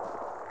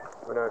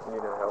 We don't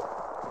need any help.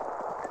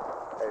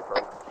 Hey,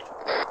 firm.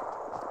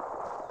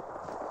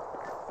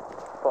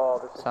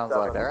 This is Sounds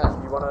 7. like they're at.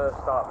 You want to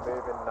start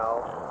moving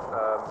now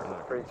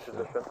to each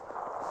position.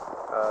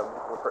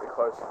 We're pretty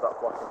close to that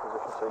blocking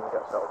position, so you can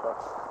get settled there.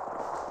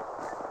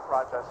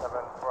 Roger, 7,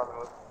 we're on the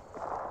move.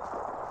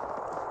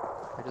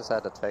 I just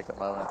had to take a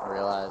moment and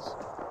realize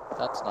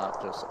that's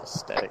not just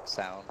aesthetic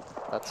sound.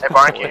 That's Hey,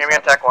 Barn, can you hear me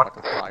on Tech 1?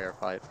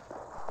 Firefight.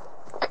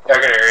 Yeah, I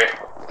can hear you.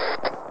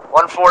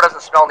 1-4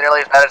 doesn't smell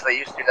nearly as bad as they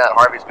used to now that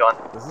Harvey's gone.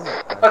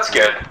 That's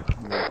good.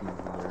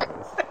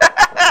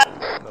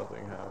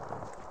 Nothing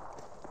happened.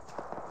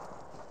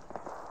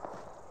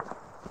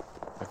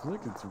 I feel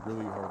like it's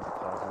really hard to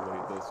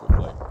populate this with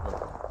like...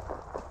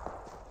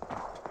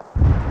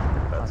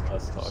 That's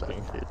us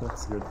talking.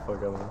 Let's get the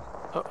fuck out of here.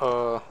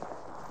 Uh-oh.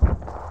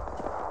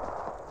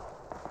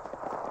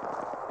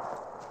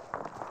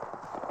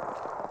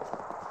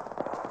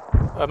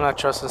 I'm not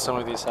trusting some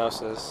of these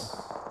houses.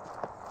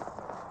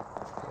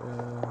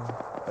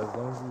 As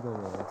long as we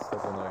don't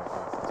step on our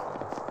house, it's fine.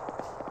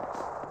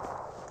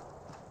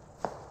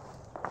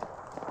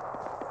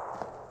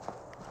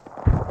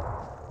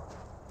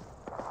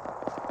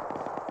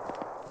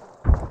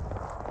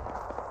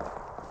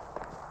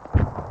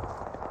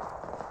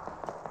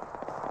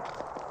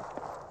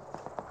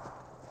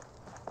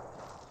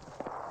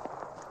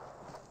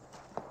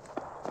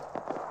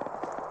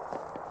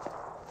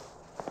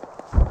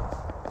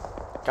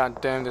 God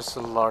damn, this is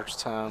a large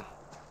town.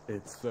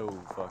 It's so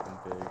fucking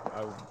big.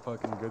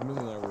 Fucking Goodman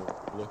and I were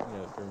looking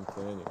at it during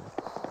planning,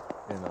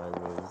 and I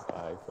was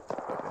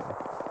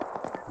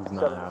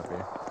not happy.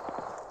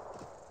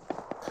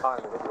 I'm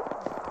an idiot.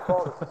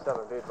 Call this is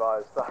 7, be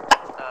advised. The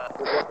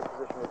rocket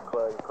position is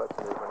clear, you clear to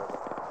move whenever.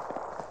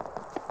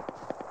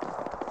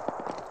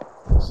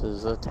 This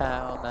is a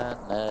town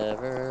that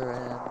never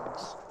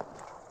ends.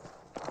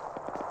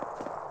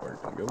 We're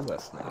gonna go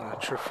west now.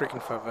 True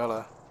freaking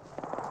favela.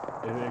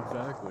 Yeah,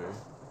 exactly.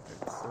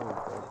 It's so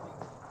fucking...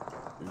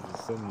 There's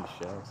just so many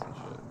shouts and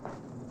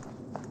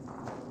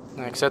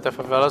shit. Except the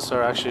favelas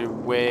are actually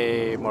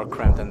way more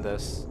cramped than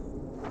this.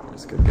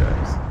 There's good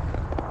guys.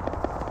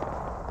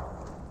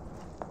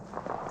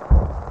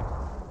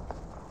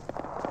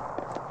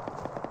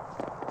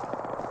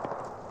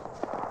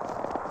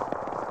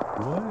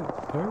 What?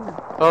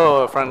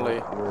 Oh, friendly.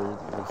 We're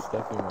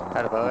stepping on.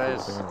 Hi,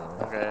 boys.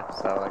 Okay,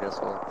 so I guess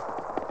we'll.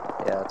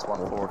 Yeah, it's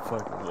 1-4. We're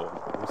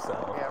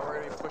south. Yeah, we're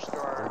gonna be pushed to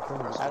our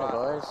Hi,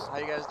 boys. How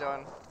you guys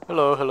doing?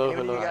 Hello, hello,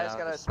 Any of hello. you guys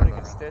got a twig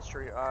and stitch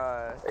or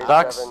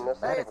Ducks? This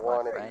is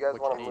 1. If you guys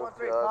want to move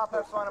to us,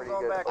 there's some pretty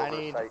good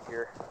oversight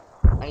here.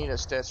 I need a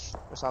stitch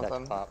or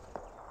something. Pop,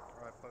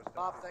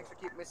 thanks for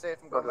keeping me safe.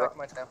 I'm going back to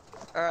my town.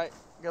 Alright,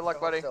 good luck,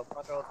 buddy.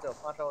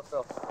 Control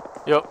still.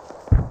 Yep.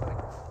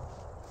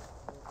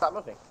 Stop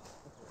moving.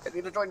 I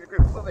need to join your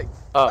group. Moving.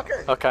 Oh,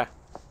 okay.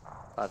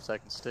 5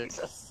 seconds stick.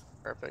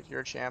 Perfect, you're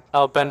a champ.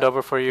 I'll bend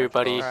over for you,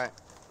 buddy. Alright.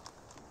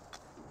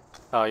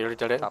 Oh, you already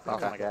did it? Top off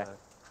my guy.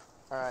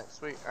 Alright,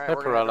 sweet. Hey, Alright,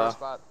 we're gonna go Pirello. to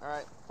spot.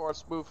 Alright,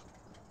 Forrest, move.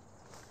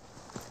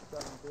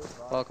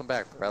 Welcome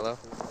back, Pirello.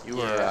 You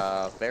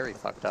were very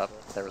fucked up.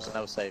 There was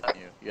no saving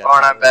you.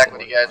 Barn, I'm back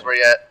with you guys. Where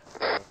you at?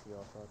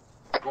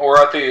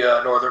 We're at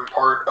the northern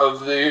part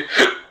of the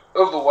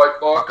white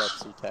box.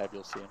 That C-tab,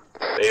 you'll see him.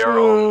 They are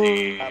on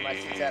the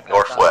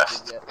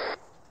northwest.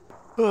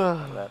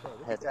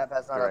 Tab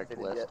has not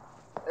updated yet.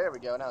 There we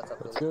go, now it's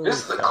updated. This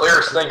is the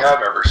clearest thing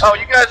I've ever seen. Oh,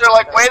 you guys are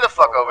like way the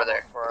fuck over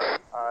there. For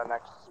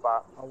next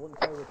spot.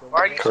 Why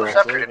are you so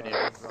separated?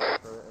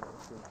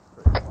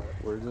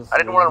 I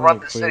didn't want to run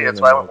the city, that's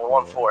why I went for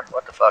 1-4.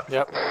 What the fuck?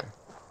 Yep.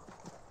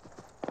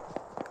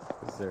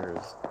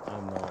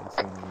 I'm not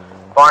seeing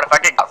anyone. Barn, if I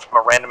get out from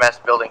a random ass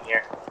building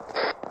here.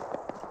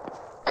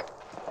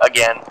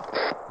 Again.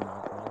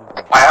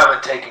 I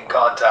haven't taken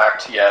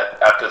contact yet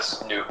at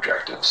this new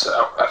objective,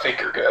 so I think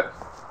you're good.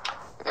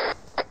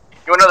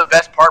 You wanna know the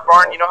best part,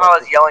 Barn? You know how I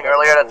was yelling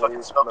earlier at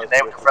fucking smoking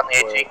name with a friendly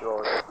AT?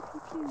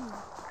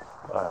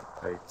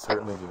 I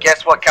certainly do.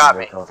 Guess what caught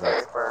me?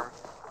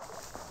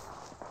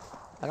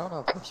 I don't know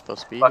if we're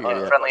supposed to be Fucking here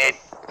yet. friendly AT.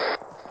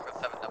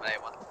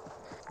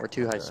 We're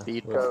too high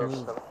speed. I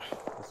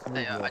just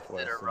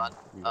did a run.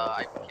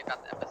 I came down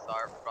the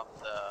MSR from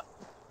the,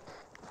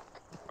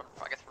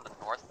 I guess from the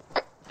north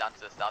down to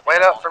the south.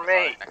 Wait up for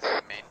me. Next to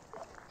the main.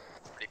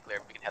 Pretty clear.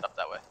 We can head up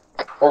that way.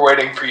 We're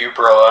waiting for you,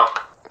 Pirello.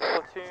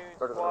 Platoon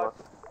squad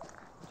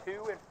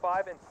 2 and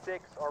 5 and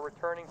 6 are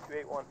returning to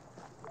 8-1.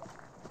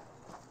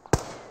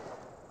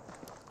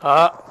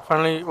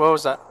 Friendly, what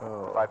was that?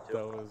 Oh, I think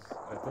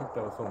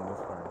that was from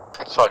misfire.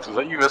 Sox, was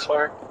that you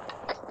misfire?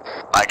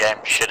 My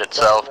game shit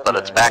itself, but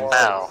it's back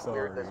now.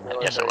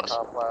 Yes, it was.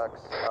 Complex.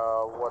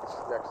 What's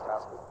next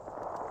task?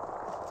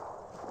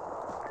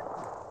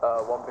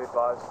 1 be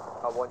advised.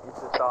 I want you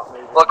to start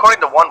moving. Well,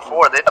 according to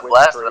 1-4, they've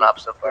blasted up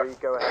so far. 3,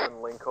 go ahead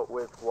and link up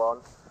with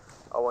 1.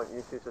 I want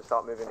you two to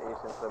start moving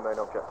east into the main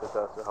objective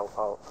there to help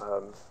out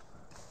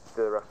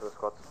the rest of the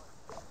squads.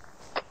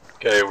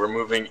 Okay, we're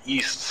moving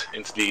east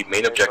into the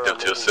main objective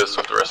to assist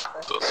with the rest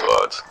of the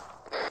squads.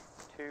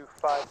 2,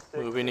 5, 6.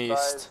 Moving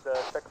east.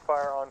 Check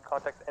fire on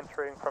contacts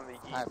entering from the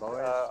east.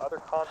 Other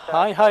contacts.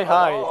 Hi.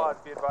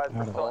 Be advised,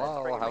 we're still Hello,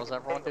 entering. how's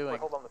everyone doing?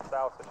 Hold on the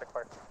south, so check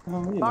fire.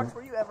 Fox,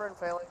 were you ever in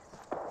Phalanx?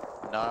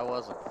 No, I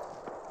wasn't.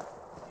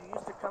 You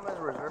used to come as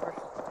a reservist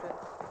or something?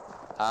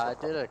 I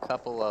did a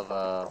couple of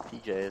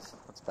PJs.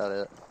 That's about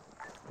it.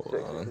 Hold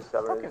on. I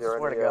fucking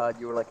swear to God,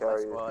 you were like my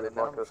squad, and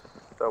now I'm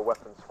a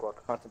weapons squad.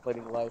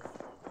 contemplating life.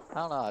 I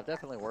don't know, I've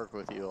definitely worked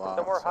with you a lot.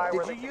 Somewhere high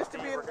where Did you used to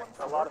be in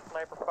a lot of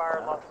sniper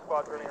fire, lots of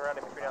squads running around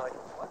in between alley.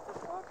 What the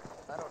fuck?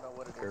 I don't know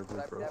what it is. But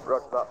I've never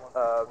Roger that.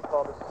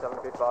 Paul, this is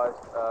 7, be advised.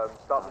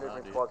 Start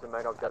maneuvering towards the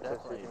main objective,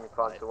 see if you can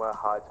find somewhere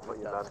high to put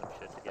your men.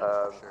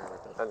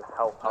 And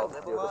help out the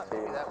other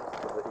teams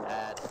to the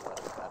east.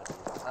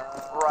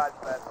 Roger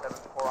that,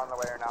 7-4 on the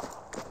layer now.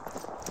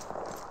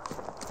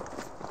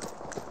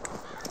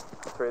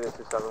 3, this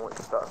is 7, what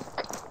you start?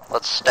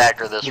 Let's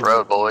stagger this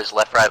road, boys.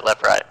 Left, right,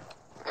 left, right.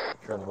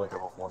 Trying to link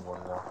up with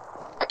 1-1 now.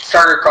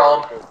 Start your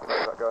column.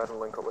 Go ahead and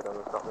link up with them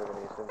and start moving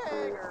east into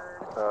main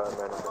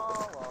objective.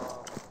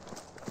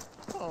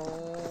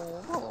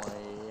 Oh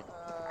boy.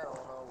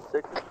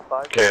 6,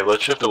 5. Okay,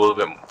 let's shift a little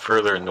bit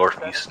further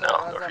northeast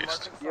now.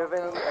 Northeast. Do you have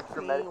any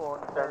extra medics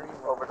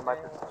over to my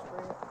position?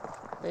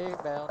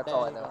 That's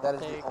all I know. That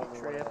is the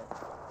only one I know.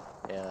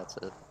 Yeah, that's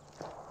it.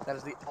 That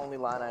is the only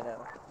line I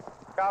know.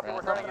 Copy,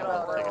 we're trying to get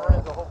on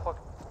the whole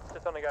fucking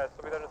shit ton of guys,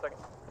 so be there in a second.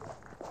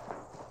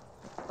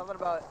 Something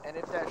about, and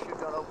if that shoot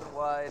don't open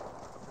wide,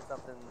 or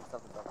something, I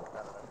don't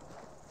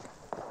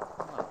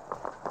know.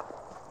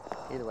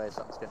 Either way,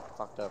 something's getting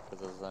fucked up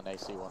because it was an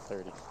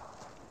AC-130.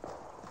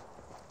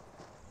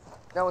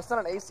 No, it's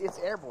not an AC. It's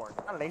airborne.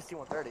 Not an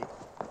AC-130.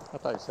 I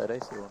thought you said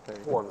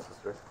AC-130. One,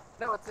 sister.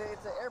 No, it's an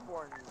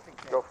airborne think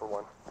tank. Go for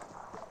one.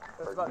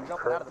 It's about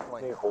jumping out of the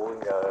plane.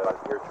 Holding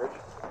your church?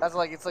 That's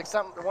like it's like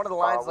something. One of the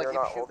lines like we're if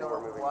not you shoot holding, them we're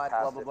over moving blood,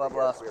 past blah blah it, blah but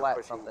blah, yes, we are splat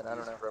pushing something. I don't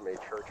east know. from a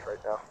church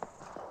right now.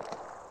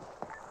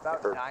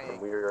 About Sir, dying.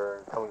 we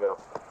are coming up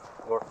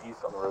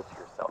northeast on the road to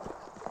your southeast.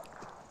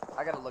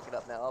 I gotta look it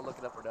up now. I'll look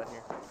it up. We're done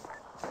here.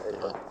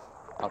 Yeah.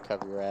 I'll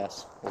cover your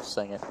ass. We'll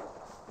sing it.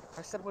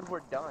 I said when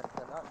we're done,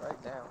 but not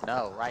right now.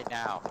 No, right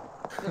now.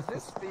 Does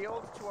this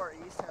field to our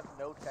east have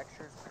no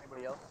textures for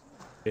anybody else?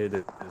 It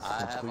is I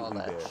have all completely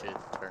that bare. shit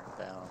turned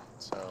down,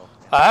 so...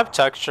 I have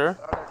texture.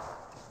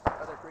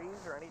 Are there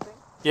trees or anything?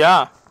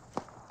 Yeah.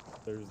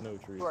 There's no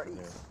trees To our in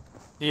here. east.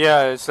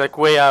 Yeah, it's like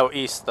way out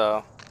east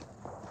though.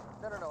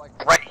 No,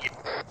 like right here.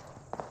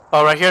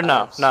 Oh, right here?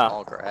 No, no.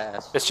 All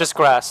grass. It's just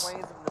grass.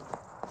 Plains in the...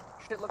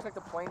 Shit looks like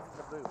the plains in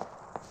the boot.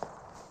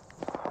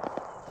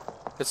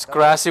 It's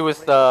grassy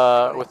with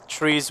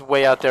trees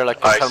way out there,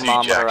 like a I see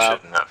thermometer jack out.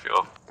 shit in that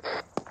field.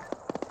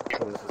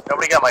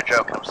 Nobody got my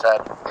joke, I'm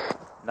sad.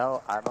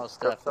 No, I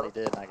most definitely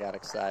did, and I got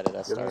excited.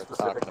 I started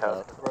talking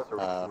about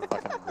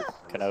fucking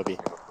Kenobi.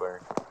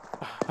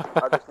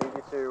 I just need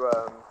you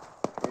to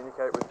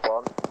communicate with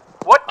one.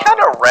 What kind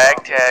of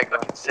ragtag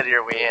fucking city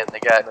are we in?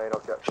 They got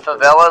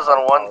favelas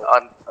on one,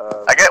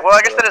 I guess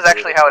that is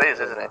actually how it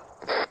is, isn't it?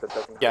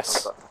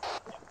 Yes.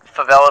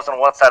 Favelas on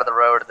one side of the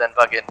road, and then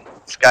fucking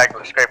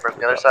skyscrapers on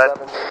the other side.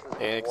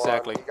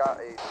 Exactly.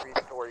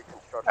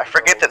 I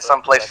forget that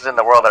some places in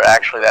the world are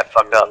actually that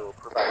fucked up.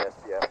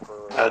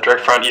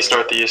 Direct front,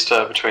 east-northeast,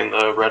 between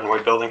the red and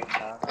white building.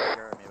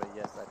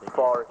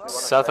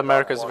 South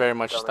America is very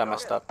much that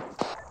messed up.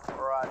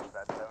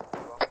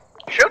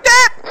 Shoot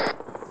that!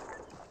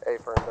 Hey,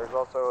 Fern, there's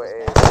also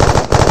a...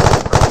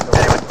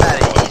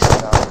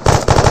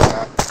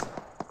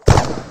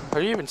 How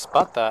do you even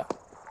spot that?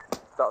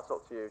 That's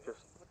up to you. Just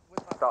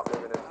start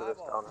moving into this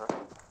town here.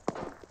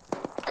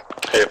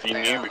 Hey, if you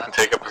need, we can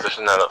take a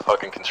position at a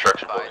fucking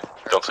construction building.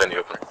 Don't say any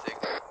open.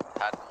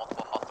 Had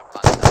multiple hostile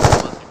contacts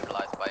that was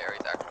neutralized by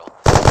Ares actual.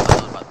 I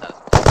don't know about that as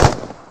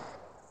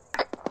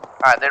well.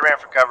 Alright, they ran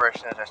for cover as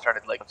soon as I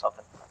started like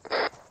something.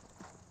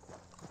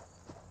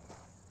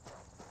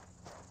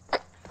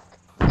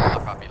 I'll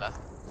copy last.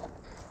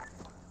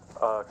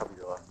 Copy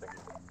your last, thank you.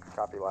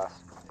 Copy last.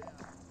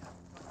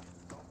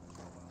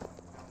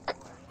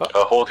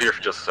 Hold here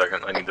for just a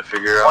second. I need to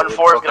figure out 1-4 is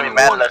what gonna be building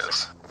mad one at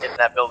us is. in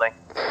that building.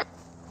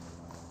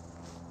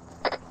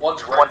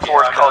 One's 1-4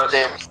 is called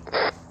dibs.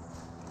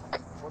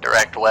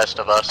 Direct west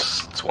of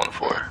us. It's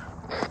 1-4.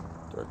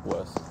 Direct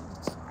west.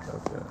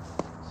 Okay.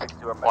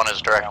 One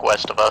is direct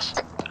west of us.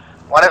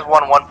 One is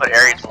 1-1, put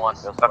Ares 1.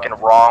 Fucking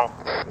wrong.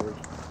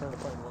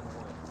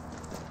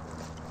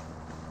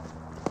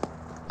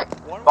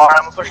 Bar,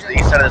 I'm gonna push to the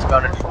east side of this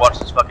mountain and just watch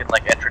this fucking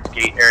like entrance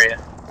gate area.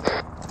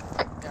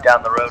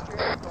 Down the road.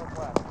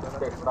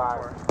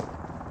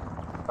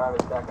 6-5. 5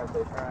 is back on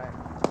station.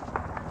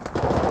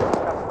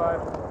 Alright.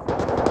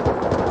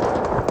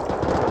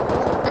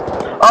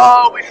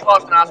 Oh, we just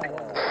lost an Oscar.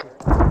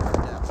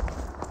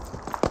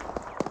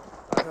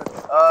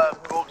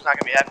 Goog's not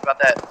gonna be happy about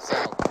that.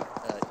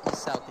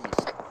 East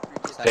southeast.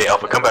 Hey,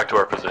 Alpha, come back to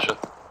our position.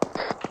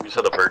 We just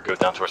had the bird go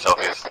down to our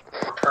southeast.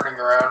 We're turning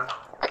around.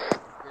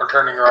 We're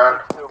turning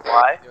around.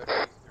 Why?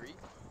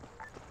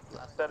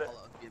 Set it.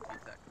 We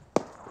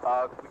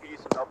could use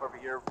some help over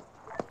here.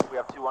 We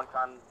have 2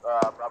 1-con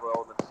Bravo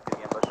elements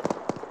getting ambushed.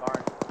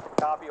 Alright.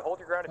 Copy. Hold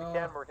your ground if you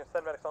can. We're gonna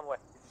send medics on the way.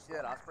 Did you see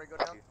that Osprey go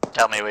down?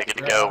 Tell me we get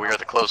to go. We are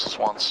the closest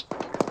ones.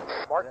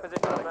 Mark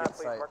position on map,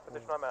 please. Mark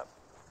position on map.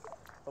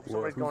 Hope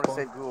somebody's going to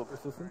save Gould.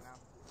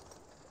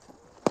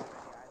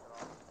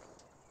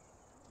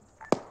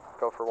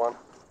 Go for one.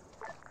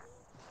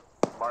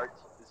 Marked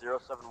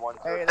 071.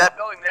 Hey, that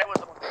building there was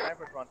the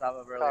snipers on top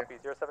of earlier. Copy.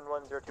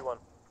 071021.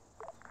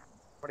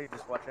 What do you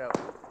just watch out?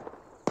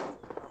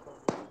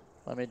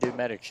 Let me do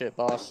medic shit,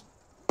 boss.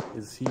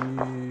 Is he...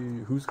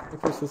 who's calling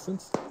for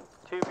assistance?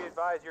 2, be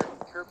advised, your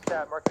group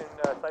chat, marking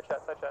side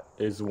chat.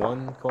 Is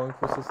one calling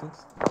for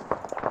assistance?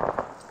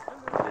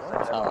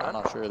 Oh, I'm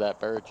not sure that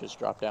bird just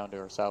dropped down to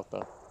our south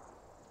though.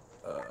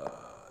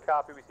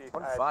 Copy, we see.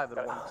 1-5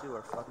 and 1-2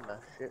 are fucking the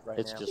shit right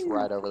It's now. just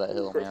right over that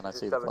hill, man. I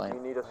see the You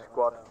flame. need a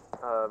squad.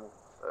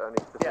 Any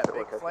Yeah,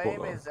 specific Big location.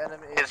 Flame is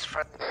enemy. His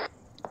friend.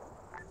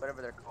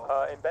 Whatever they're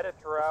called. Embedded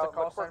throughout.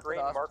 Look for green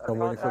marker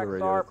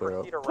contacts are.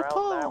 Proceed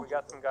around that. We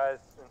got some guys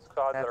in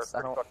squads that are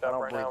pretty fucked up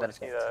right now. We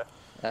just need to.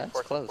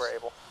 That's close. We're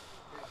able.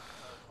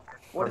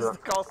 What is the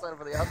call sign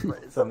for the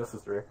Ospreys? This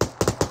is 3.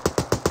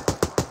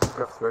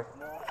 That's 3.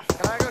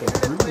 Can I go shoot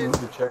it, Can please? you need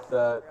to check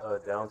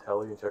that down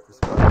tele and check for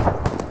squads?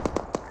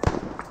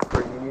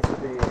 You need to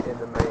be in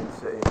the main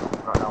city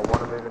right now.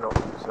 One are moving up,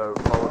 so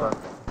follow them.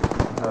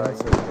 You need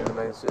to be in the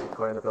main city,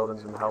 clearing the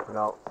buildings and helping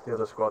out the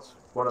other squads.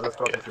 One of the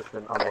squads has just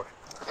been ambushed.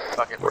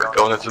 We're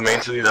going into the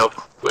main city to help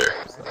clear.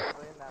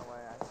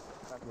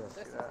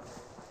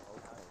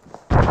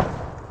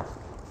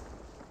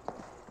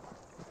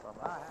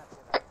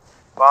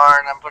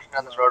 barn. I'm pushing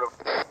down this road.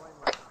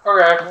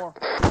 Okay.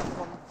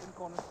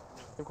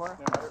 In corner.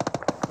 Perfect.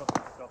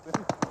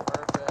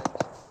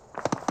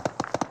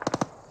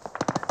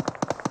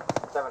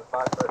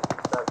 7-5 first.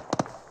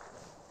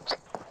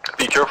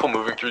 Be careful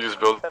moving through these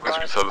buildings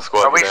because the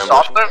squad. Are we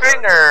soft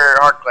moving or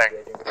hard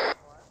clearing?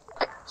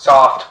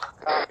 Soft.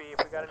 Copy. If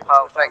we got any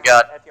Oh, thank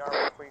God. at the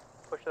ArmA3, please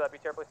push to that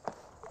BTR, please.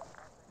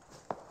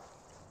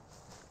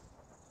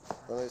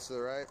 Friendlies to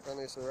the right,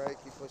 friendlies to the right,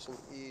 keep pushing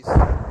east.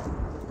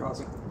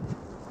 Crossing.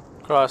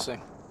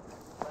 Crossing.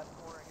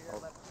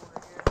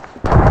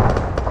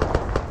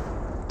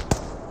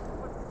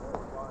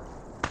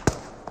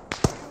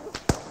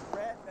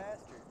 Rat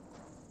bastard.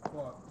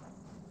 What?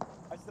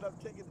 I said I'm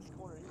taking this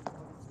corner here.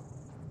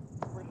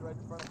 Right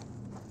in front of me.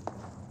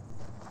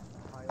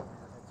 High over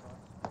your head, son.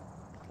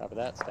 Copy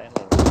that, stand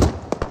low.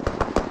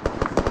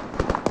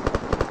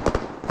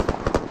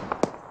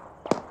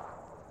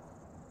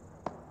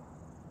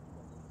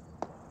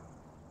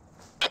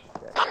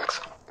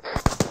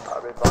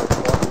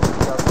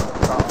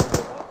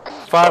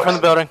 Fire from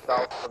the building.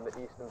 South from the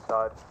eastern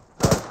side.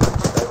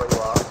 Stay where you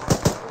are. And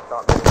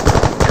start moving.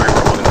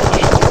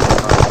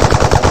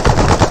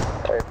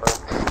 Hey, friend.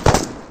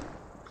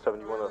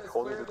 71,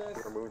 hold it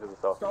or move to the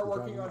south. Start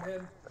working on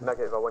him.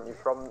 Negative, I want you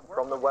from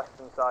the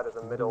western side of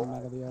the middle.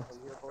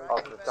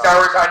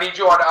 Sowers, I need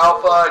you on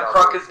Alpha.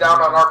 Crunk is down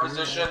on our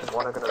position.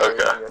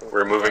 Okay,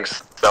 we're moving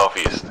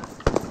southeast.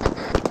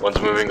 One's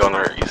moving on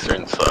our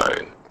eastern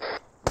side.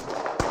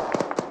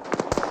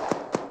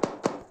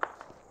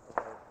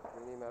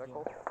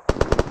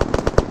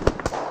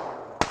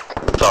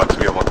 Talks,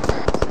 we have one.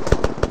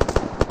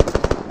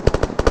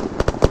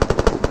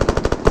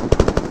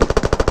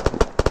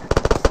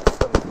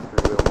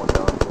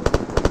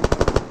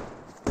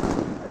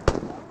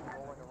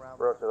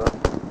 Roger that.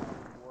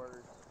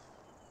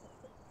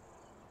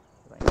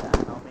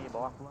 On me,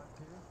 boy.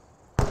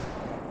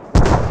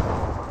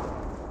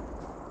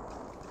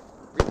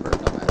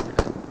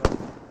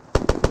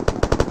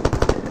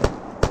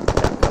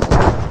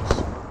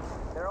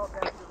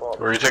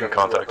 Where are you taking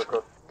contact?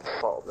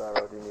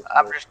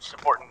 I'm just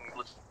supporting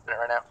Lieutenant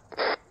right now.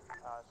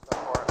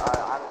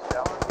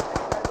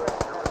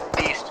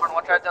 East.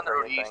 Watch out down the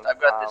road east.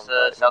 I've got this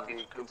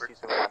southeast Cooper. See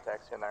some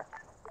contacts in there.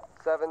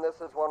 7, this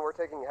is 1. We're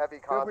taking heavy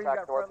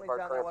contact north of our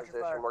current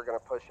position. We're going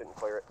to push it and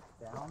clear it.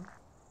 Down.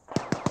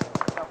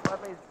 No,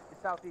 friendly's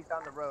southeast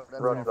on the road.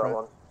 Roger that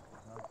one.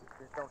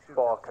 Just don't shoot.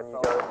 Ball, can you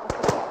go?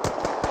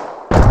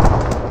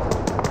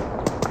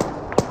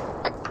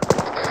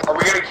 Are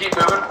we gonna keep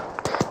moving?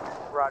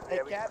 Roger, Hey,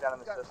 yeah, we Cap, can down in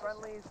you the got system.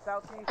 friendly's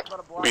southeast about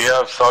a block. We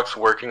have Sox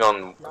working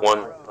on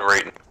one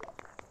right.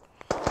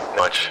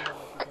 Much.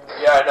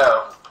 Yeah, I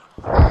know.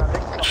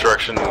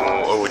 Construction,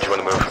 what would you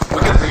want to move? We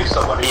can leave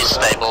somebody. He's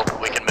stable.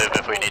 We can move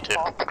if we need to.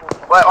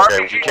 What? Okay,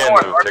 RPG we can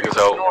north. move. Take us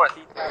out. North.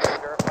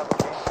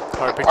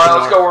 Alright,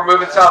 let's go. We're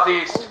moving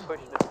southeast. Push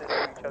distance to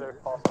each other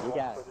if possible.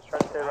 Yeah. So just try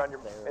to stay around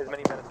your, as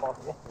many men as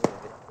possible.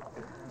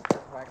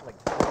 Like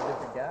 2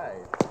 different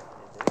guys.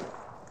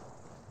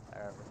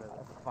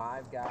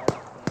 5 guys.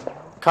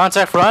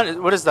 Contact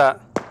front? What is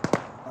that?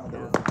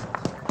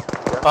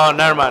 Oh,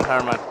 never mind,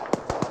 never mind.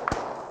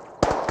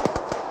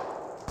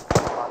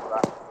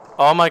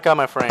 Oh my god,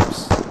 my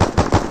frames.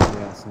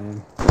 Yeah,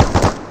 same.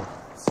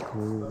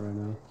 Screwed right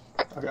now.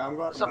 Okay, I'm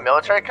going. Some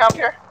military camp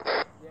here?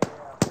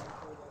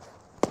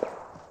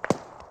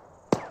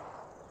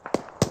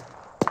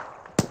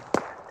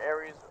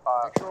 Aries,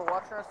 Make sure we're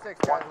watching our 6,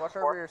 guys. Watch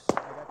our rears.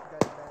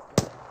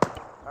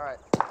 Alright.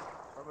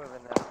 We're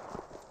moving now.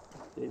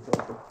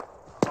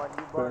 On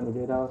you, Clear in the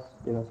gatehouse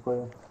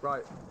clear.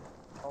 Right.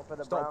 Open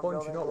the Stop brown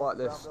bunching building, up like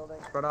brown this. building.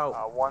 Spread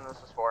out. 1, this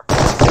is 4.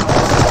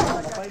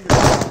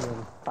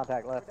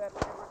 Contact left. Get the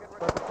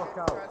fuck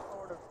out.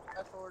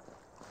 Fast forward.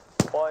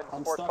 One,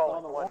 sports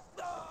calling. One.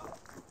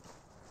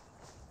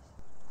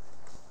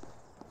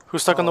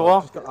 Who's stuck on the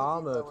wall? Just got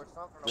armored.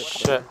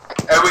 Shit.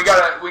 Hey, we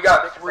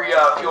got 3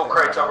 fuel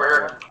crates over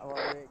here.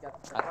 There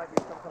might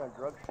be some kind of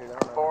drug shit. I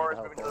don't know. 4 is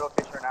moving to the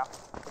location right now.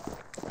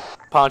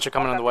 Poncho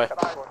coming on the way.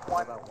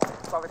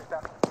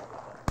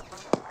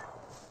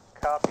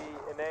 Copy.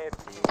 And if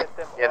you get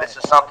them. Yeah, this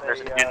is something. There's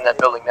a dude in that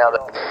building now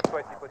that.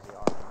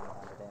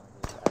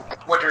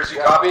 Winters, you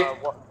copy?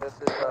 This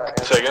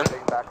is Say again?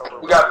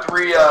 We got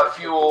 3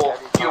 fuel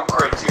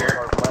crates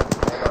here.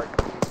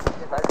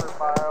 Sniper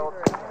fire.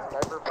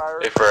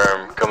 Hey,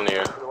 firm, coming to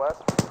you. To the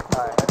west.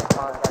 Heavy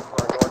contact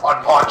for our north.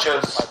 On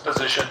Poncho's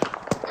position.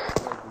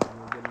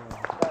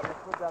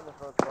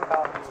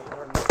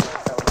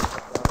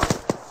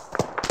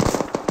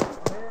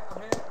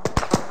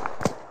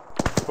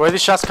 Where are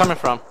these shots coming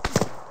from?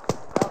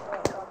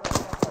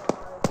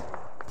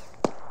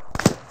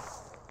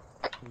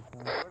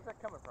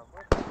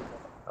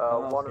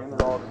 One of the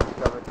logs,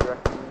 7, do you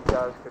reckon you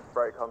guys could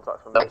break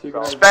contact from the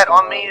south? Spat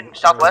on me in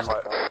southwest. I'm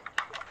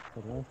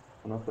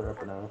not there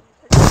for now.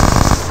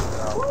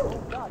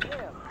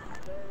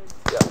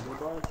 Yeah,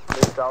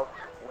 mid south,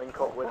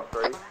 link up with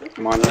 3. We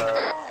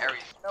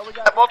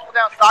got multiple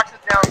down, Stocks is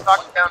down,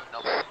 Stocks is down.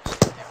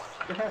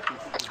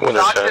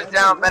 Doc is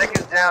down, medic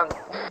is down.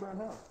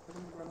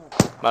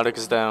 Medic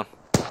is down.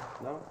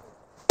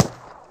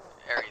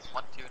 Aries,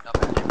 1, 2,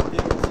 number.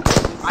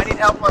 I need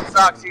help on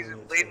socks. He's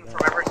bleeding from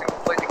every single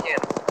place he can.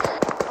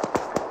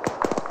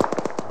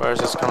 Where is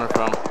this coming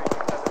from?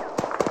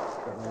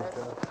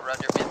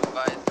 Roger, be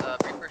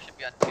advised, Reaper should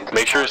be on 2.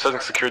 Make sure you're setting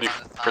security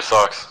for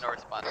socks. No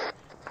response.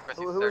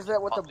 Who is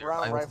that with the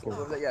brown rifle?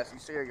 Who is that? Yes, you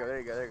see, there you go, there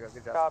you go, there you go.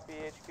 Good job. Copy,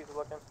 HQ's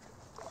looking.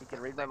 You can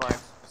read my mind.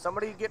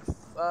 Somebody get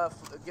a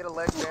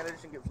leg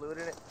bandage and get fluid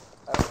in it.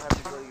 I don't have the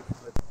ability for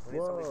fluid. We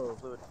need somebody for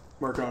fluid.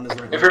 Working on his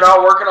right. If you're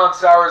not working on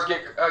sours,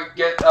 get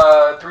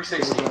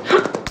 360.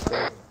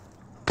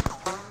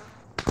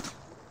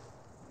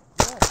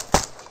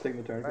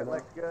 Taking the turn. Right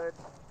leg good.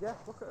 Yeah,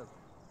 look good.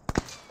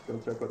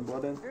 Gonna start putting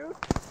blood in. Dude.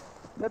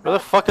 Where the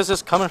fuck is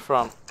this coming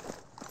from?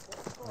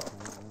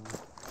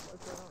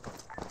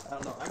 I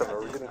don't know. I Are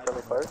we getting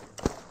friendly fire?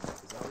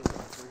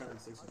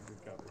 360 good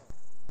cover.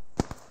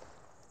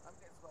 I'm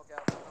getting smoke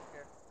out. I don't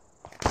care.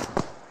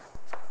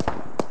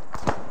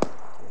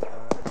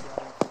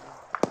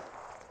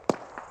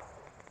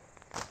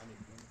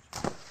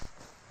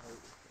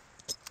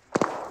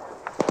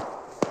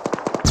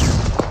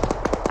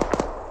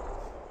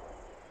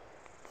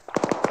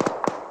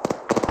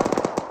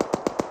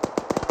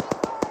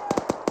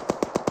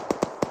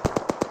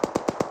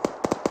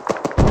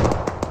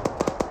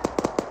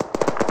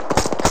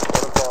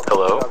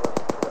 Hello?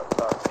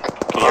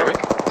 Can you hear me?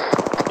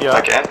 Yeah.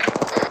 I can.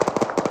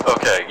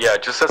 Okay, yeah,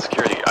 just set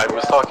security. I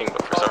was talking,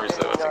 but for some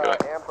reason it wasn't going.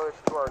 Ambush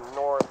to our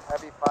north,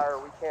 heavy fire,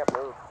 we can't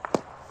move.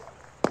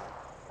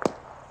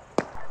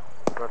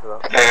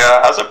 Hey,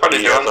 how's everybody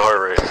He doing? has a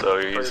heart rate, so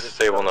he's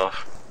stable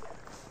enough.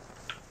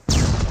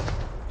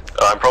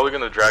 I'm probably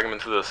gonna drag him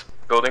into this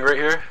building right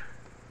here.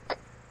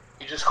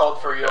 You just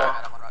called for you.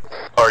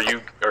 Are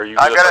you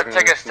I've good? got to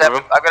take a step.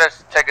 I've got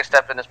to take a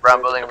step in this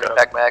brown building and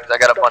repack mags. I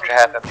got a bunch of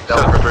half-empty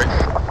belts.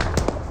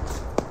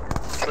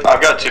 I've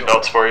got 2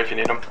 belts for you if you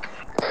need them.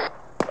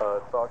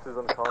 Sox is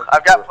unconscious.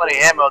 I've got plenty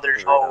of ammo. They're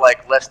just all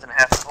like less than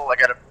half full. I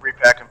got to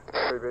repack them.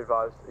 To be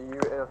advised, are you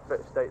in a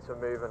fit state to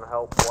move and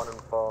help 1 and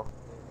 4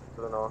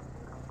 to the north?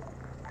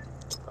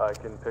 I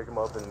can pick him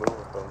up and move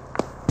with him.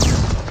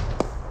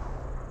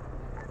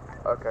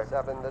 Okay.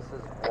 7, this is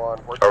 1. We're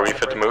Are we trying fit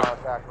to break move?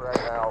 contact right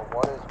now.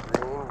 1 is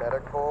green,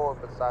 medical,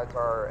 besides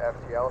our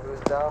FTL who's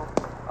down.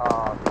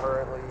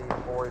 Currently,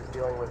 4 is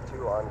dealing with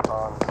 2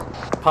 uncons.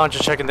 Punch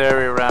is checking the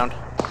area around.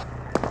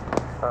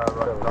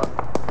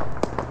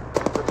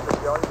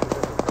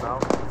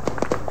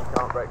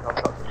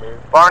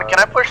 Barn, can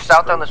I push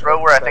south on this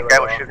road where I think guy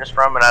was shooting us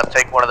from, and I'll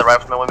take one of the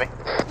riflemen with me?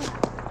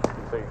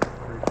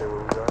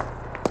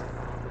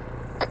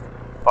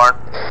 Barn?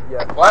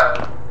 Yeah.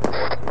 What?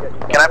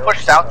 Can I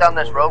push south down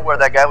this road where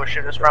that guy was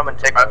shooting us from and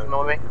take riflemen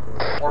with me?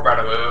 We're about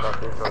to move.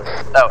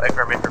 Oh,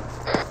 affirm, affirm.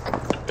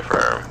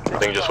 Affirm. I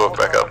think just woke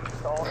back up.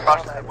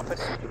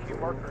 You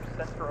marker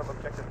center of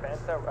objective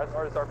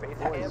Fanta as our base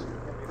camp.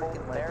 We're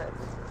holding there.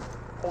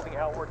 It's holding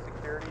outward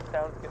security.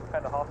 Town's getting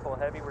kind of hostile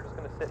and heavy. We're just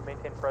going to sit and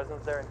maintain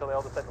presence there until they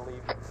all decide to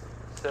leave.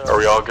 So, Are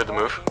we all good to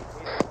move?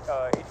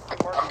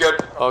 HQ marker. I'm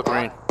good. Oh,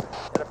 green.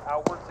 Set up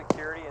outward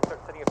security and start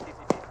setting up TCGs.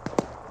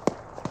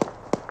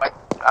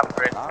 I'm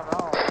great.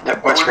 Yeah,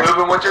 Are we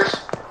moving, Winters?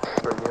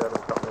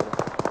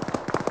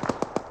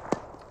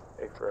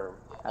 Affirm.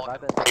 Have I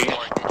been?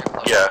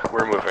 Yeah,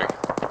 we're moving.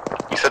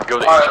 You said go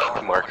to Alright.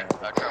 HQ mark.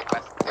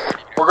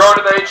 We're going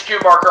to the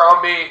HQ marker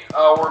on me.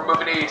 We're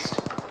moving east.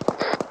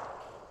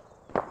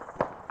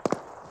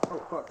 Oh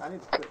fuck, I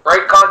need to quit.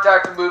 Break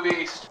contact and move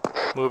east.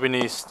 Moving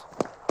east.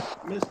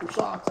 Mr.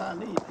 Socks, I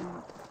need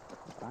you.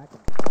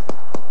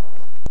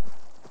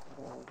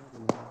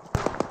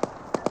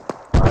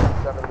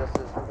 7, this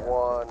is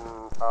 1.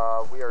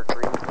 We are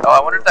green. Oh, I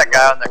wonder if that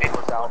guy on the gate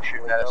was out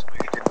shooting at us. We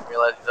just didn't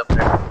realize he's up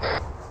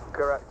there.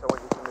 Correct, I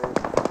want you to move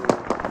to directly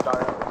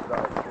to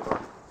that HQ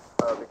mark.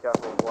 Be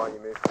careful while you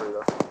move through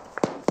this.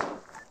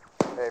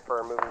 Hey, for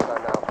a moving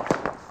time now.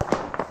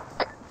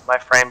 My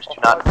frames do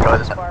not enjoy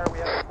this. Fire, we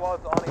have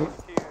squads on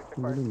HQ. Check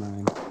fire.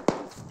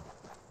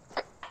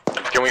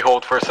 Can we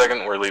hold for a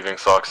second? We're leaving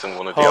Sox and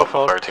one of the Hold, Alpha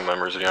hold. Fire team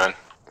members behind.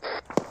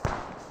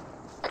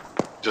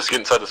 Just get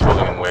inside this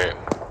building and wait.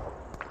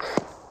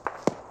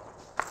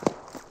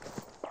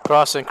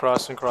 Crossing,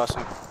 crossing,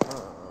 crossing.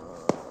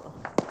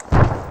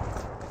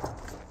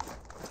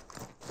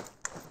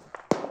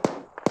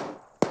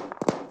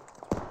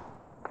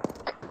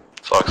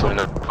 Sox, let me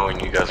know when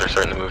you guys are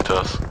starting to move to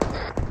us.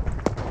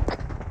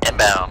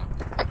 Inbound.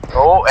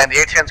 Oh, and the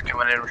A-10's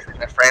coming in.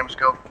 My frames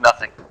go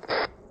nothing.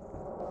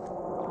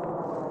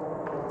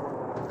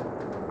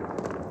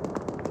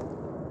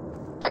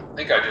 I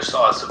think I just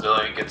saw a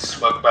civilian get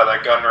smoked by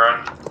that gun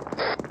run.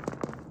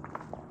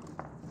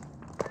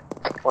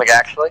 Like,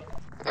 actually?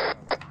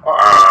 Yeah.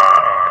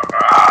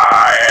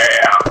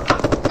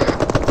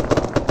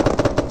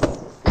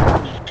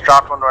 Just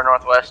dropped one to our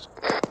northwest.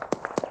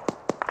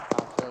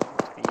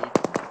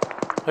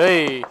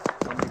 Hey!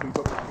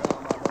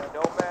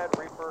 Nomad,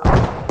 Reaper,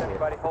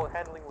 everybody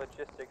handling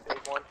logistics,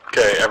 A1.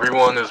 Okay,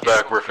 everyone is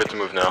back. We're fit to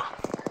move now.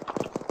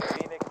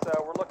 Phoenix,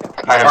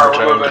 I am Alright,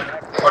 we're returned.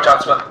 moving. Watch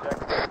out, Smith.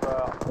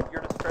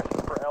 Your discretion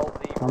for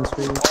LZ. On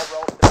screen.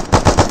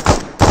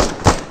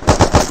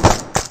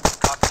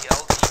 Copy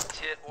LZ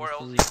tit or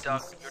LZ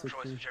duck, your choice,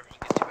 whichever you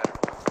get to better.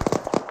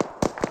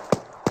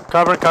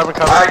 Cover.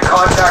 Alright,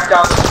 contact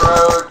down this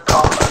road.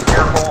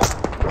 Careful.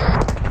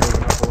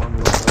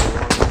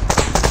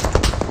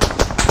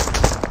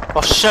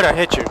 Oh shit, I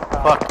hit you.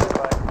 Fuck.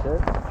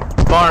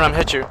 Barn, I'm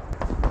hit you.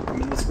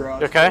 I'm in this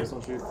garage. You okay?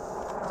 Don't shoot.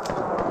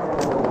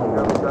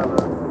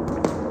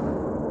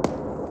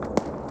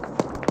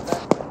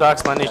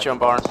 Docs, I need you on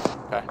Barn.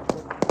 Okay.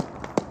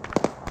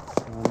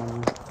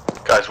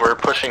 Guys, we're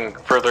pushing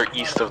further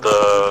east of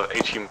the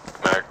HE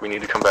Mac. We need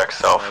to come back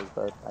south.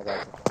 I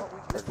got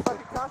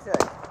you.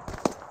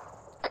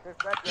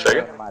 Say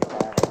it?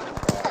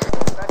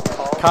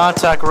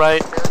 Contact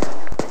right.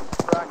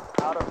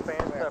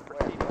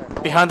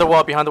 Behind the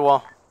wall.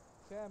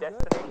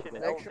 Destination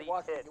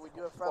LZ hit.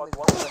 Squad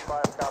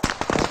 1.5 copy.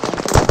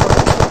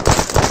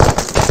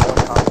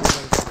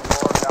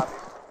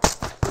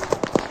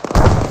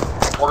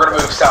 We're gonna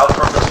move south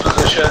from this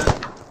position. Let's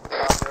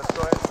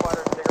go ahead and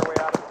splatter and dig our way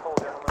out of this hole,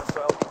 gentlemen.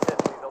 So LZ hit,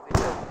 please. LZ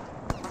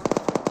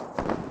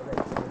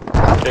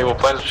hit. Okay, well,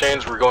 plans have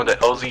changed. We're going to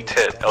LZ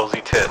Tit.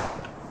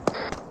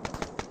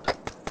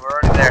 We're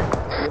already there.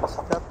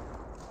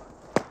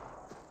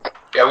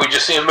 Yeah, we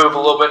just see him move a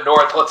little bit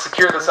north. Let's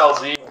secure this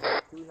LZ.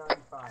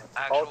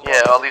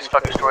 Yeah, all these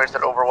fucking stories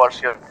that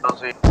Overwatch the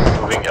LZ.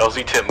 Moving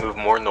LZ Tit, move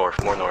more north.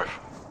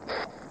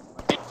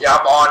 Yeah,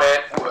 I'm on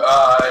it.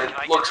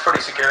 It looks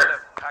pretty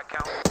secure.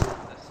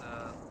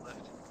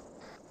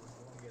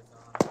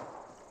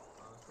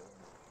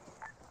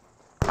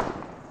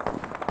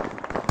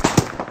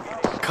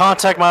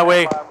 Contact my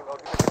way.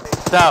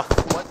 South.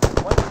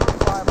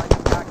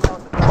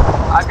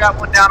 I got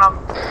one down on.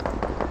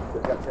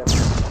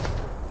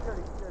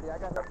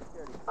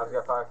 I've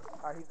got 5.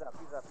 Alright, he's up.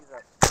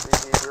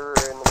 You're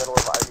in the middle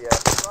of IVF.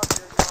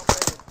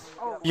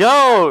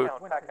 Yo!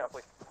 Pack count,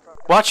 please.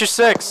 Watch your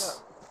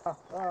 6.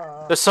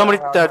 There's somebody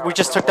that we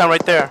just took down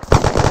right there.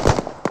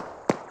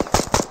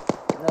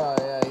 Oh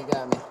yeah, you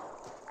got me.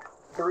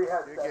 3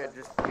 has You're good.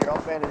 Just get all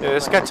bandaged. Yeah,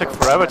 this guy took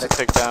forever to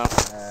take down.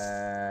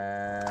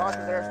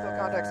 Caution there. Still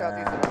contact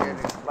southeast.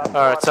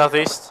 Alright,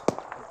 southeast.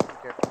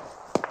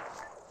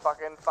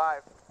 Fucking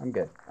 5. I'm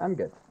good.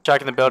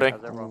 Checking the building.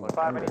 5,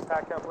 I need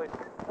pack count, please.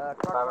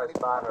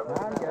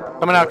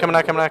 Coming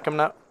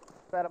out.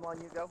 Spat him on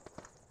you, go.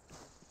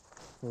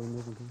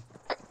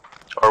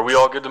 Are we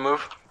all good to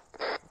move?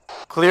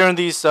 Clearing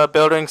these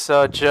buildings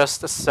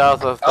just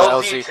south of the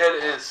LZ LZ.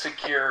 Tit is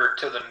secure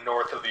to the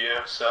north of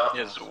you, so.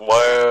 Yes.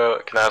 Why?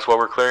 Can I ask why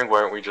we're clearing?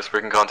 Why aren't we just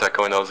breaking contact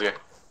going LZ?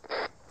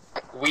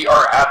 We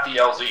are at the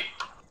LZ.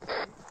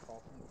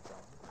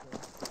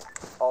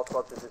 All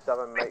squad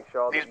 227, make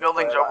sure. These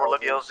buildings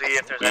overlook LZ.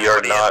 If there's We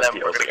anybody are not in them,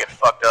 the we're gonna LZ. get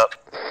fucked up.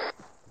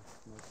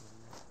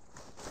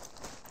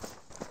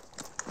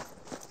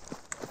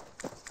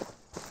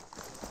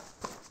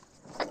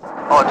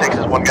 All it takes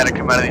is one guy to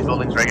come out of these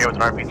buildings right here with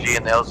an RPG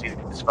and the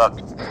LZ is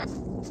fucked.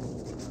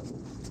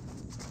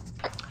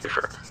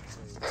 Sure.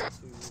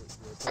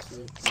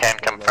 Can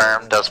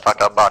confirm, does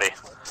fuck up body.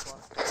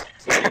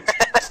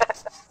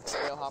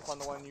 They'll hop on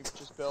the one you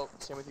just built.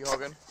 Same with you,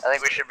 Hogan. I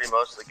think we should be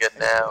mostly good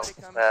now.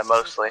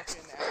 Mostly.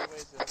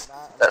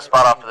 That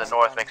spot off to the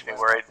north makes me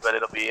worried, but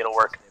it'll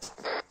work.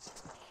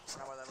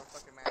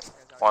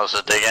 Was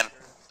it digging?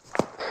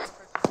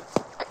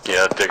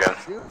 Yeah, dig in.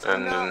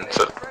 And then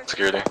set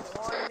security.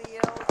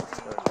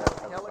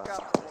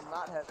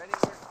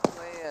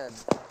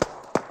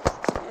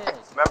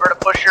 Remember to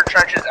push your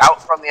trenches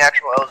out from the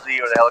actual LZ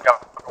or the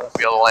helicopter won't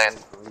be able to land.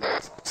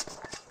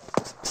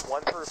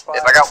 1 through 5.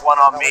 If I got one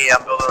on me,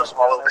 I'm building a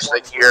small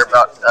overstick here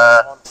about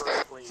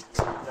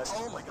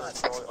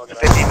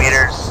 50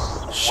 meters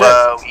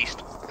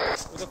east.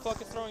 Who the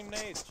fuck is throwing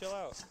nades? Chill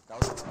out. I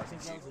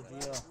think that was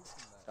a GL.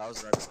 That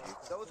was right with you.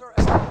 Those are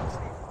from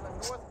the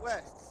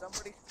northwest.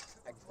 Somebody.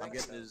 I'm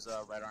getting his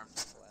right arm.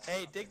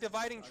 Hey, dig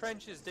dividing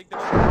trenches. Dig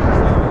dividing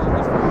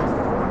trenches.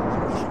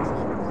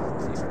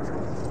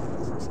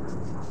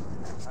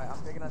 Alright,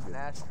 I'm picking up an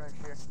ash trench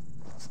here.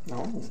 No.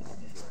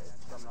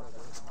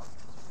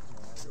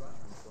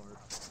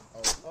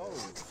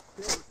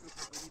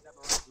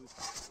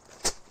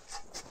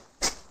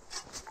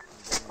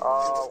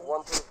 Oh.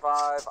 1 through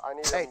 5, I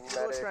need Hey, a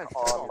medic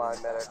on my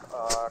medic,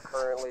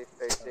 currently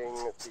facing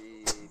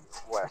the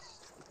west.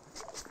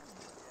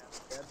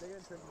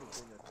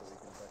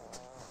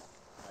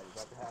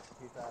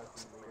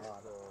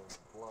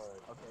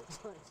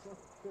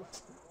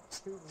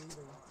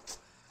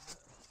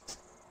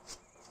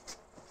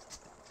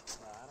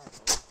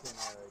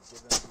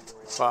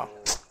 Wow.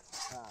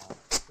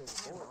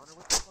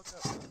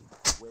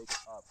 Wake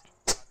up.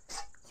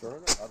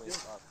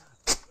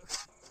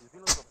 He's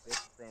being a little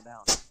bitch staying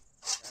down.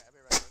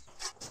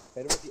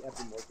 Hit him with the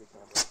effing morphine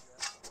camera.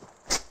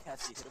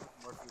 Cassie, hit him with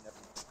morphine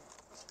effing.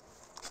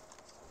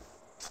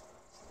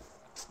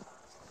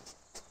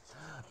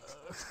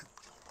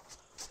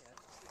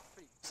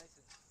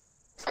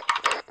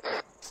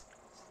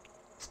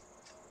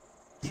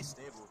 He's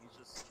stable, he's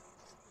just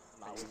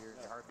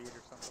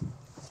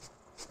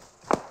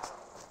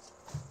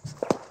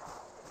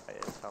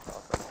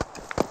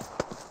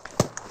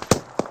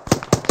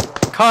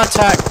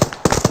Contact!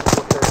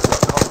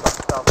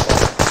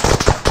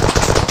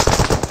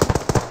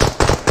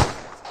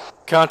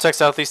 Contact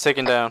southeast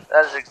taken down.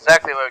 That is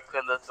exactly why we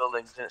cleared those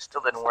buildings, and it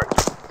still didn't work.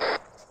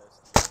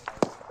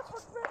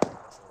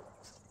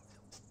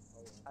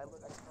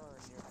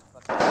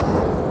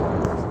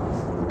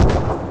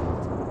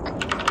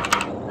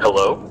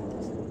 Hello?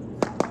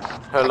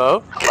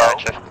 Hello?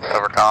 Gotcha.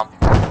 Overcom.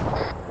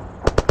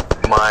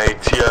 My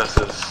TS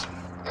is...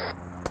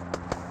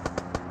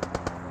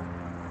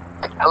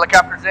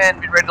 Helicopters in,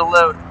 be ready to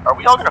load. Are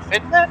we all gonna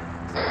fit in that?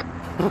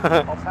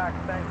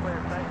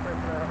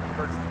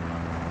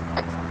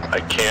 I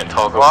can't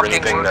talk over Walking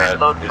anything wounded, that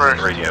load isn't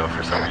first. radio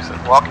for some reason.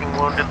 Walking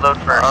wounded, load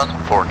first.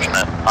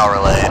 Unfortunate. I'll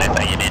relay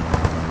anything you need.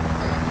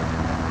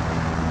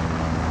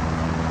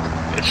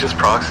 It's just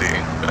proxy.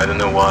 I don't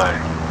know why.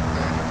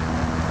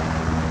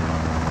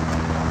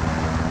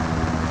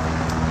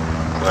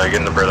 When I get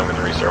in the bird, I'm going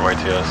to restart my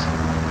TS.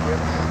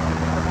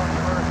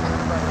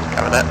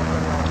 Cover that.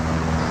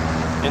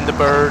 In the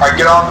bird. Alright,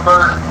 get on the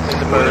bird. In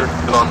the bird.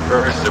 Get on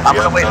first. If I'm we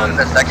gonna have wait none,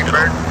 for the second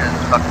bird, because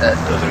fuck that.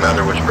 doesn't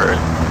matter which bird.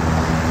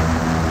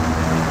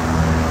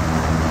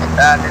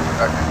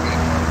 Disregard 15.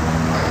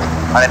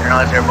 I didn't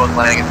realize they were both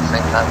landing at the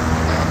same time.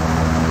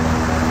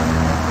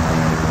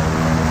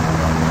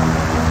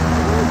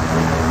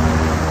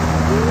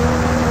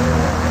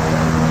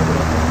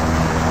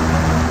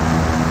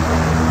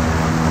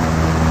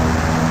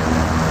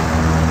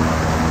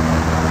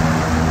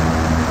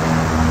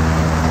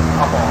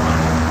 Come on.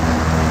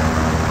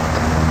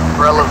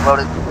 Gorilla's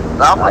loaded.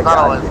 No, not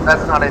all in.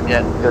 That's not in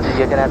yet. Because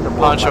you're gonna have to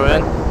Poncho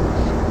in.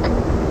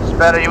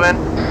 Sped, are you in?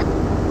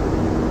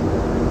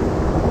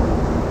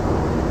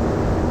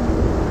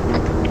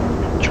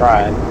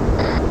 Trying.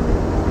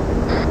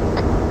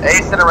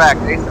 Ace in Iraq.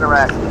 Ace in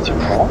Iraq.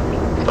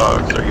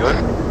 Dogs, are you in?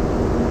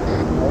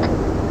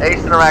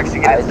 Ace in Iraq to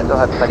get I in. still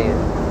have plenty of...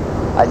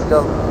 I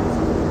still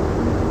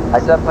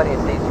have plenty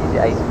of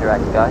CG Ace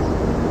Interacts, guys.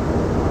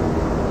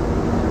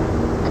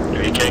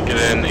 If you can't get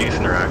in, Ace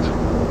interacts.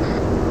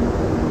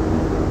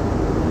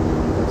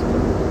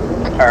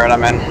 Alright,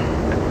 I'm in.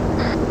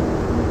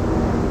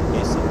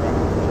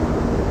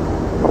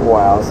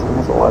 Wow,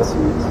 that's a lot of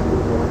seats.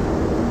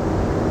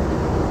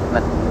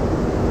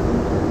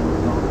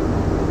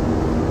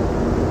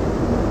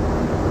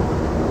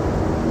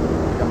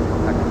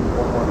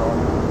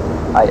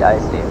 I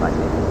see him, I see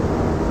him.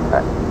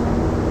 Alright.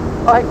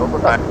 Oh, hey, we're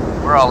fine.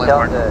 We're all in. Oh,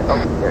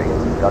 there he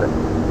is, he's got it.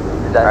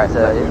 Is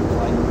that,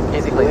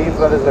 easy please? Please,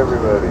 that is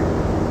everybody.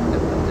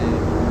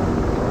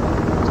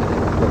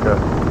 Okay.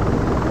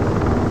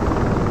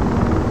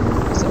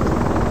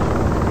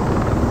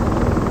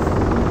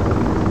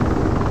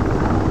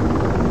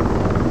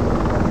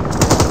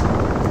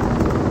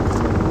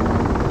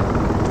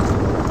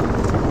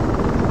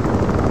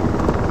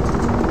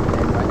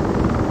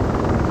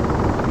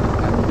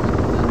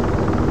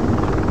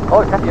 Oh,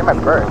 it's actually in my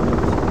bird.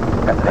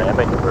 I am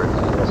making birds.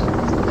 Yes.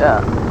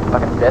 Yeah,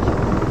 fucking bitch.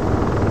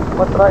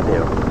 What did I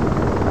do?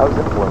 I was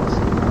influenced.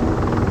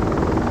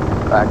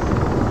 Facts.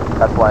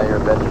 That's why you're a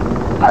bitch.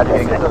 I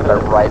didn't get to the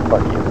right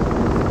fuck you.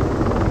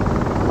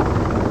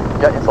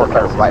 You got insult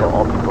trying to right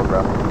all people,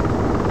 bro.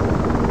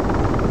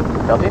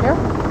 Delty in here?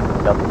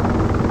 Delty.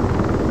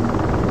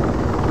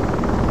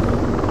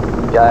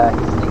 Yeah,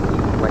 he's sneaky.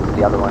 He went to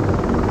the other one.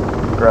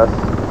 Gross.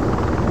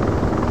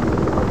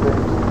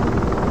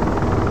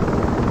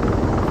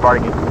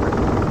 Bargaining.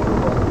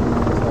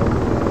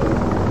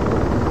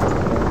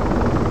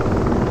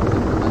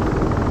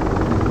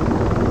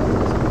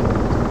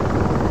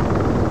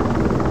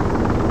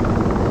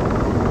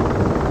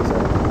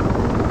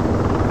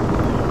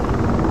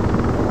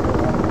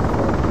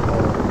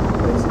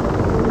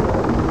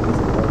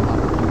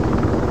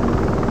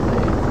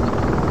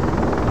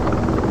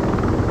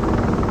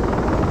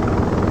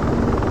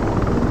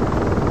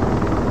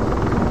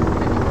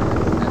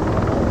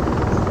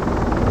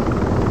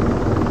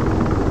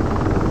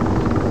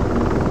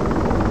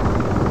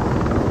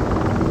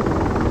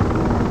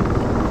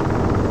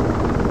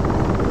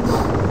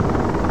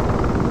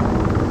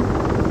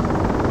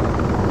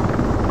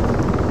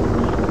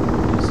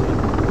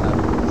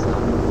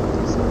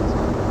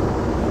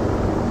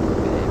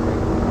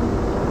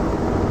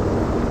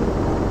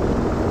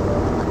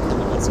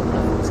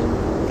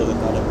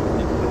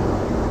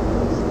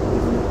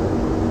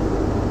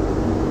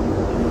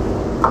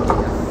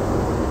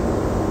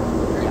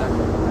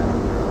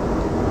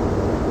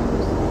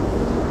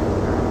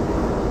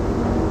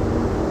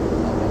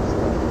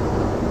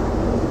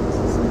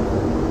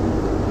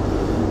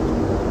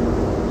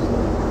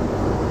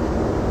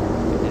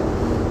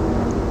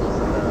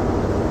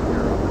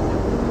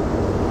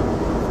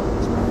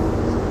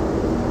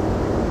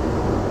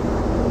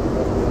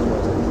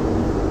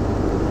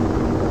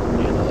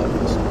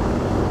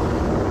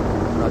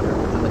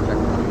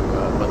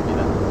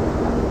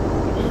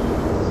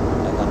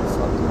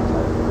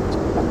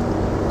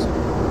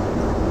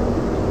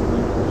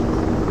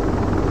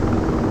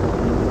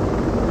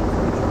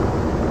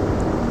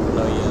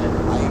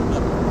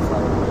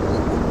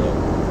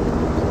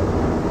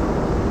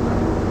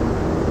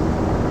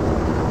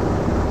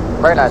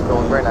 Very nice,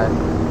 Gold. Very nice.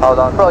 Hold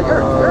on. Bro, you're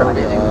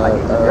amazing.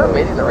 You're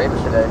amazing to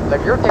Ravens today.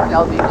 Like, you're taking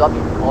LBs without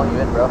me calling you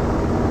in, bro.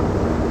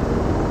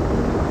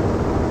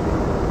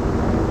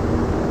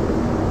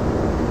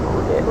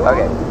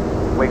 Okay.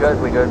 We good,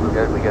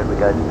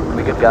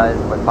 guys.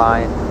 We're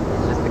fine.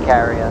 It's just the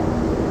carrier.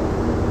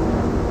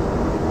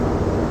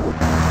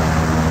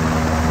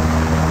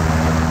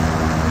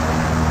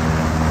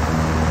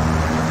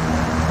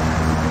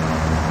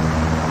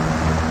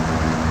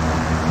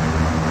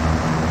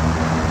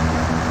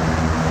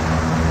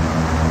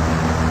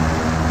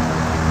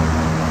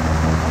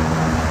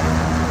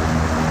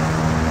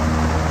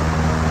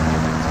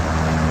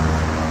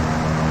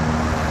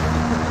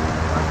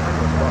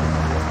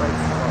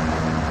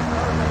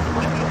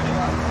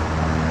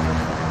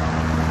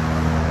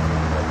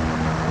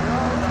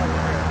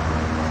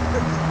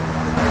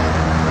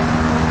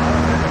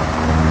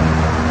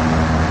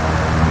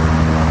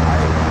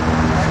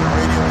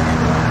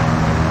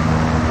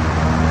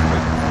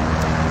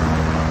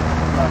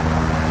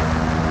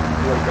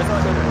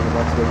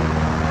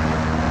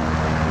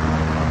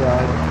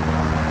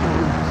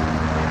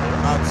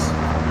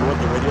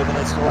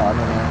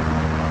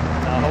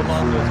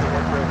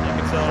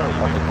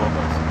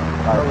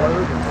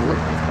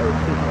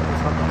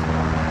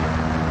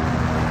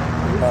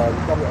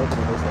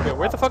 Okay,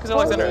 where the fuck is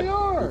Alexander?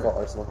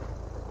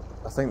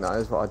 I think that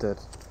is what I did.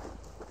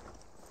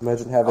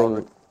 Imagine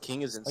having...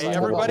 King is inside. Hey,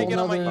 everybody get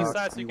on my east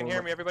side so you can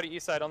hear me. Everybody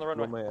east side on the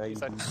runway. East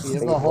side. You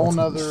have a whole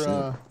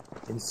nother,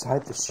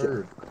 inside the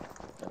ship.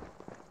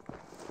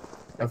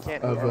 I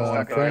can't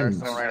friends.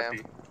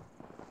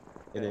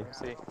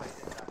 See.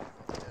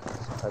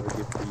 I have a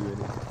gift for you,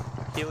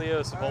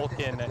 Helios,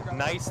 Vulcan,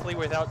 nicely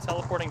without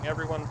teleporting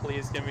everyone,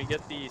 please. Can we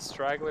get the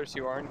stragglers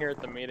who aren't here at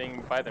the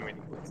meeting by the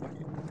meeting, please? Thank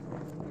you.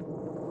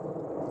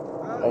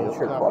 Oh,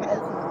 sure.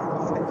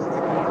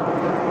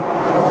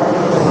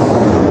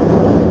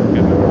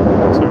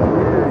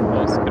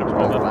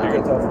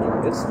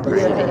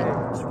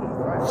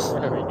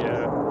 There we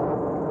go.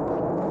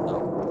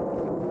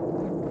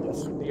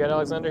 You got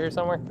Alexander here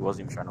somewhere? He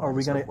wasn't even trying to.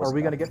 Are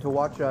we gonna get to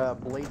watch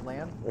Blade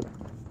land? Maybe.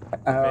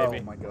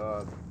 Oh my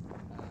god.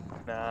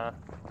 Nah.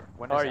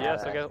 Oh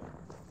yes, I guess.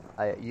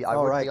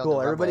 All right,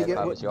 cool. Everybody get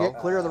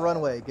clear of the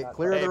runway. Get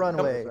clear of the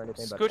runway.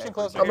 Scooching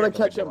closer. I'm gonna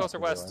catch him. Closer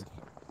west.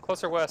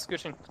 Closer west.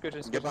 Scooching.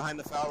 Get behind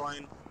the foul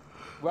line.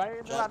 Right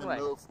in the runway.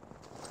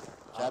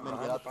 Chapman,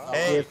 get up.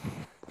 Hey,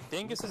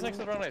 Dingus is next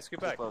to the runway. Scoot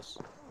back.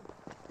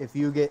 If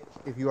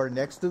you are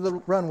next to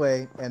the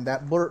runway and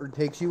that blur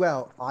takes you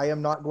out, I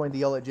am not going to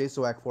yell at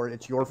JSOAC for it.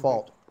 It's your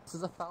fault. This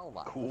is a foul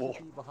line. Cool.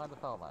 Behind the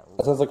foul line.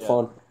 That sounds like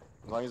fun.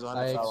 As long as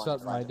I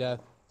accept my death.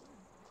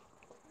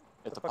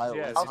 If the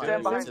pilot I'll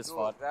stand behind his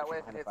Google. fault. That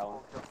way,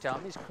 if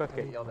Tommy's quick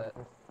at yelled at.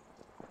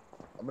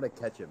 I'm gonna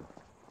catch him.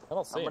 I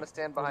don't see I'm gonna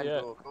stand behind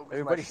Google.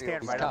 Everybody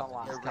stand right on the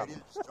line.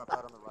 Just drop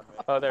out on the runway.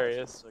 Oh, there he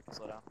is. So we can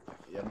slow down.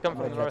 Yep. Come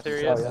from the north, here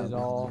he is.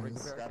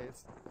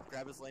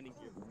 Grab his landing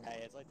gear.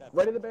 Hey, it's like that.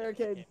 Ready the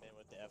barricade.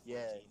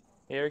 Yeah.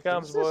 Here he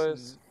comes,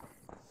 boys.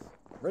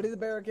 Ready the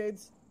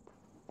barricades.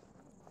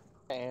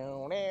 Hey,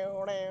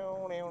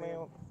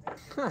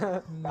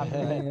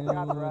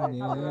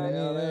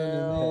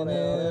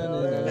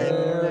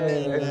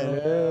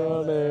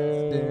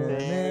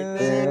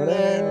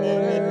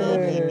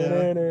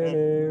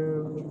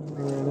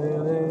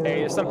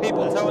 there's some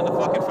people towing the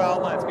fucking foul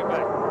lines. Get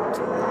back.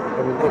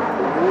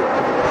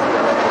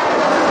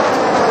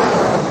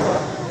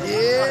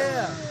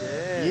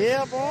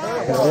 Yeah, boy.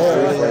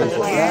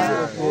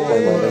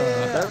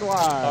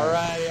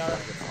 Alrighty.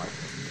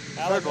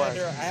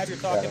 Alexander, I have your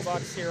talking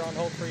box here on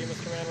hold for you,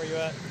 Mr. Man. Where you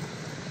at?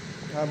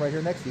 I'm right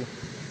here next to you.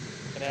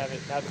 Can I have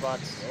it? Have the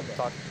box.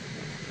 Talk.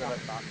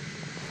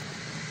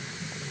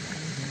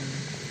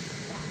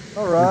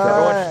 All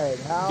right.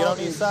 Get on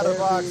the east side of the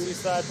box.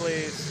 East side,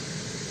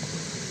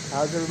 please.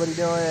 How's everybody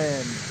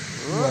doing?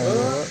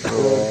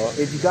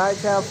 Did you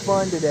guys have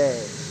fun today?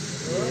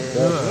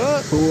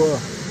 Cool.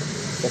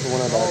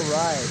 All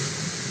right.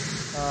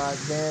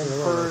 Then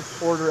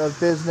first order of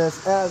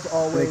business, as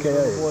always,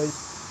 boys,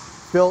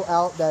 fill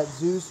out that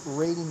Zeus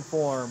rating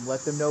form. Let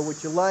them know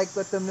what you liked.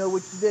 Let them know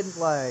what you didn't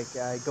like.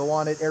 I go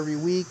on it every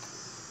week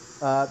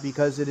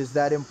because it is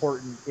that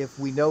important. If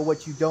we know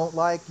what you don't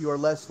like, you are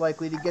less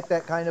likely to get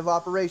that kind of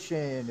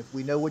operation. If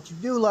we know what you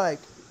do like,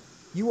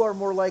 you are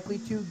more likely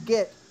to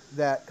get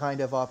that kind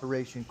of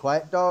operation.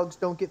 Quiet dogs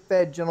don't get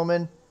fed,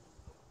 gentlemen.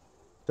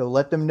 So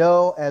let them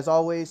know. As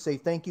always, say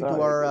thank you to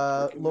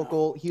our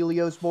local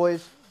Helios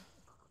boys.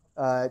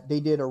 They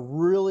did a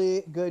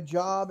really good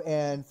job,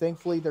 and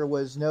thankfully there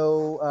was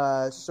no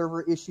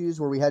server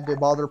issues where we had to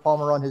bother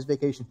Palmer on his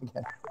vacation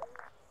again.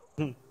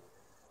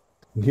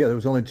 Yeah, there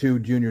was only 2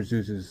 junior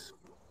Zeuses.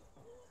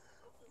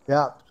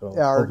 Yeah, So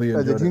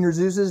the junior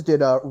Zeuses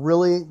did a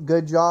really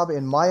good job,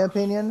 in my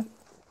opinion,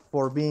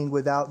 for being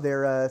without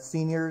their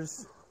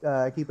seniors.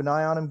 Keep an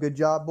eye on them. Good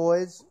job,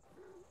 boys.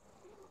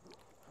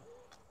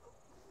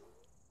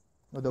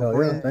 Although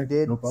Brent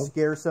did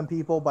scare some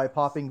people by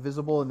popping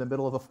visible in the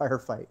middle of a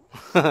firefight.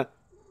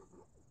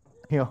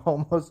 He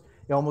almost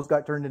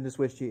got turned into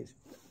Swiss cheese.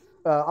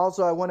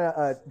 Also, I want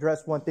to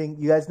address one thing.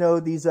 You guys know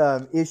these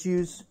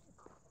issues,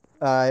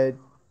 frame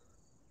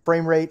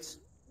rates,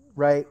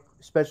 right?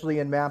 Especially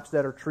in maps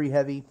that are tree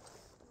heavy.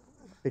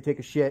 They take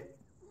a shit.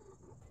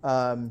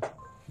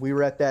 We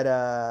were at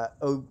that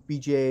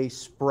OBJ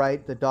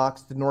Sprite, the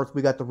docks to the north.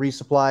 We got the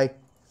resupply.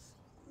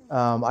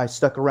 I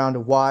stuck around to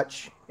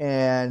watch,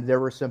 and there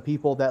were some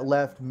people that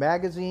left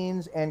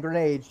magazines and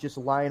grenades just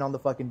lying on the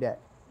fucking deck.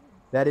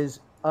 That is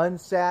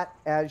unsat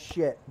as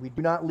shit. We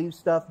do not leave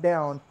stuff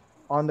down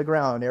on the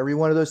ground. Every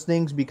one of those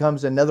things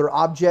becomes another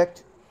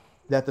object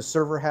that the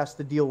server has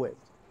to deal with.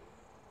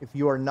 If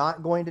you are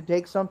not going to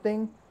take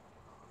something,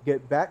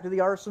 get back to the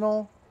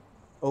arsenal,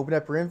 open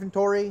up your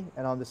inventory,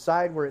 and on the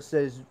side where it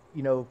says,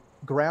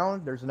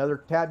 ground, there's another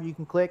tab you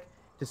can click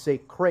to say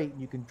crate.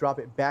 You can drop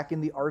it back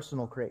in the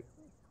arsenal crate.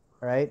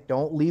 All right?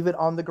 Don't leave it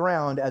on the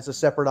ground as a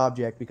separate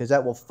object because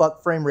that will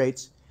fuck frame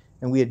rates,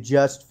 and we had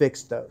just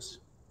fixed those.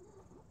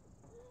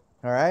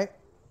 All right?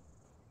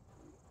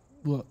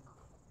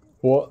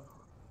 What?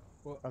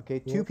 Okay,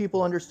 two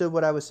people understood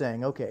what I was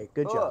saying. Okay,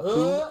 good job.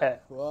 I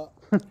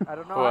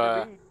don't know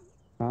how to read.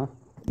 Huh?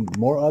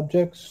 More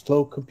objects,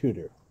 slow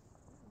computer.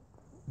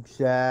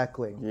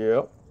 Exactly.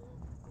 Yep.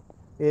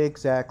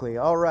 Exactly.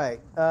 All right.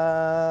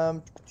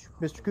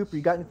 Mr. Cooper,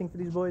 you got anything for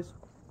these boys?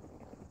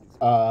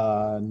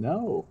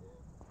 No.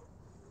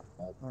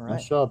 All right.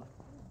 Nice job.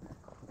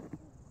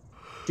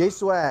 Jay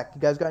Swack,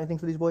 you guys got anything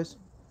for these boys?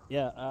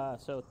 Yeah,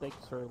 so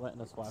thanks for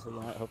letting us fly for you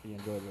tonight. Hope you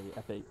enjoyed the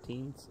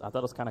F-18s. I thought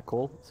it was kind of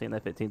cool seeing the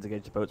F-18s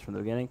engage the boats from the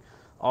beginning.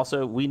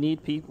 Also, we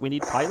need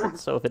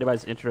pilots, so if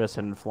anybody's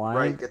interested in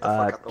flying,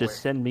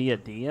 just send me a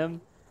DM,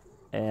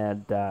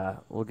 and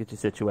we'll get you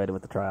situated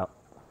with the tryout.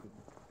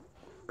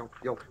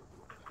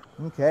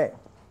 Okay.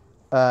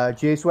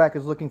 Jay Swack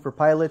is looking for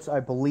pilots.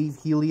 I believe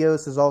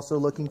Helios is also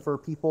looking for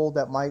people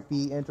that might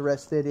be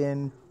interested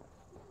in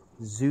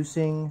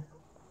Zeusing.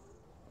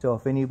 So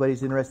if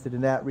anybody's interested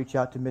in that, reach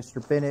out to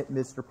Mr. Bennett,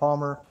 Mr.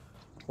 Palmer,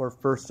 or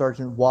First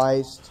Sergeant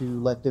Wise to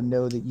let them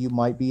know that you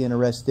might be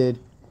interested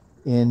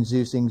in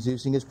Zeusing.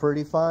 Zeusing is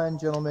pretty fun,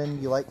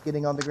 gentlemen. You like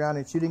getting on the ground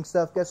and shooting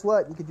stuff. Guess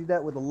what? You can do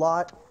that with a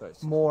lot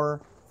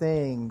more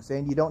things.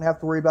 And you don't have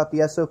to worry about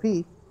the SOP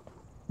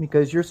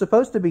because you're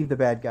supposed to be the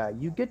bad guy.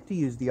 You get to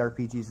use the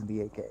RPGs and the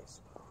AKs.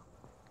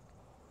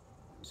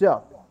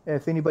 So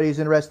if anybody's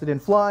interested in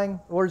flying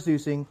or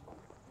Zeusing,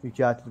 reach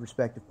out to the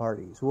respective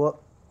parties.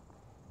 Whoop.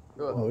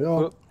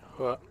 Oh,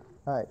 yeah. All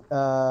right,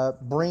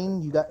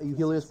 Breen, you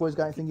Helios boys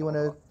got anything you want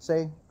to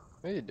say?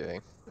 What are you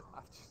doing?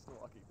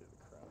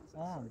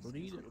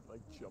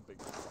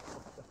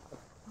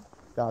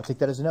 I'll take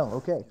that as a no.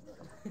 Okay.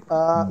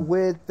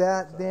 With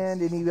that, then,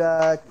 any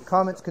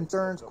comments,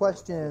 concerns,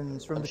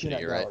 questions from the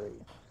peanut gallery?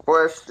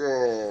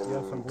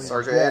 Question,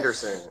 Sergeant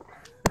Anderson.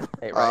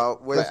 Hey,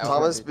 with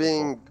Thomas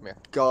being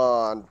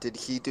gone, did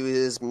he do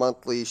his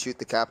monthly shoot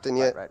the captain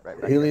yet?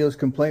 Helios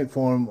complaint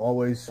form,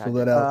 always fill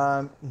that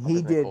out.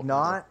 He did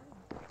not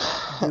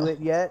do it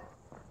yet.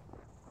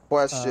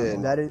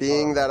 Question,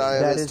 being that I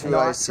am his 2IC. That is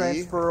not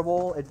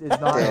transferable. It is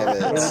not.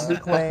 It would be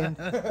claimed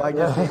by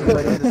just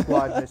anybody in the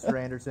squad, Mr.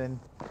 Anderson.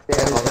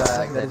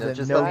 That is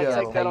a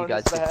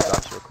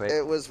no-go.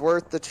 It was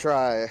worth the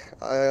try.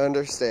 I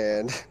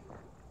understand.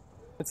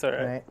 It's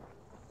alright. Right.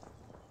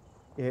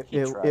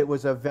 It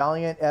was a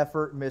valiant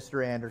effort,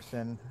 Mr.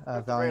 Anderson. A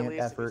valiant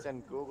effort. If you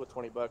send Google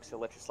 $20, he'll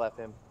let you slap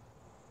him.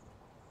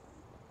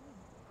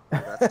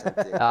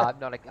 I'm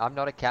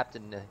not a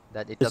captain.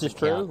 This is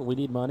true. We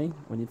need money.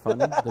 We need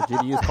funding. The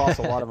GDUs cost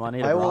a lot of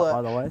money to drop,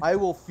 by the way. I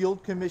will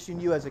field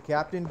commission you as a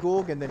captain,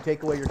 Goog, and then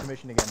take away your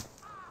commission again.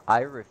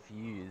 I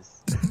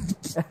refuse.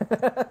 You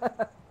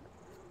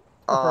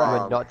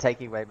are not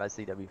taking away my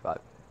CW5.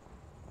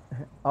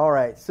 All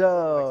right.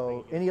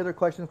 So, any other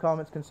questions,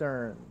 comments,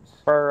 concerns?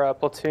 For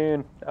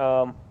platoon,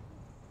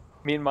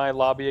 meet my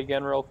lobby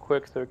again real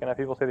quick so we can have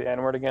people say the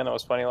N-word again. That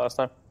was funny last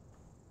time.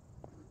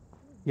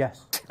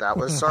 Yes. That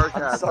was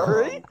sarcasm.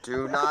 Sorry?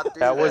 Do not do that.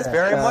 That was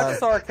very much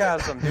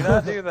sarcasm. Do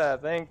not do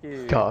that. Thank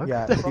you.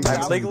 Yeah.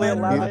 I'm legally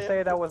allowed to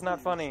say that was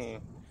not funny.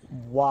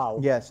 Wow.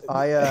 Yes,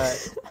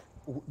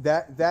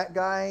 that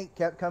guy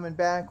kept coming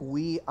back.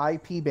 We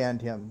IP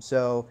banned him.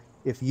 So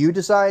if you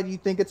decide you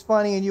think it's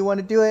funny and you want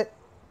to do it,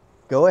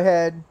 go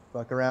ahead,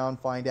 fuck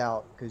around, find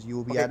out, because you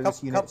will be out of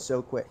this unit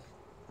so quick.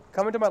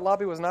 Coming to my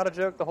lobby was not a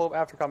joke. The whole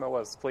after comment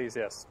was. Please,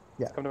 yes.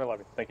 Yeah. Come to my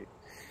lobby. Thank you.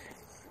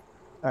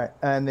 All right,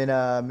 and then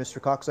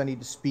Mr. Cox, I need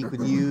to speak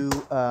with you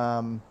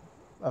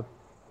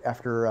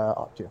after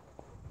Op 2.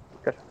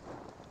 Okay.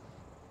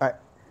 All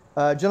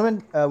right,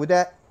 gentlemen, with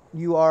that,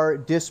 you are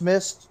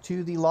dismissed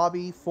to the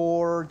lobby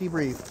for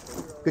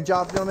debrief. Good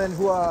job, gentlemen.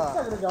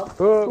 Hooah!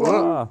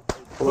 Hooah!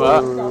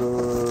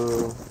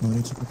 I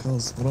need to check my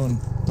calls. Hold on.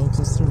 Don't close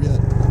the server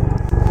yet.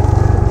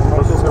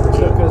 Close the server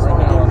yet.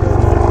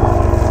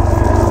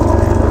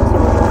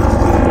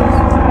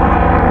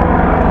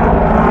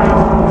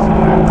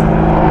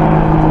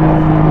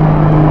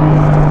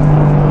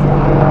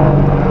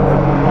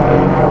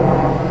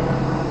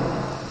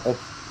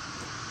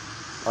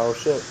 Oh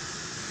shit.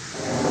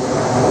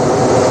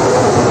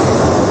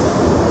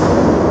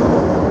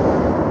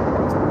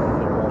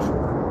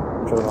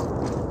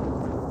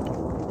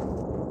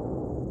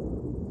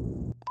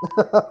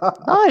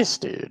 Nice,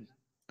 dude.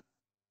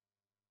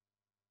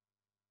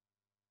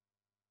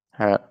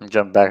 Alright, I'm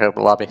jumping back up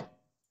the lobby.